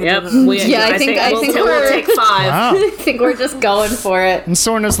diamond package. Yep. I think we'll take 5. Wow. I think we're just going for it. And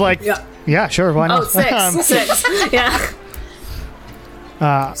Sorna's like, yeah, sure, why not? Oh, 6. Yeah.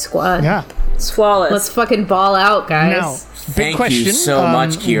 Squad. Yeah. Flawless. Let's fucking ball out, guys. Now, big Thank question. you so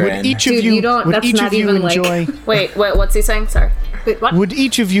much, Kieran. Would each of Dude, you, you don't- would that's each not of you even, like- enjoy? Wait, what's he saying? Sorry. Wait, what? Would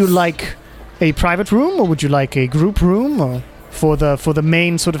each of you like a private room, or would you like a group room, or for the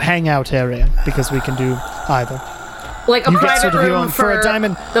main sort of hangout area? Because we can do either. Like a You get private sort of your room own- for a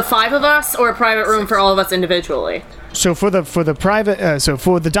diamond- the 5 of us, or a private room for all of us individually. So for the private, so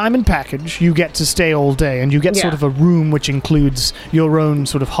for the diamond package, you get to stay all day, and you get sort Yeah. of a room which includes your own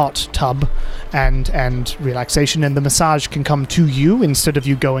sort of hot tub and relaxation, and the massage can come to you instead of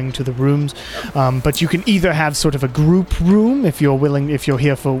you going to the rooms. But you can either have sort of a group room if you're willing, if you're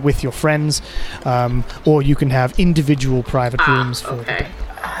here for with your friends, or you can have individual private rooms for the day.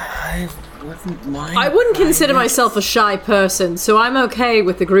 I wouldn't mind. I wouldn't consider myself a shy person, so I'm okay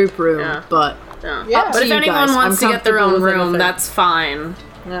with the group room, but Yeah. But if you anyone guys. wants I'm to get their comfortable own with room, anything. that's fine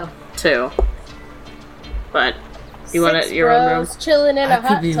yeah. too. But you want it, your own room? Chilling in a Could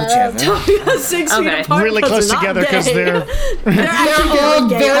hot be tub. whichever. 6 Okay. feet apart. Really 'cause close they're not together because gay. they're actually All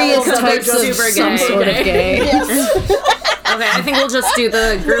gay. various They're types of just some gay. sort of gay. Okay, I think we'll just do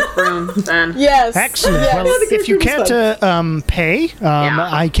the group room then. Yes. excellent. Yes. Well, if you care to pay,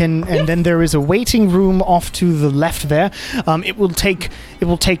 I can, and then there is a waiting room off to the left there. It will take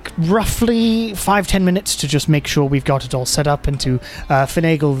roughly 5-10 minutes to just make sure we've got it all set up and to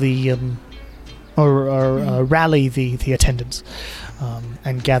finagle the rally the attendants.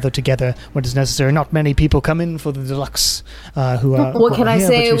 And gather together what is necessary. Not many people come in for the deluxe who are. What can I here,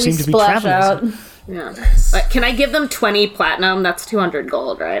 say? But you We seem to be splash travelers. out. Yeah. Can I give them 20 platinum? That's 200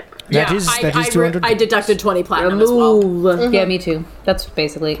 gold, right? That is 200. I deducted 20 platinum as well. Move. Yeah, me too. That's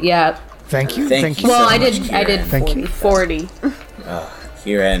basically Thank you. Thank Thank you. you. Well, so I much, did Kieran. 40. 40.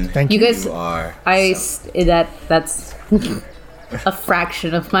 Kieran, Thank You you. guys, you are. that's a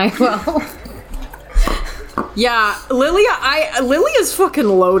fraction of my wealth. Yeah, Lilia's fucking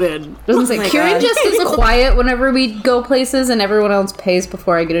loaded. Doesn't say Oh my Kieran God. just is quiet whenever we go places, and everyone else pays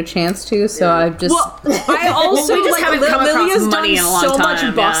before I get a chance to. So I've just Well, I also We just haven't come across Lilia's money done in a long so time, much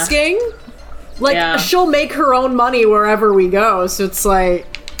yeah. busking. Like Yeah. she'll make her own money wherever we go. So it's like,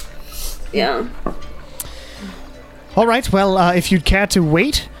 Yeah. All right. Well, if you'd care to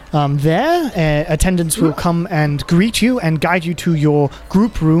wait there, attendants will come and greet you and guide you to your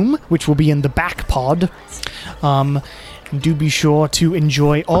group room, which will be in the back pod. And do be sure to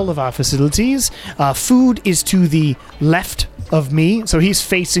enjoy all of our facilities. Food is to the left of me, so he's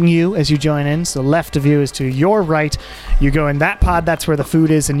facing you as you join in. So left of you is to your right. You go in that pod. That's where the food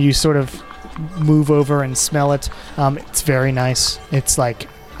is, and you sort of move over and smell it. It's very nice. It's like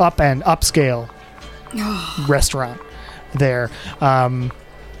upscale restaurant there.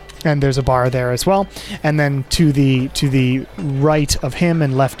 And there's a bar there as well. And then to the right of him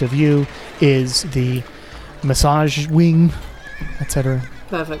and left of you is the massage wing, etc.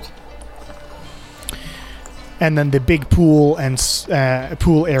 perfect. And then the big pool and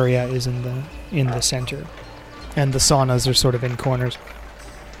pool area is in the center, and the saunas are sort of in corners.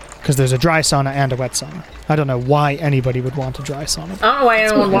 Because there's a dry sauna and a wet sauna. I don't know why anybody would want a dry sauna. I don't know why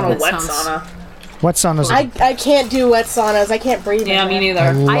anyone would want a That wet sounds- sauna. Wet saunas are I can't do wet saunas. I can't breathe. Yeah, in me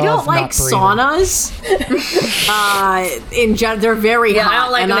there. neither. I don't love like not breathing. saunas. In general, they're very Yeah, I hot,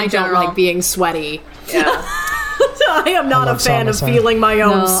 don't like and them I in don't general. like being sweaty. Yeah. I am not a love fan sauna, of so- feeling my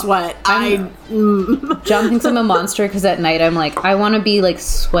own No, sweat. John thinks I'm a monster because at night I'm like, I want to be like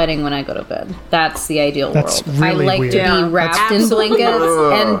sweating when I go to bed. That's the ideal That's world. really I like weird. to Yeah, be wrapped that's in absolutely-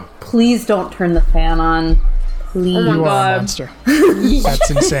 blankets, and please don't turn the fan on. Please. you are a God. monster. That's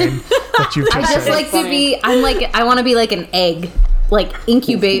insane that you've I just just said. like to be. I'm like. I want to be like an egg. Like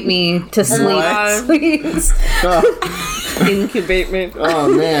incubate me to sleep, God. please. Incubate me.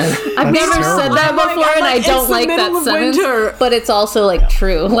 Oh man. I've never terrible. said that I'm like- before, I'm and like, I it's don't the like middle that of sentence. winter. But it's also like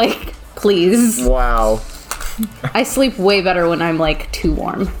true. Like, please. Wow. I sleep way better when I'm like too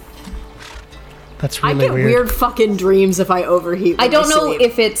warm. That's I really get weird. weird fucking dreams if I overheat. I when don't know sleep.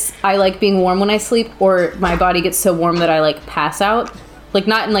 if it's I like being warm when I sleep or my body gets so warm that I like pass out. Like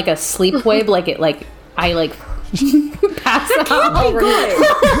not in like a sleep way, but like it like I like pass out.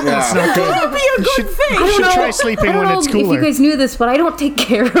 Yeah. That would be a good thing. You should try I sleeping don't when know it's if you cooler. guys knew this, but I don't take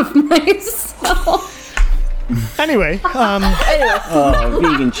care of myself. Anyway, Oh,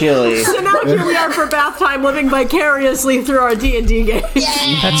 vegan chili. So now here we are for bath time, living vicariously through our D&D game.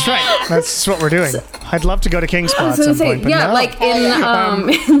 that's right. That's what we're doing. I'd love to go to King's Spa I at was gonna some say, point, but yeah, no. like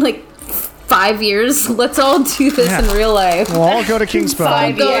in like 5 years, let's all do this in real life. We'll all go to King's Spa. Go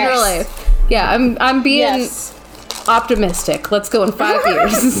in years. real life. Yeah, I'm being Yes. optimistic. Let's go in 5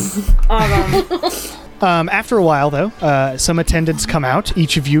 years. After a while, though, some attendants come out.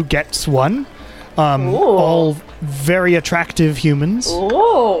 Each of you gets one. All very attractive humans.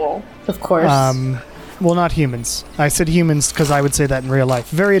 Of course. Well, not humans. I said humans because I would say that in real life.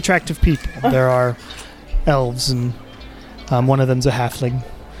 Very attractive people. There are elves, and one of them's a halfling.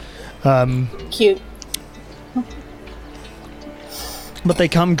 Cute. But they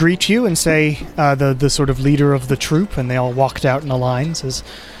come greet you and say, the sort of leader of the troop, and they all walked out in a line, says,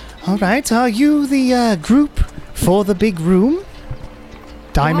 "All right, are you the group for the big room?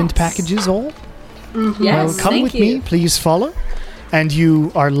 Diamond packages all? Yes, Well, come thank with you. me, please follow." And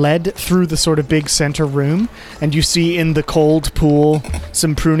you are led through the sort of big center room, and you see in the cold pool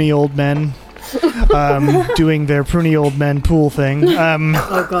some pruny old men doing their pruny old men pool thing.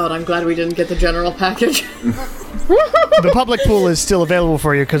 Oh god, I'm glad we didn't get the general package. The public pool is still available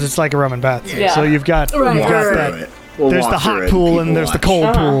for you because it's like a Roman bath. Yeah. So you've got, Right, you've got right. that. We'll There's walk the through hot it, pool people and there's the watch.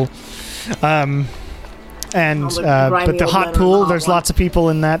 cold pool. grimy But the old hot men pool, on the there's hot one. lots of people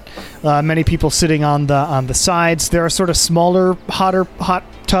in that. Many people sitting on the sides. There are sort of smaller, hot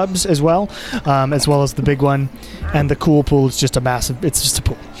tubs as well as the big one. And the cool pool is just it's just a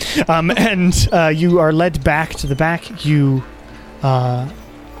pool. And you are led back to the back. You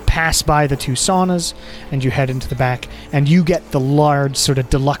pass by the two saunas and you head into the back, and you get the large sort of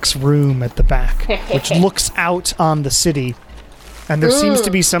deluxe room at the back, which looks out on the city. And there seems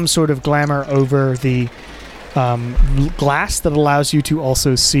to be some sort of glamour over the glass that allows you to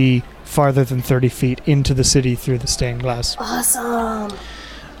also see farther than 30 feet into the city through the stained glass. Awesome.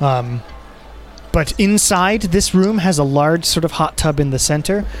 But inside this room has a large sort of hot tub in the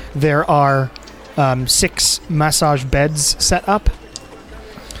center. There are 6 massage beds set up.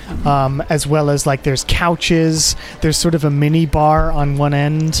 As well as there's couches. There's sort of a mini bar on one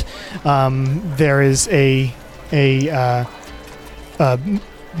end. There is a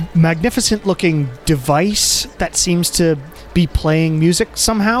magnificent looking device that seems to be playing music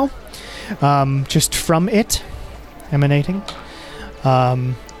somehow, just from it emanating,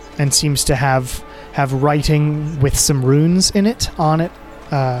 and seems to have writing with some runes in it on it,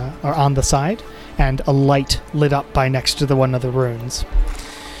 or on the side, and a light lit up by next to the one of the runes.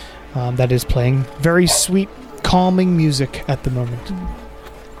 That is playing very sweet, calming music at the moment.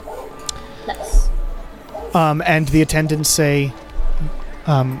 Nice. And the attendants say,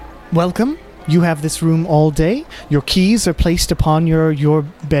 "Welcome. You have this room all day. Your keys are placed upon your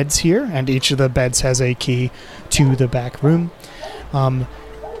beds here, and each of the beds has a key to the back room.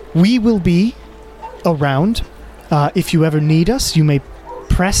 We will be around. If you ever need us, you may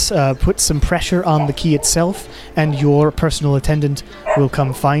put some pressure on the key itself, and your personal attendant will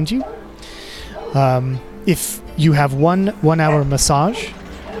come find you. If you have one hour massage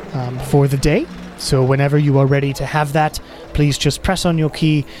for the day, so whenever you are ready to have that, please just press on your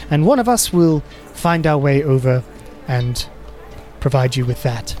key, and one of us will find our way over and provide you with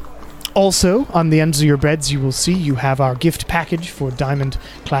that. Also, on the ends of your beds, you will see you have our gift package for Diamond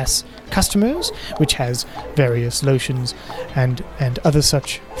class customers, which has various lotions and other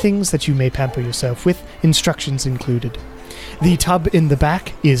such things that you may pamper yourself with, instructions included. The tub in the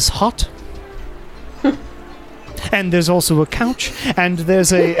back is hot. And there's also a couch, and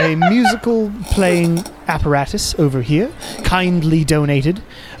there's a musical playing apparatus over here, kindly donated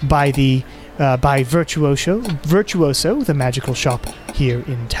by by Virtuoso, the magical shop here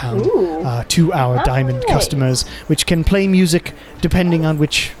in town, to our Diamond customers, which can play music depending on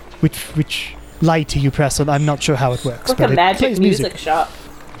which light you press on. I'm not sure how it works, Like but a it magic plays music shop.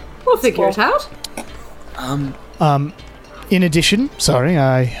 We'll figure it out. In addition, sorry,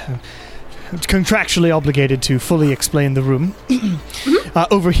 I contractually obligated to fully explain the room.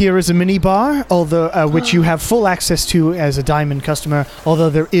 Over here is a mini bar, although which you have full access to as a Diamond customer, although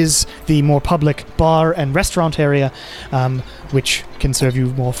there is the more public bar and restaurant area, which can serve you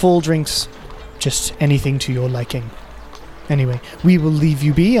more full drinks, just anything to your liking. Anyway, we will leave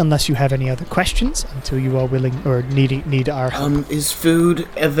you be unless you have any other questions until you are willing or need our help. Is food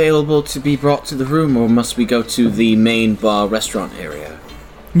available to be brought to the room, or must we go to the main bar restaurant area?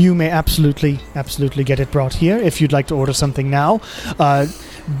 You may absolutely get it brought here if you'd like to order something now.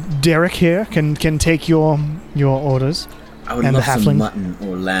 Derek here can take your orders. I would And love the some halfling? mutton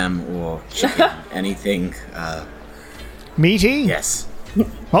or lamb or chicken, anything. Meaty? Yes.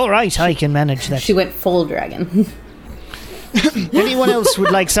 All right, I can manage that. She went full dragon. Anyone else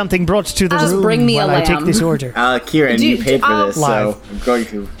would like something brought to the Just room bring me a while I take lamb. this order? Kieran, you paid for this, live. so I'm going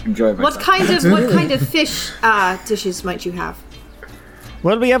to enjoy myself. What kind of fish dishes might you have?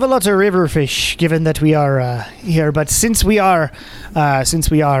 Well, we have a lot of river fish, given that we are here. But since we are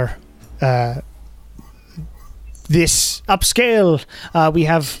this upscale, we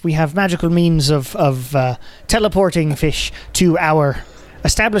have magical means of teleporting fish to our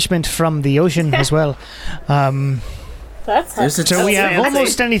establishment from the ocean as well. So we have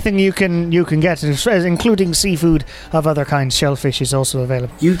almost anything you can get, including seafood of other kinds. Shellfish is also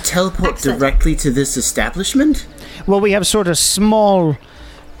available. You teleport directly to this establishment? Well, we have sort of small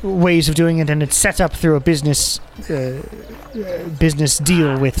ways of doing it, and it's set up through a business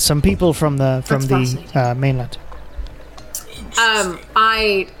deal with some people from the mainland.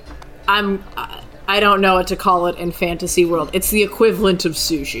 I don't know what to call it in fantasy world. It's the equivalent of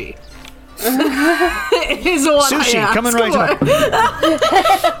sushi. It is what Sushi, coming right up.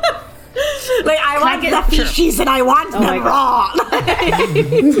 Like, I want the fishies and I want them raw. That's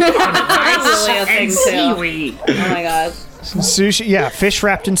really a thing too. Oh my god. Sushi, yeah, fish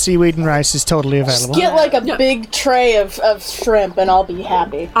wrapped in seaweed and rice is totally available. Get like a big tray of shrimp and I'll be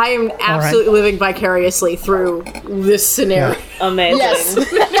happy. I am absolutely living vicariously through this scenario. Yeah. Amazing. Yes.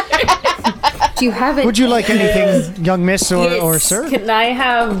 Do you have it? Would you like anything, young miss or sir? Can I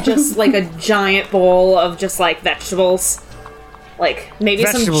have just like a giant bowl of just like vegetables? Like maybe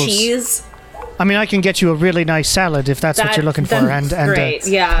Vegetables. some cheese? I mean, I can get you a really nice salad if that's what you're looking for, and great,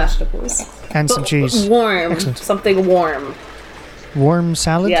 yeah. and some cheese. Warm. Excellent. Something warm. Warm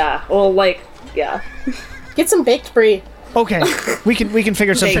salad. Yeah. Well, like, yeah. Get some baked brie. Okay, we can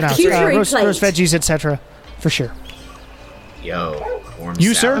figure something out. Roast veggies, etc. For sure. Yo, warm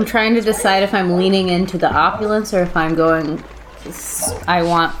You, salad. I'm trying to decide if I'm leaning into the opulence or if I'm going. I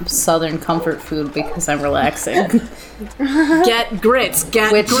want Southern comfort food because I'm relaxing. Get grits.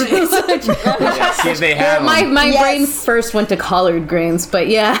 Get grits. See if they have My them. brain first went to collard greens, but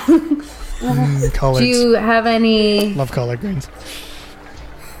yeah. Collards. Do you have any? Love collard greens.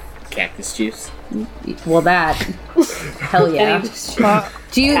 Cactus juice. Well, that. Hell yeah.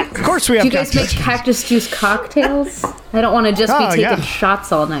 Do you? Of course we have Do you guys make cactus juice. cactus juice cocktails? I don't want to just be taking yeah.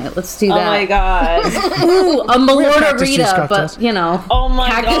 shots all night. Let's do Oh that. my god. Ooh, a cactus juice Malortarita, cocktails. but you know. Oh my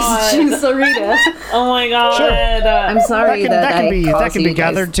cactus god. juice-arita. Oh my god. Sure. I'm sorry That I can be caused you guys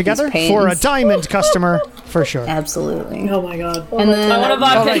gathered these together pains. for a diamond customer for sure. Absolutely. Oh my god. And then I want a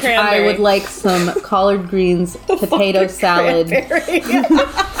vodka I cranberry. would like some collard greens, potato salad,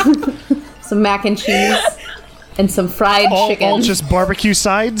 some mac and cheese, and some fried chicken. All just barbecue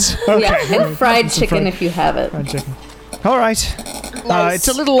sides. Okay. Yeah, and fried Some chicken fried- if you have it. fried chicken. All right. It's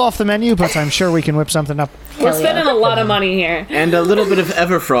a little off the menu, but I'm sure we can whip something up. We're spending a lot of money here. And a little bit of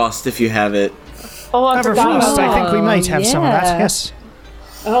Everfrost if you have it. Oh, I forgot Everfrost, about I think we might have some of that. yeah. Yes.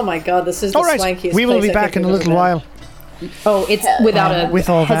 Oh my god, this is the All right. swankiest We will place be I back think in a we've little ever while. Oh, it's without a with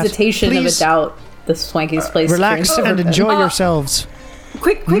all that, hesitation of a please, doubt the swankiest place. Relax to drink. and enjoy yourselves.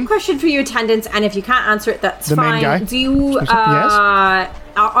 Quick question for you, attendants, and if you can't answer it, that's The main fine. guy? Do you, Yes?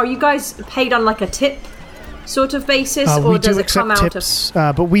 are you guys paid on like a tip sort of basis, or We does do it come accept out tips,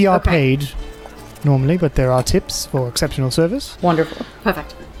 but we are Okay. paid normally, but there are tips for exceptional service. Wonderful. of...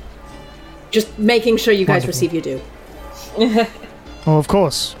 Perfect. Just making sure you guys Wonderful. receive your due. Oh, of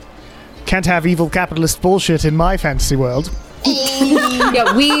course. Can't have evil capitalist bullshit in my fantasy world.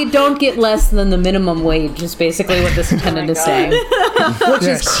 Yeah, we don't get less than the minimum wage, is basically what this attendant is saying. Which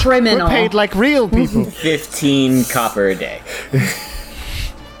is criminal. We're paid like real people. 15 copper a day.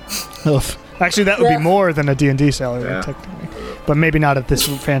 Oof. Actually, that would be more than a D&D salary, Yeah. technically. But maybe not at this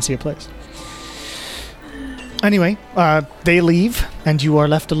fancier place. Anyway, they leave, and you are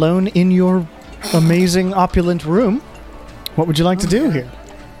left alone in your amazing, opulent room. What would you like to do here?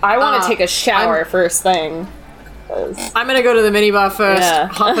 I want to take a shower first thing. I'm gonna go to the minibar first, Yeah.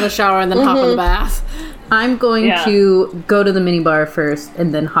 hop in a shower, and then hop in the bath. I'm going Yeah. to go to the minibar first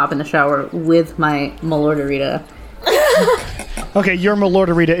and then hop in the shower with my Malortarita. Okay, your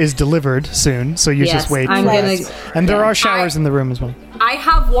Malortarita is delivered soon, so you Yes, just wait I'm for gonna- that. And there are showers in the room as well. I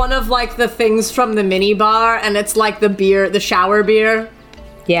have one of like the things from the minibar, and it's like the beer, the shower beer,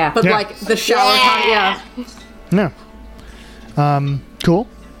 Yeah. but Yeah. like the shower kind. Yeah. No. Cool.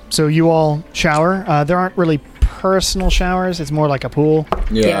 So you all shower. There aren't really personal showers. It's more like a pool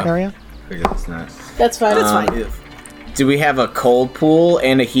Yeah. area. Figured that's nice. That's fine. Do we have a cold pool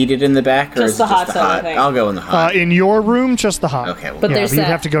and a heated in the back, or Just is the it just hot the tub, I hot? think. I'll go in the hot. In your room, just the hot. Okay. Well, But Yeah, there's but you'd that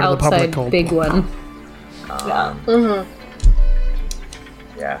have to go to the public outside cold big pool. one.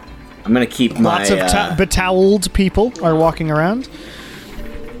 yeah. I'm gonna keep my. Lots of betoweled people are walking around.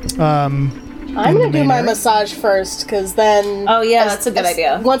 I'm gonna do my massage first, because then. Oh yeah, that's a good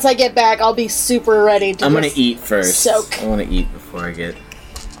idea. Once I get back, I'll be super ready to. I'm gonna just eat first. soak. I want to eat before I get.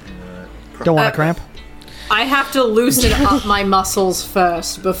 Don't want a cramp. I have to loosen up my muscles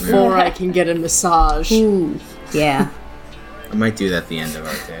first before I can get a massage. Ooh. Yeah. I might do that at the end of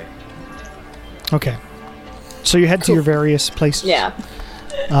our day. Okay. So you head to your various places. Yeah.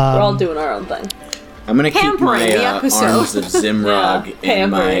 We're all doing our own thing. I'm gonna keep Pampering my the episode. arms of Zimrog Yeah,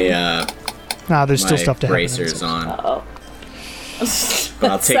 and my There's still my stuff to happen. bracers on. Oh.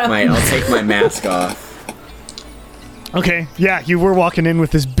 But I'll take my mask off. Okay, yeah, you were walking in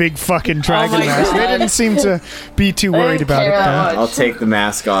with this big fucking dragon my mask. They God. didn't seem to be too worried about it, though. I'll take the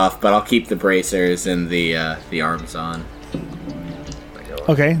mask off, but I'll keep the bracers and the arms on.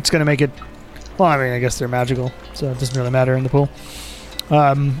 Okay, it's gonna make it. Well, I mean, I guess they're magical, so it doesn't really matter in the pool.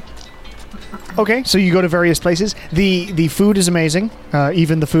 Okay, so you go to various places. The food is amazing.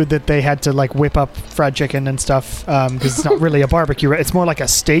 Even the food that they had to like whip up fried chicken and stuff, because it's not really a barbecue. It's more like a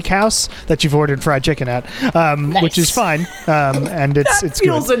steakhouse that you've ordered fried chicken at, which is fine. And it's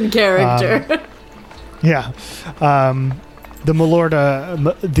Feels good. in character. Yeah. The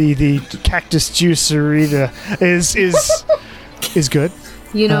Malorda, the cactus juicerita is good.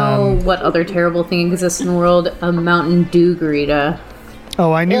 You know what other terrible thing exists in the world? A Mountain Dew Garita.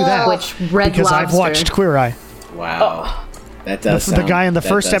 Oh, I knew that. Which Red because Lobster. I've watched Queer Eye. Wow. That does The guy in the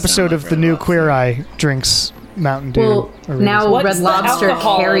first episode of the new Queer Eye drinks Mountain Dew. Well, now What's Red the Lobster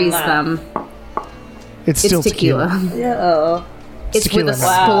alcohol in carries that? them. It's still tequila. Yeah. It's tequila with a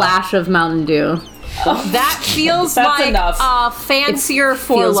now. splash of Mountain Dew. That feels That's like enough. a fancier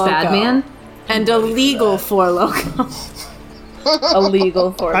Four Feels Loko. bad, man. And a legal Four Loko.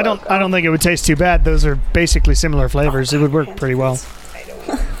 Illegal for I don't think it would taste too bad. Those are basically similar flavors. It would work pretty well.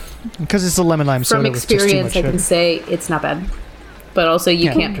 Because it's a lemon lime soda From with just too experience, much I can sugar. say it's not bad. But also, you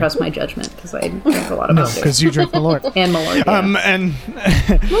Yeah. can't trust my judgment because I drink a lot of No, Mountain Dew. because you drink Malort. And Malort. Yeah. And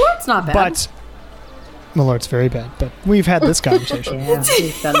It's not bad. but Malort's very bad. But we've had this conversation. Yeah,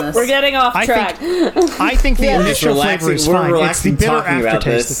 we've done this. We're getting off I track. I think the initial flavor is We're fine. It's the relaxing bitter talking about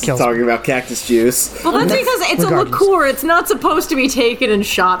aftertaste this. that kills Talking me. about cactus juice. well, that's because it's Regardless. a liqueur. It's not supposed to be taken in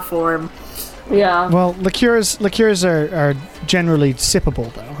shot form. Yeah. Well, liqueurs are generally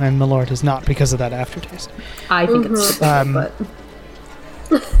sippable though, and Malort is not because of that aftertaste. I think it's but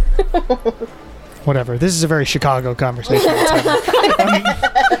Whatever. This is a very Chicago conversation.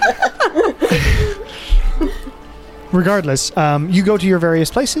 Regardless, you go to your various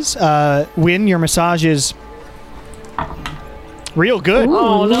places. Win, your massage is real good.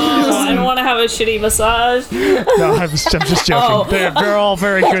 Oh no, I don't want to have a shitty massage. No, I'm just joking. Oh. They're all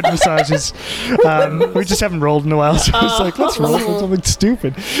very good massages. We just haven't rolled in a while, so it's like, let's roll for something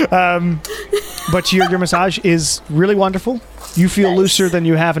stupid. But your massage is really wonderful. You feel looser than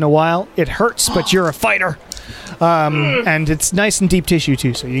you have in a while. It hurts, but you're a fighter. And it's nice and deep tissue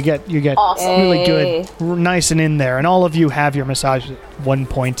too, so you get really good, nice and in there. And all of you have your massage at one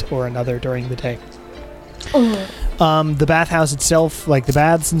point or another during the day. The bathhouse itself, like the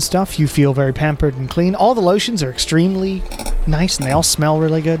baths and stuff, you feel very pampered and clean. All the lotions are extremely nice and they all smell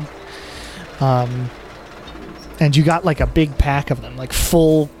really good. And you got like a big pack of them, like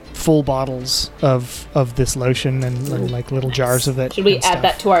full bottles of this lotion and like little jars of it. Should we and add stuff.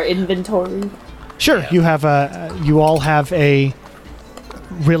 that to our inventory? Sure. You have you all have a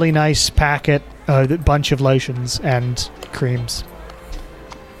really nice packet, bunch of lotions and creams.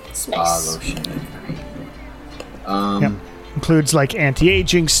 Lotion. Yep. Includes like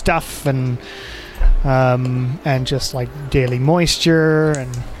anti-aging stuff and just like daily moisture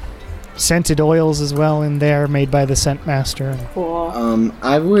and scented oils as well in there, made by the scent master. Cool.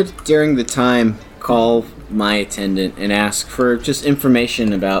 I would, during the time, call my attendant and ask for just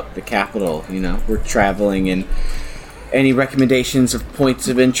information about the capital. You know, we're traveling, and any recommendations of points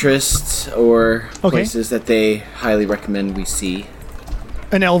of interest or places that they highly recommend we see.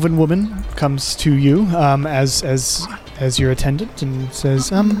 An elven woman comes to you as your attendant and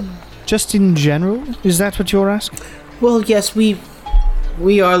says, just in general, is that what you're asking? Well, yes, we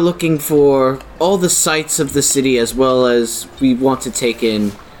are looking for all the sights of the city, as well as we want to take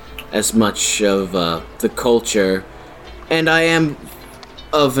in as much of the culture. And I am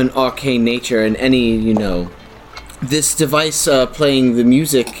of an arcane nature, and any, this device playing the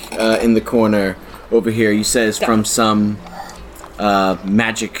music in the corner over here, you said is from some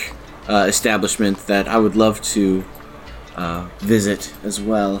magic establishment that I would love to visit as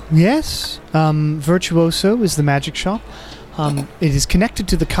well. Yes, Virtuoso is the magic shop. It is connected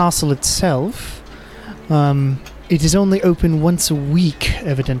to the castle itself. It is only open once a week,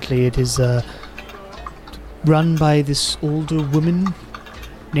 evidently. It is run by this older woman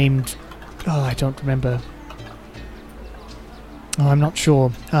named... Oh, I don't remember. Oh, I'm not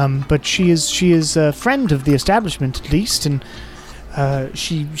sure. But she is a friend of the establishment, at least, and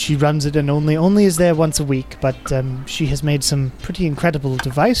she runs it and only is there once a week, but she has made some pretty incredible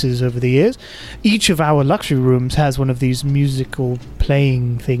devices over the years. Each of our luxury rooms has one of these musical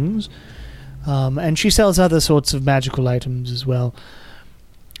playing things, and she sells other sorts of magical items as well.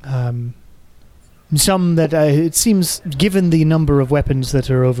 Some that it seems, given the number of weapons that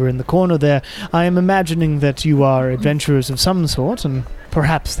are over in the corner there, I am imagining that you are adventurers of some sort, and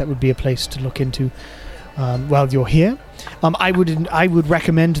perhaps that would be a place to look into. while you're here. I would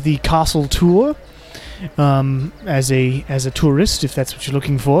recommend the castle tour. As a tourist, if that's what you're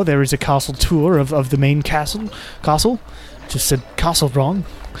looking for, there is a castle tour of the main castle. Just said castle wrong.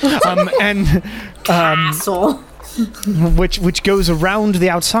 Castle. Which goes around the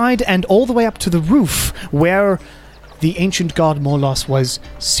outside and all the way up to the roof, where the ancient god Morlos was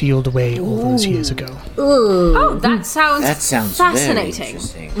sealed away all those years ago. Oh, that sounds fascinating. fascinating. Very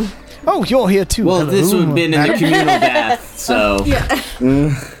interesting. Oh, you're here too. Well, Hello. this would have been in the communal bath, so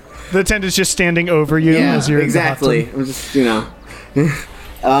The attendant's just standing over you as you're exactly. in the hot I'm just, you know.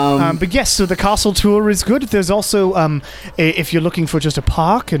 tub. But yes, so the castle tour is good. There's also, if you're looking for just a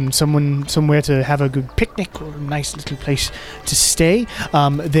park and somewhere to have a good picnic or a nice little place to stay,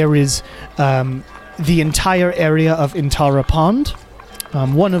 there is the entire area of Intara Pond.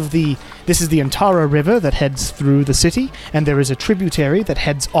 This is the Intara River that heads through the city, and there is a tributary that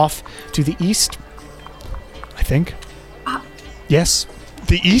heads off to the east, I think. Yes,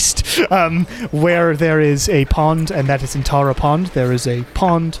 the east, where there is a pond, and that is Intara Pond. There is a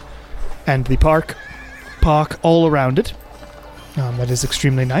pond and the park all around it. That is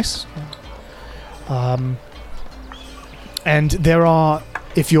extremely nice. And there are,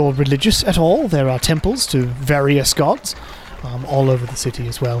 if you're religious at all, there are temples to various gods all over the city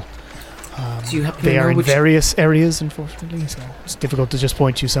as well. Do you happen They to know are in which... various areas, unfortunately, so it's difficult to just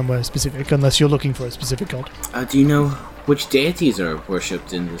point you somewhere specific unless you're looking for a specific god. do you know which deities are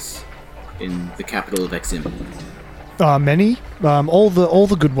worshipped in the capital of Exim? Many, all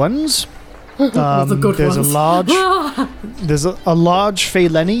the good ones. There's a large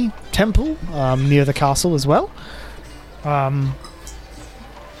Feyleni temple near the castle as well.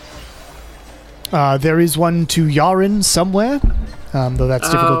 There is one to Yaren somewhere, though that's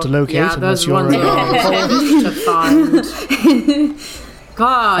difficult to locate unless those you're. ones are to find.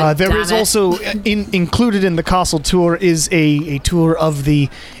 God, there is also included in the castle tour is a tour of the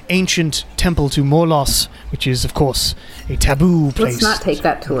ancient temple to Morlos, which is of course a taboo place. Let's not take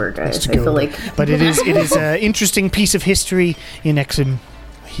that tour, guys. I go. feel like But it is an interesting piece of history in Exim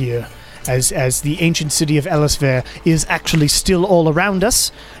here. As the ancient city of Elisver is actually still all around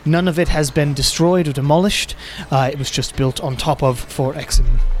us. None of it has been destroyed or demolished. It was just built on top of for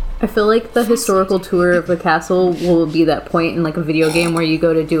Exim. I feel like the historical tour of the castle will be that point in like a video game where you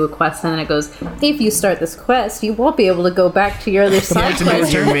go to do a quest and then it goes, if you start this quest, you won't be able to go back to your other side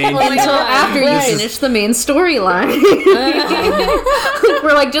quest until after you finish the main storyline.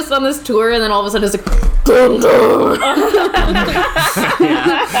 We're like just on this tour and then all of a sudden it's like, dun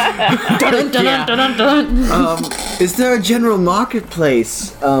dun dun dun dun dun. Is there a general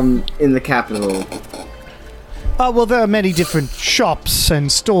marketplace in the capital? Well, there are many different shops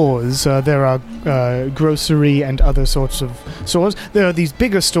and stores. There are grocery and other sorts of stores. There are these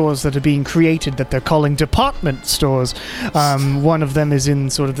bigger stores that are being created that they're calling department stores. One of them is in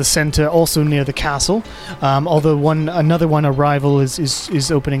sort of the center, also near the castle. Although another one, Arrival,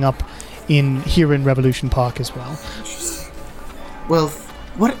 is opening up here in Revolution Park as well. Well,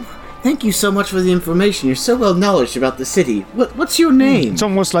 what? Thank you so much for the information. You're so well knowledgeable about the city. What's your name? It's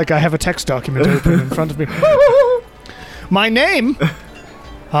almost like I have a text document open in front of me. My name?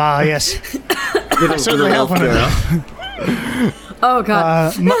 Ah, yes. I certainly have one of them. Oh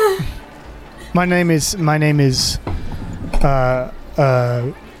God. My name is.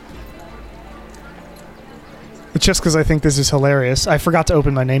 Just because I think this is hilarious, I forgot to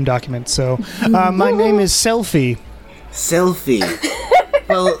open my name document. So, my name is Selfie. Selfie.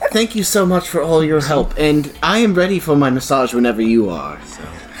 Well, thank you so much for all your help, and I am ready for my massage whenever you are. So.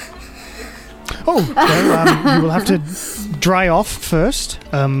 Oh, well, you will have to dry off first,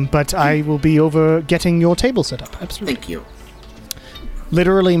 but I will be over getting your table set up. Absolutely. Thank you.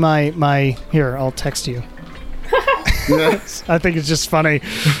 Literally, my here. I'll text you. I think it's just funny.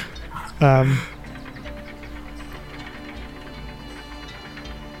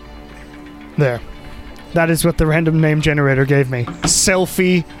 There. That is what the random name generator gave me.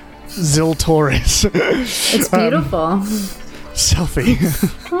 Selfie Ziltoris. It's beautiful. Selfie.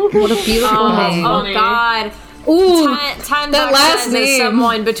 What a beautiful name. Oh God. Ooh, Time that last says name.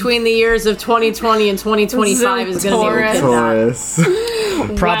 Someone between the years of 2020 and 2025 is going to be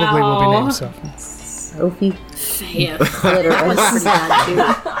kidnapped. Probably will be named Selfie. Sophie. Yeah. Clitoris.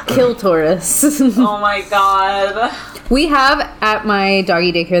 Kill Taurus. Oh my god. We have at my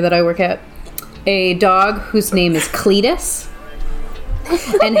doggy daycare that I work at a dog whose name is Cletus.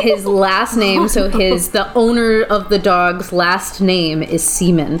 And his last name, the owner of the dog's last name is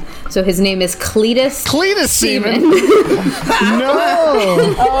Seaman. So his name is Cletus. Cletus Seaman?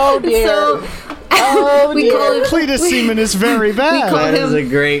 No! Oh dear. So Oh, We call him Cletus semen is very bad. call That is him- a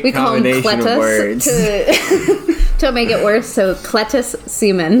great we call him combination of words. Cletus to make it worse. So Cletus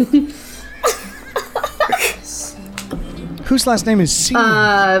semen. Whose last name is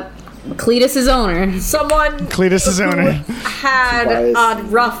semen? Cletus's owner. Someone Cletus's owner. had a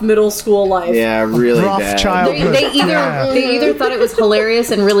rough middle school life. Yeah, really Rough bad. childhood. They either thought it was hilarious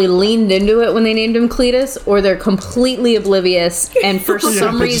and really leaned into it when they named him Cletus, or they're completely oblivious and for some they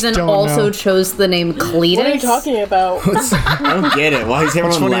just reason don't also know. chose the name Cletus. What are you talking about? I don't get it. Why is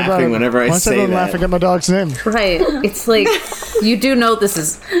everyone Funny about laughing it. whenever I Why is say everyone that? laughing at my dog's name? Right. It's like you do know this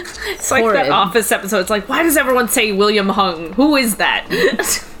is It's like horrid. that Office episode. It's like, why does everyone say William Hung? Who is that?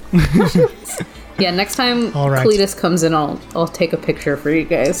 Yeah, next time All right. Cletus comes in, I'll take a picture for you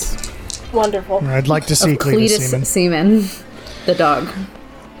guys. Wonderful. I'd like to see Cletus semen. Seaman, the dog.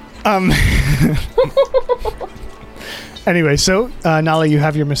 Anyway, so Nala, you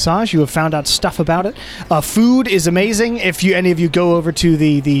have your massage. You have found out stuff about it. Food is amazing. If any of you go over to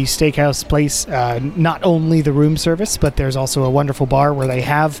the steakhouse place, not only the room service, but there's also a wonderful bar where they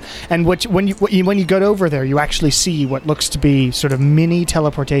have. And when you go over there, you actually see what looks to be sort of mini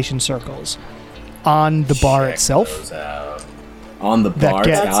teleportation circles on the bar Check itself. those out. On the That bar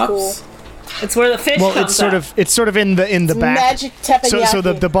gets- That's tops. cool. It's where the fish Well, comes it's sort of in the back. Magic teppanyaki. So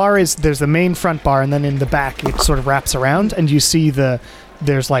the bar is, there's the main front bar, and then in the back it sort of wraps around, and you see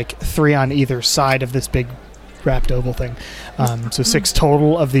there's like 3 on either side of this big wrapped oval thing. So 6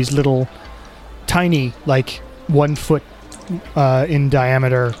 total of these little tiny, like 1 foot in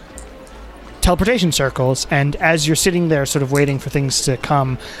diameter teleportation circles. And as you're sitting there sort of waiting for things to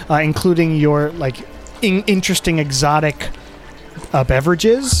come, including your like interesting exotic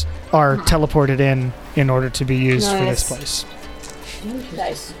beverages are teleported in order to be used for this place.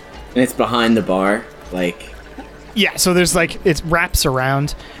 Nice. And it's behind the bar. Like, Yeah, so there's like, it wraps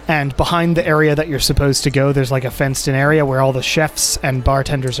around, and behind the area that you're supposed to go, there's like a fenced in area where all the chefs and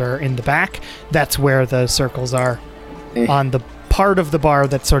bartenders are in the back. That's where the circles are on the part of the bar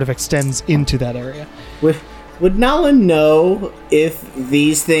that sort of extends into that area. would Nala know if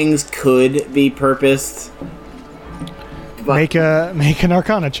these things could be purposed? Make an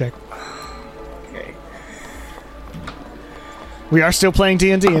Arcana check. Okay. We are still playing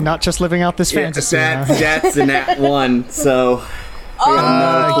D&D and not just living out this fantasy. That's an at 1, so...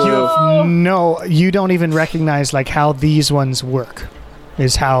 No, you don't even recognize like how these ones work.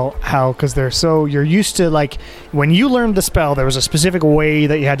 Is how because they're so, you're used to, like, when you learned the spell, there was a specific way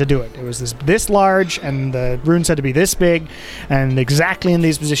that you had to do it. It was this large, and the runes had to be this big, and exactly in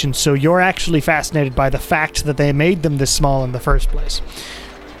these positions. So you're actually fascinated by the fact that they made them this small in the first place.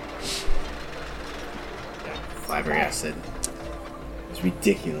 Flabbergasted. It's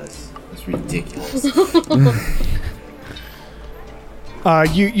ridiculous. It's ridiculous.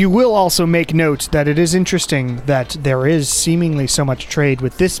 You will also make note that it is interesting that there is seemingly so much trade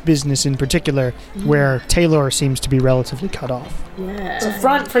with this business in particular, where Taylor seems to be relatively cut off. It's a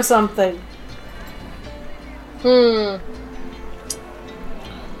front for something.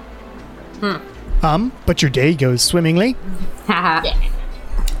 But your day goes swimmingly.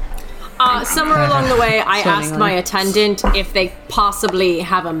 Somewhere along the way, I asked Swimmingly. my attendant if they possibly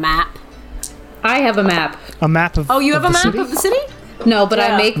have a map. I have a map. A map of Oh, you have of a the map city? of the city? No, but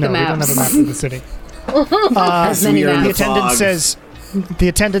I make No, the we don't maps. have a map of the city. As many we are in maps. The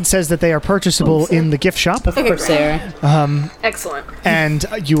attendant says that they are purchasable in the gift shop, Of course they are. Excellent. and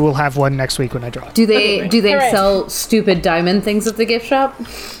you will have one next week when I draw it. Do they Hooray. sell stupid diamond things at the gift shop?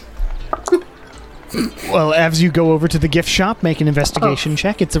 Well, as you go over to the gift shop, make an investigation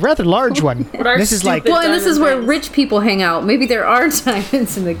check. It's a rather large one. are This is like stupid- Well, and this is diamond where things. rich people hang out. Maybe there are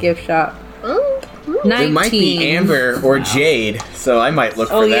diamonds in the gift shop. 19. It might be amber or jade, so I might look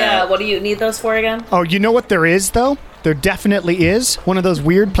Oh for yeah, that. what do you need those for again? Oh, you know what there is, though? There definitely is. One of those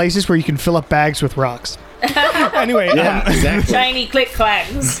weird places where you can fill up bags with rocks. Anyway, Yeah, exactly. Shiny click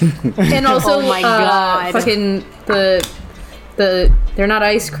clacks. And also, Oh my God. fucking the they're not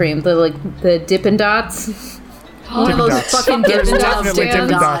ice cream. The Dippin' Dots. One of those Dots. fucking There's Dippin' Dots definitely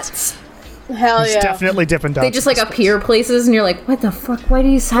stands. Dippin' Dots. Hell There's yeah. definitely Dippin' Dots. They just like appear places, and you're like, what the fuck? Why do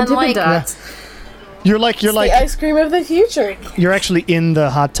you have Dippin' like- Dots? You're The like ice cream of the future. you're actually in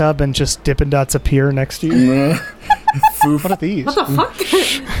the hot tub and just Dippin' Dots appear next to you. What are these? What the fuck?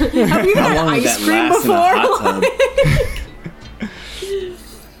 Have you How had long would ice that cream last in a before? hot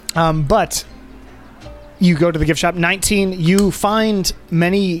tub? But you go to the gift shop. 19, you find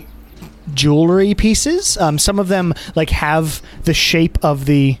many jewelry pieces. Some of them like have the shape of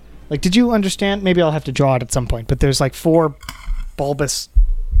the, like, did you understand? Maybe I'll have to draw it at some point, but there's like 4 bulbous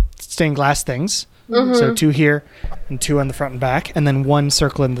stained glass things So 2 here and 2 on the front and back, and then 1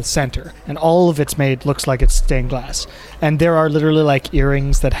 circle in the center. And all of it's made looks like it's stained glass. And there are literally like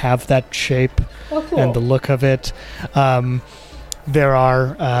earrings that have that shape and the look of it. There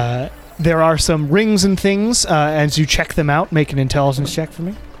are some rings and things. As you check them out, make an intelligence check for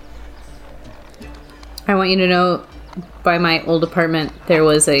me. I want you to know, by my old apartment, there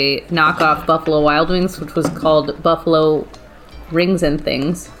was a knockoff Buffalo Wild Wings, which was called Buffalo Rings and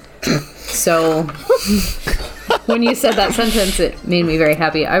Things. So, when you said that sentence, it made me very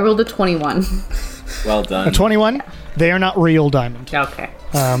happy. I rolled a 21. Well done. A 21? They are not real diamond. Okay.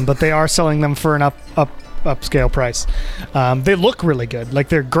 But they are selling them for an upscale price. They look really good. Like,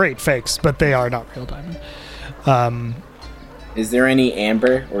 they're great fakes, but they are not real diamond. Is there any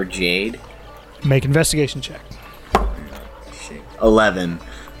amber or jade? Make investigation check. 11.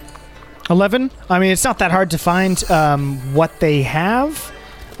 11? I mean, it's not that hard to find what they have,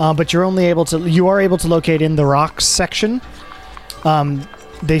 but you are able to locate in the rocks section.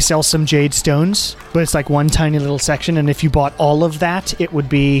 They sell some jade stones, but it's like one tiny little section, and if you bought all of that, it would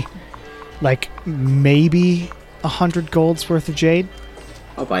be like maybe 100 golds worth of jade.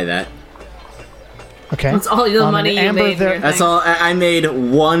 I'll buy that. Okay. That's all the money you made. That's all. I made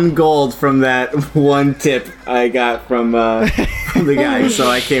 1 gold from that 1 tip I got from the guy, so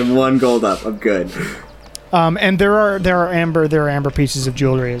I came 1 gold up. I'm good. And there are amber pieces of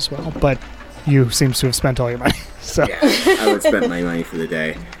jewelry as well, but you seem to have spent all your money. So Yeah, I would spend my money for the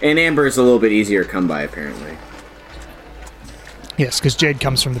day. And amber is a little bit easier to come by, apparently. yes, because jade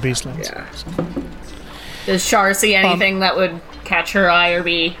comes from the Beastlands. Yeah. Does Shar see anything that would catch her eye or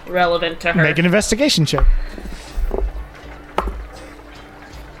be relevant to her? Make an investigation check.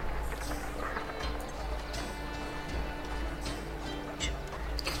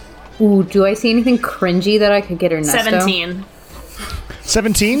 Ooh, do I see anything cringy that I could get Ernesto? 17.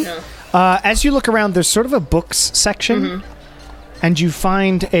 17? No. As you look around, there's sort of a books section, and you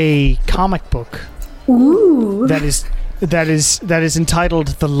find a comic book. Ooh. That is entitled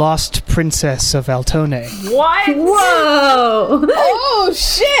 "The Lost Princess of Altone." What? Whoa! Oh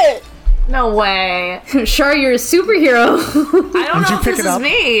shit! No way. Shar, you're a superhero. I don't know if pick this it is up?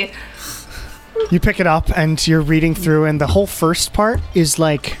 me. You pick it up, and you're reading through, and the whole first part is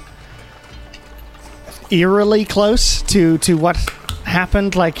like eerily close to what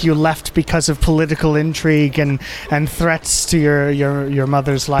happened. Like you left because of political intrigue and threats to your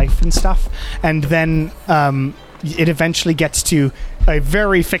mother's life and stuff, and then it eventually gets to a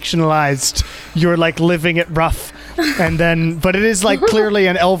very fictionalized, you're like living it rough, and then but it is like clearly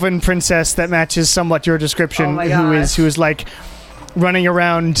an elven princess that matches somewhat your description, who is like running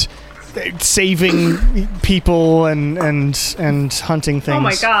around saving people and hunting things. Oh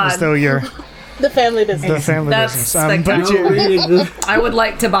my God. As though you're The family business. the family That's business. the But I would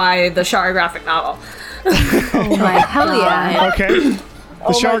like to buy the Shar graphic novel. Oh my hell yeah. okay.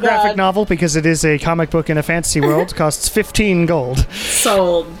 The Shar my graphic God. novel, because it is a comic book in a fantasy world, costs 15 gold.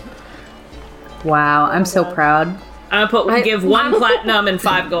 Sold. Wow, I'm so proud. I'm gonna give 1 platinum and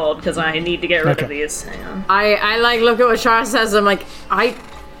 5 gold because I need to get rid of these. Hang on. I like look at what Shara says. I'm like, I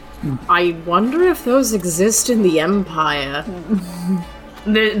wonder if those exist in the Empire.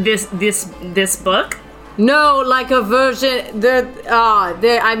 This book? No, like a version.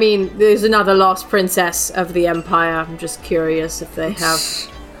 I mean, there's another lost princess of the Empire. I'm just curious if they have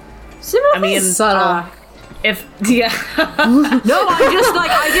similar. I mean, Subtle. if no, I'm just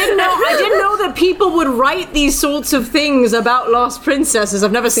like I didn't know that people would write these sorts of things about lost princesses.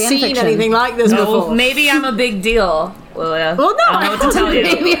 I've never seen fiction. anything like this well, before. maybe I'm a big deal, Lilia. Well, no, I don't know what to tell you.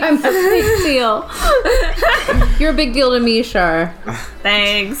 Maybe I'm a big deal. You're a big deal to me, Shar.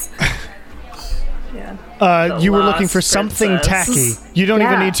 Thanks. You were looking for Lost something Princess. tacky. You don't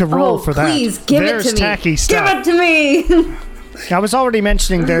even need to roll for that. Please, give There's it to me. tacky stuff. Give it to me. I was already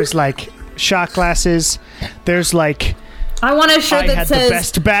mentioning there's like shot glasses. There's like I want a shirt I that had says the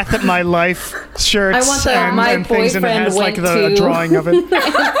best bath at my life shirts I want the and, my and things, and it boyfriend has like went the to. drawing of it.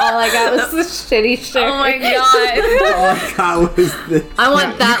 all I got was this shitty shirt. Oh my god. Oh, God, was this? I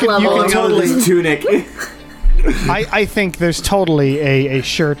want that you level. can Totally tunic. I think there's totally a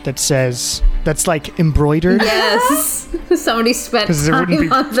shirt that says that's like embroidered Yes. Somebody spent because there wouldn't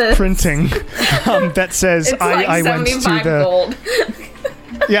time on be this. printing that says It's like I went to 75 the gold.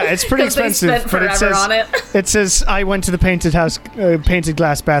 yeah it's pretty Because they expensive spent but it forever says on it. it says I went to the painted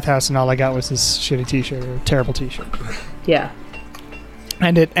glass bathhouse and all I got was this shitty t-shirt or terrible t-shirt Yeah.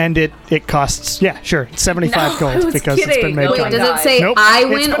 and it costs 75 gold because it's kidding. been made Oh Wait, my by does God. it say Nope, I it's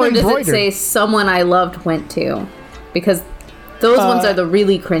went been or does it embroidered. say someone I loved went to? Because those ones are the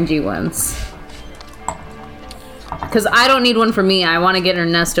really cringy ones. because I don't need one for me. I want to get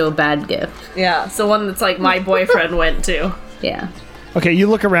Ernesto a bad gift. Yeah, so one that's like my boyfriend went to. Yeah. Okay, you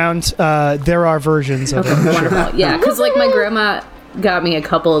look around. There are versions of it. Wonderful. Yeah, because like my grandma got me a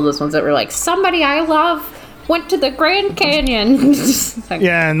couple of those ones that were like, somebody I love went to the Grand Canyon. Like,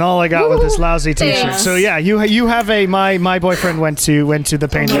 Yeah, and all I got was this lousy T-shirt. Thanks. So yeah, you have a my boyfriend went to the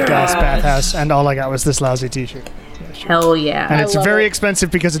painted glass bathhouse, and all I got was this lousy T-shirt. hell yeah. And it's love very it.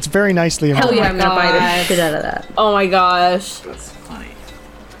 expensive because it's very nicely Hell embroidered. yeah, I'm gonna buy the shit out of that. Oh my gosh. That's funny.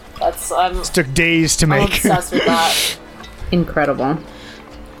 I'm It took days to make. obsessed with that. Incredible.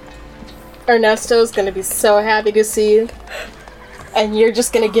 Ernesto's gonna be so happy to see you. And you're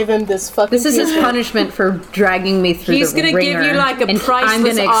just gonna give him this fucking This is his t-shirt. punishment for dragging me through He's the gonna give ringer, you, like, a and I'm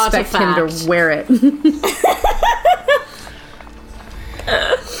priceless gonna expect him artifact. to wear it.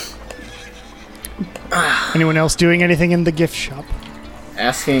 Anyone else doing anything in the gift shop?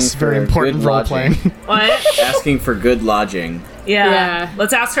 Asking It's for very important good role lodging. playing. What? Asking for good lodging. Yeah.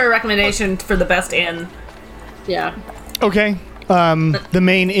 Let's ask her a recommendation for the best inn. Yeah. Okay. The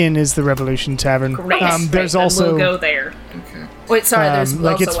main inn is the Revolution Tavern. Great. There's Then also we'll go there. Okay. Wait, sorry. There's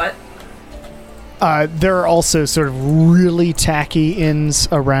like also it's- what? there are also sort of really tacky inns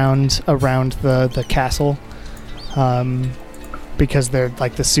around the castle, because they're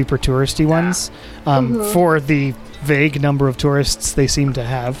like the super touristy ones. For the vague number of tourists they seem to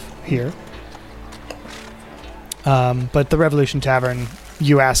have here. But the Revolution Tavern,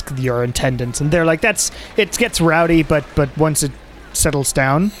 you ask your attendants, and they're like, it gets rowdy, but once it settles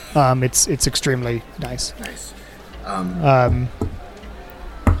down, it's extremely nice. Nice. Um, I'm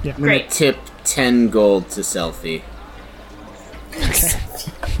gonna Great. tip 10 gold to Selfie.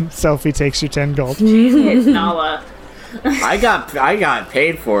 Selfie takes you 10 gold. It's Nala. I got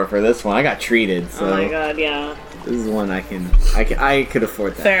paid for this one. I got treated, so Oh my god, yeah. this is one I could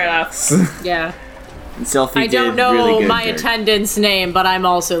afford that. Fair enough. Yeah. And Selfie I don't did know really good my dirt. attendant's name, but I'm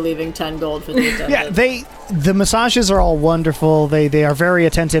also leaving 10 gold for the attendant. Yeah, the massages are all wonderful. They are very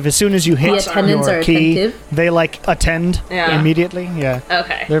attentive. As soon as you hit attendants your are key, attentive? they like attend Yeah. immediately. Yeah.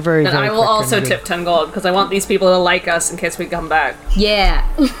 Okay. They're very, Then very I will quick also and good. tip 10 gold because I want these people to like us in case we come back. Yeah.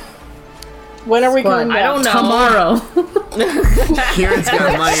 When are we Squad. going back? I don't know. Tomorrow. Kieran's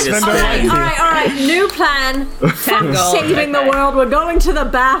got money to Spend spend. All right. New plan. 10 gold. Saving the world. We're going to the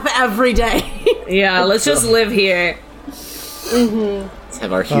bath every day. Yeah, let's just live here. Let's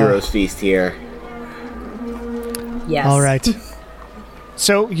have our heroes feast here. Yes. All right.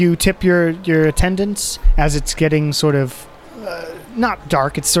 So you tip your attendants as it's getting sort of not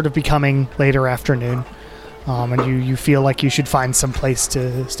dark. It's sort of becoming later afternoon, and you feel like you should find some place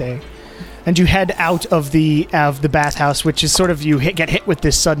to stay. And you head out of the bathhouse, which is sort of get hit with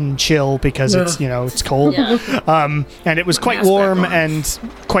this sudden chill because it's cold. And it was quite Mask back warm on. and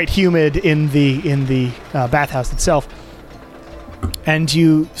quite humid in the bathhouse itself. And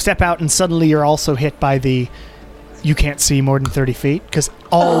you step out, and suddenly you're also hit by you can't see more than 30 feet because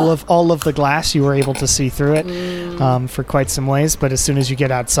all of the glass you were able to see through it for quite some ways. But as soon as you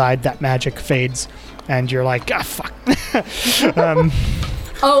get outside, that magic fades, and you're like, ah, fuck.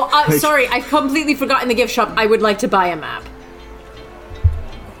 Sorry. I completely forgot in the gift shop. I would like to buy a map.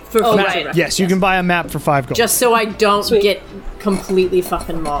 For future right. reference. Yes, you can buy a map for 5 gold. Just so I don't get completely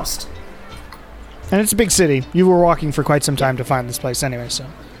fucking lost. And it's a big city. You were walking for quite some time to find this place anyway, so.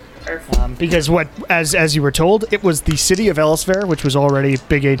 Because as you were told, it was the city of Ellisfair, which was already a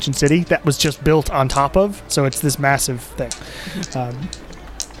big ancient city, that was just built on top of, so it's this massive thing.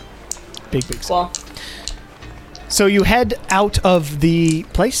 Big city. Well, So you head out of the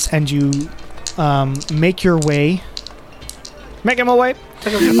place, and you make your way. Making my way.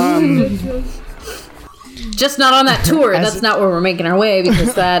 Just not on that tour. That's not where we're making our way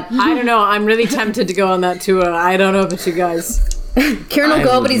because that. I don't know. I'm really tempted to go on that tour. I don't know about you guys. Kieran will I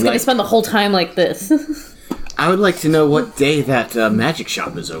go, would but he's going to like- spend the whole time like this. I would like to know what day that magic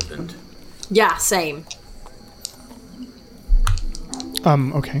shop is opened. Yeah, same.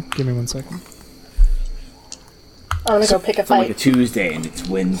 Okay, give me 1 second. I'm gonna go pick a It's on like a fight. Tuesday and it's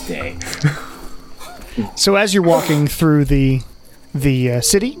Wednesday. So as you're walking through the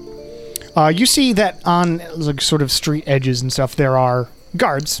city, you see that on like sort of street edges and stuff there are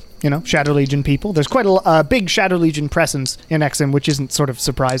guards. Shadow Legion people. There's quite a big Shadow Legion presence in Exum, which isn't sort of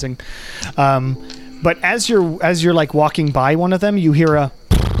surprising. But as you're like walking by one of them, you hear a.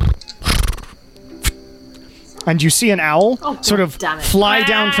 And you see an owl sort of damn it. fly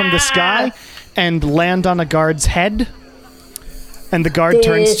down from the sky and land on a guard's head. And the guard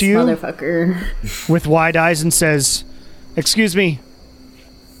turns This to you motherfucker. with wide eyes and says, "Excuse me,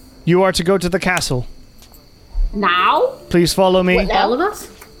 you are to go to the castle. Now? Please follow me." What now? All of us?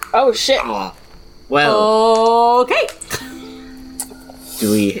 Oh shit! Well, Okay.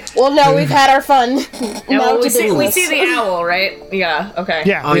 do we... Well, no, we've had our fun. Yeah, Now well, to business. we see the owl, right? Yeah, okay.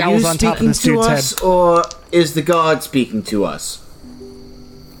 Yeah, Are the you owl's on top of speaking this to dude's us, head. or is the guard speaking to us?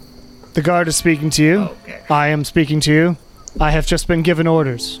 The guard is speaking to you. Okay. I am speaking to you. I have just been given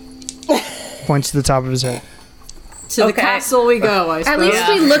orders. Points to the top of his head. To the castle we go, I At suppose. least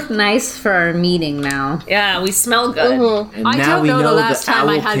we look nice for our meeting now. Yeah, we smell good. And I now don't we know the know last the time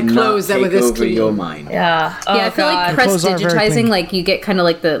I owl had cannot clothes that were take this over clean. your mind. Yeah. Oh, Yeah, I feel like God. press Clothes are very digitizing, clean. like you get kind of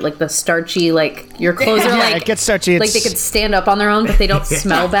like the starchy, like your clothes are Yeah, like it gets starchy. like they could stand up on their own, but they don't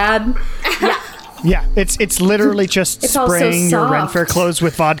smell bad. Yeah, it's literally just It's all so spraying your soft. Renfair clothes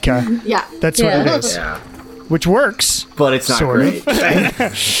with vodka. Yeah. That's Yeah. what it is. Yeah. Which works. But it's not Sort of. great.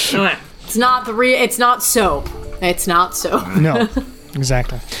 It's not it's not soap. It's not soap. No,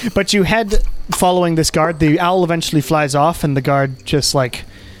 exactly. But you head following this guard. The owl eventually flies off, and the guard just like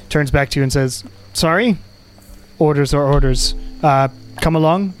turns back to you and says, "Sorry, orders are orders. Come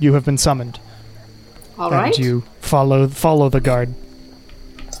along. You have been summoned." All right. And you follow the guard.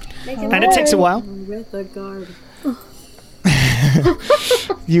 And it takes a while. With the guard.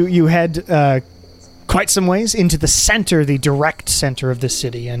 You head quite some ways into the center, the direct center of the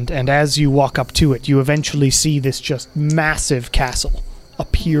city, and as you walk up to it, you eventually see this just massive castle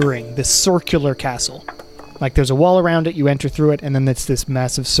appearing, this circular castle. Like there's a wall around it, you enter through it, and then it's this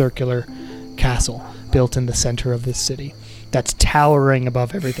massive circular castle built in the center of this city that's towering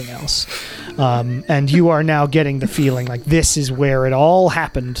above everything else. And you are now getting the feeling like this is where it all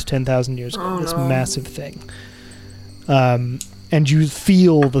happened 10,000 years ago, this massive thing. And you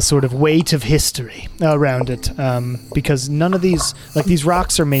feel the sort of weight of history around it, because none of these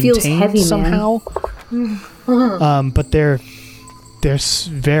rocks are Feels maintained heavy, man. somehow. But they're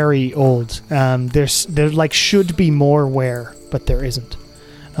very old. There like should be more wear, but there isn't.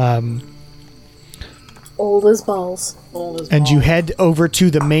 Old as balls. And you head over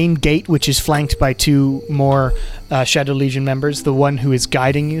to the main gate, which is flanked by two more Shadow Legion members. The one who is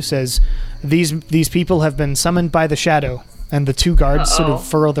guiding you says, "These people have been summoned by the Shadow." And the two guards sort of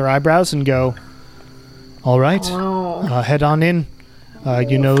furrow their eyebrows and go, "All right, head on in.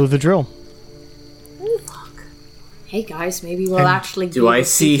 You know the drill." Hey guys, maybe we'll And actually do I able to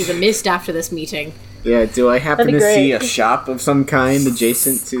see see- through the mist after this meeting. Yeah, do I happen That'd to be see great. a shop of some kind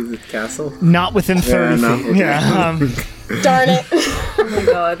adjacent to the castle? Not within 30 no, feet. okay. Yeah. Darn it. Oh my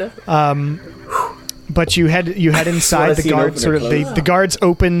god. But you head inside. wanna The see it guards open or sort of close. the guards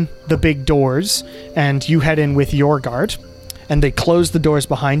open the big doors, and you head in with your guard, and they close the doors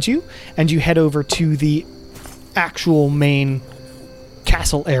behind you, and you head over to the actual main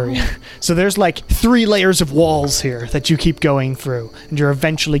castle area. So there's like 3 layers of walls here that you keep going through, and you're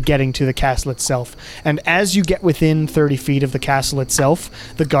eventually getting to the castle itself. And as you get within 30 feet of the castle itself,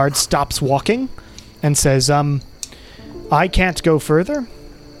 the guard stops walking and says, "I can't go further.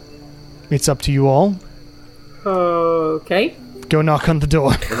 It's up to you all. Okay. Go knock on the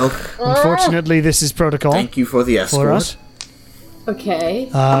door." Well, Unfortunately, this is protocol thank you for the for escort. us. Okay.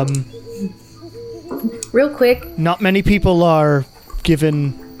 Real quick, Not many people are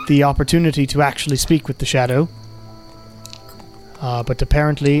given the opportunity to actually speak with the Shadow. But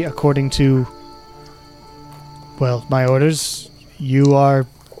apparently, according to, well, my orders, you are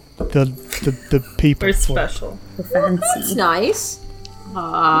the people. We're for it. special. That's nice.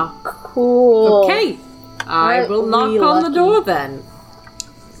 Cool. Okay. I Aren't will knock we on the lucky? door then.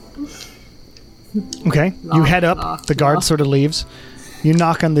 Okay, you Knock, head up. knock, The guard knock. sort of leaves. You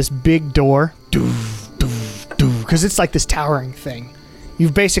knock on this big door. Because it's like this towering thing.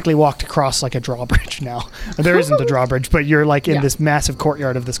 You've basically walked across like a drawbridge now. There isn't a drawbridge, but you're like in this massive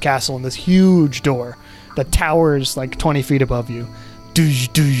courtyard of this castle and this huge door that towers like 20 feet above you. Doosh,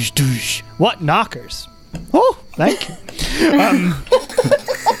 doosh, doosh. What knockers? Oh, thank you.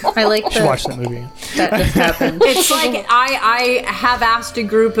 I like Should watch that movie. that just happened. It's like I have asked a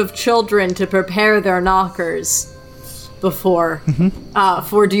group of children to prepare their knockers before.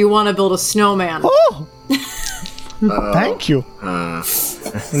 For do you want to build a snowman? Oh! Thank you.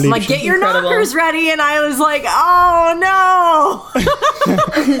 Like, get your knockers ready, and I was like, oh no!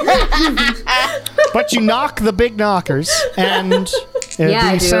 But you knock the big knockers, and Yeah,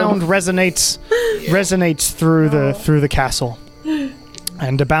 I the do. sound resonates through the castle.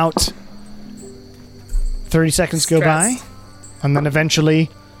 And about 30 seconds go by, and then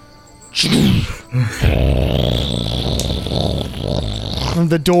eventually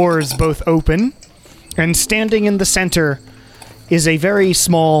the doors both open, and standing in the center is a very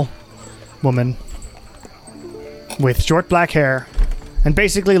small woman with short black hair, and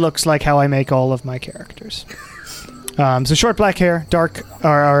basically looks like how I make all of my characters. So short black hair, dark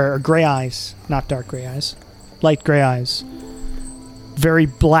or gray eyes, not dark gray eyes, light gray eyes. Very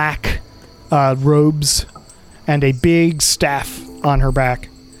black robes, and a big staff on her back.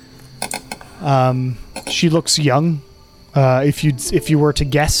 She looks young. If you were to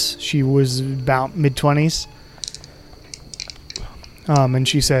guess, she was about mid-20s. And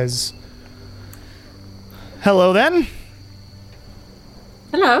she says, "Hello, then.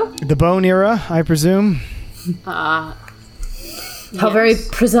 Hello. The Bone Era, I presume." How very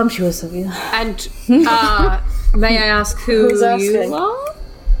presumptuous of you. And may I ask who Who's asking? you are?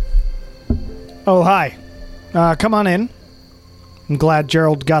 Oh, hi. Come on in. I'm glad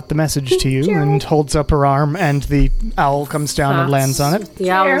Gerald got the message to you, and holds up her arm, and the owl comes down and lands on it.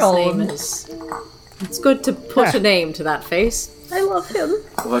 The owl's Gerald. name is. It's good to put Yeah. a name to that face. I love him.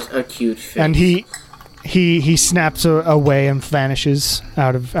 What a cute face. And he snaps away and vanishes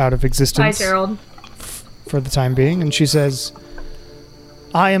out of existence. Hi, Gerald. For the time being, and she says,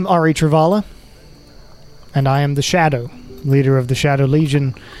 "I am Ari Travala, and I am the Shadow, leader of the Shadow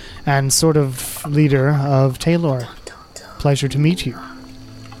Legion, and sort of leader of Taylor. Pleasure to meet you.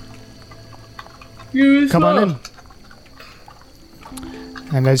 Come on in."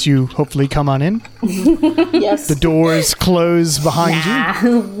 And as you hopefully come on in, Yes. the doors close behind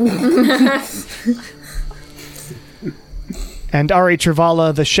you. And Ari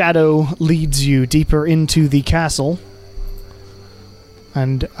Travala, the Shadow, leads you deeper into the castle.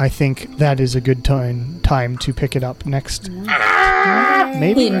 And I think that is a good time to pick it up next.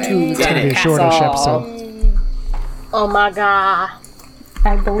 Maybe? Into It's going to be a shortish episode. Oh my god.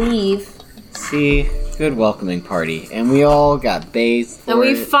 I believe. See, good welcoming party, and we all got bathed. And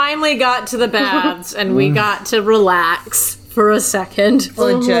we finally got to the baths, and we got to relax for a second.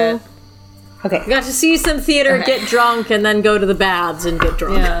 Legit. Okay. We got to see some theater, get drunk, and then go to the baths and get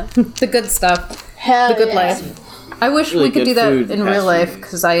drunk. Yeah. The good stuff. Hell The good yeah. life. I wish Really we could good do that food in the real past life, few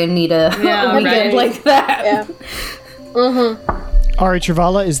because I need a Yeah, weekend right. like that. Yeah. Ari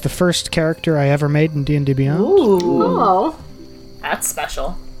Travala is the first character I ever made in D&D Beyond. Oh. That's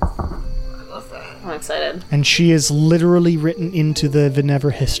special. I love that. I'm excited. And she is literally written into the Venever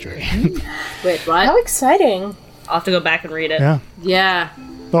history. Wait, How what? exciting. I'll have to go back and read it. Yeah. Yeah.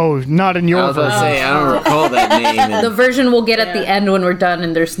 Oh, not in I your was about to version. say, I don't recall that name. The version we'll get at the end when we're done,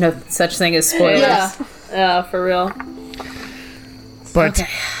 and there's no such thing as spoilers. Yeah. Yeah, for real. But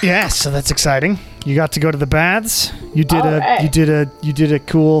yeah, so that's exciting. You got to go to the baths. You did Alright. you did a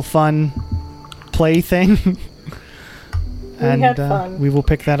cool, fun play thing. And had fun. we will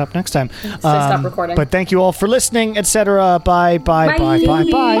pick that up next time. stop recording. But thank you all for listening, etc. Bye. See you next time.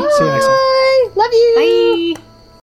 Bye. Love you. Bye.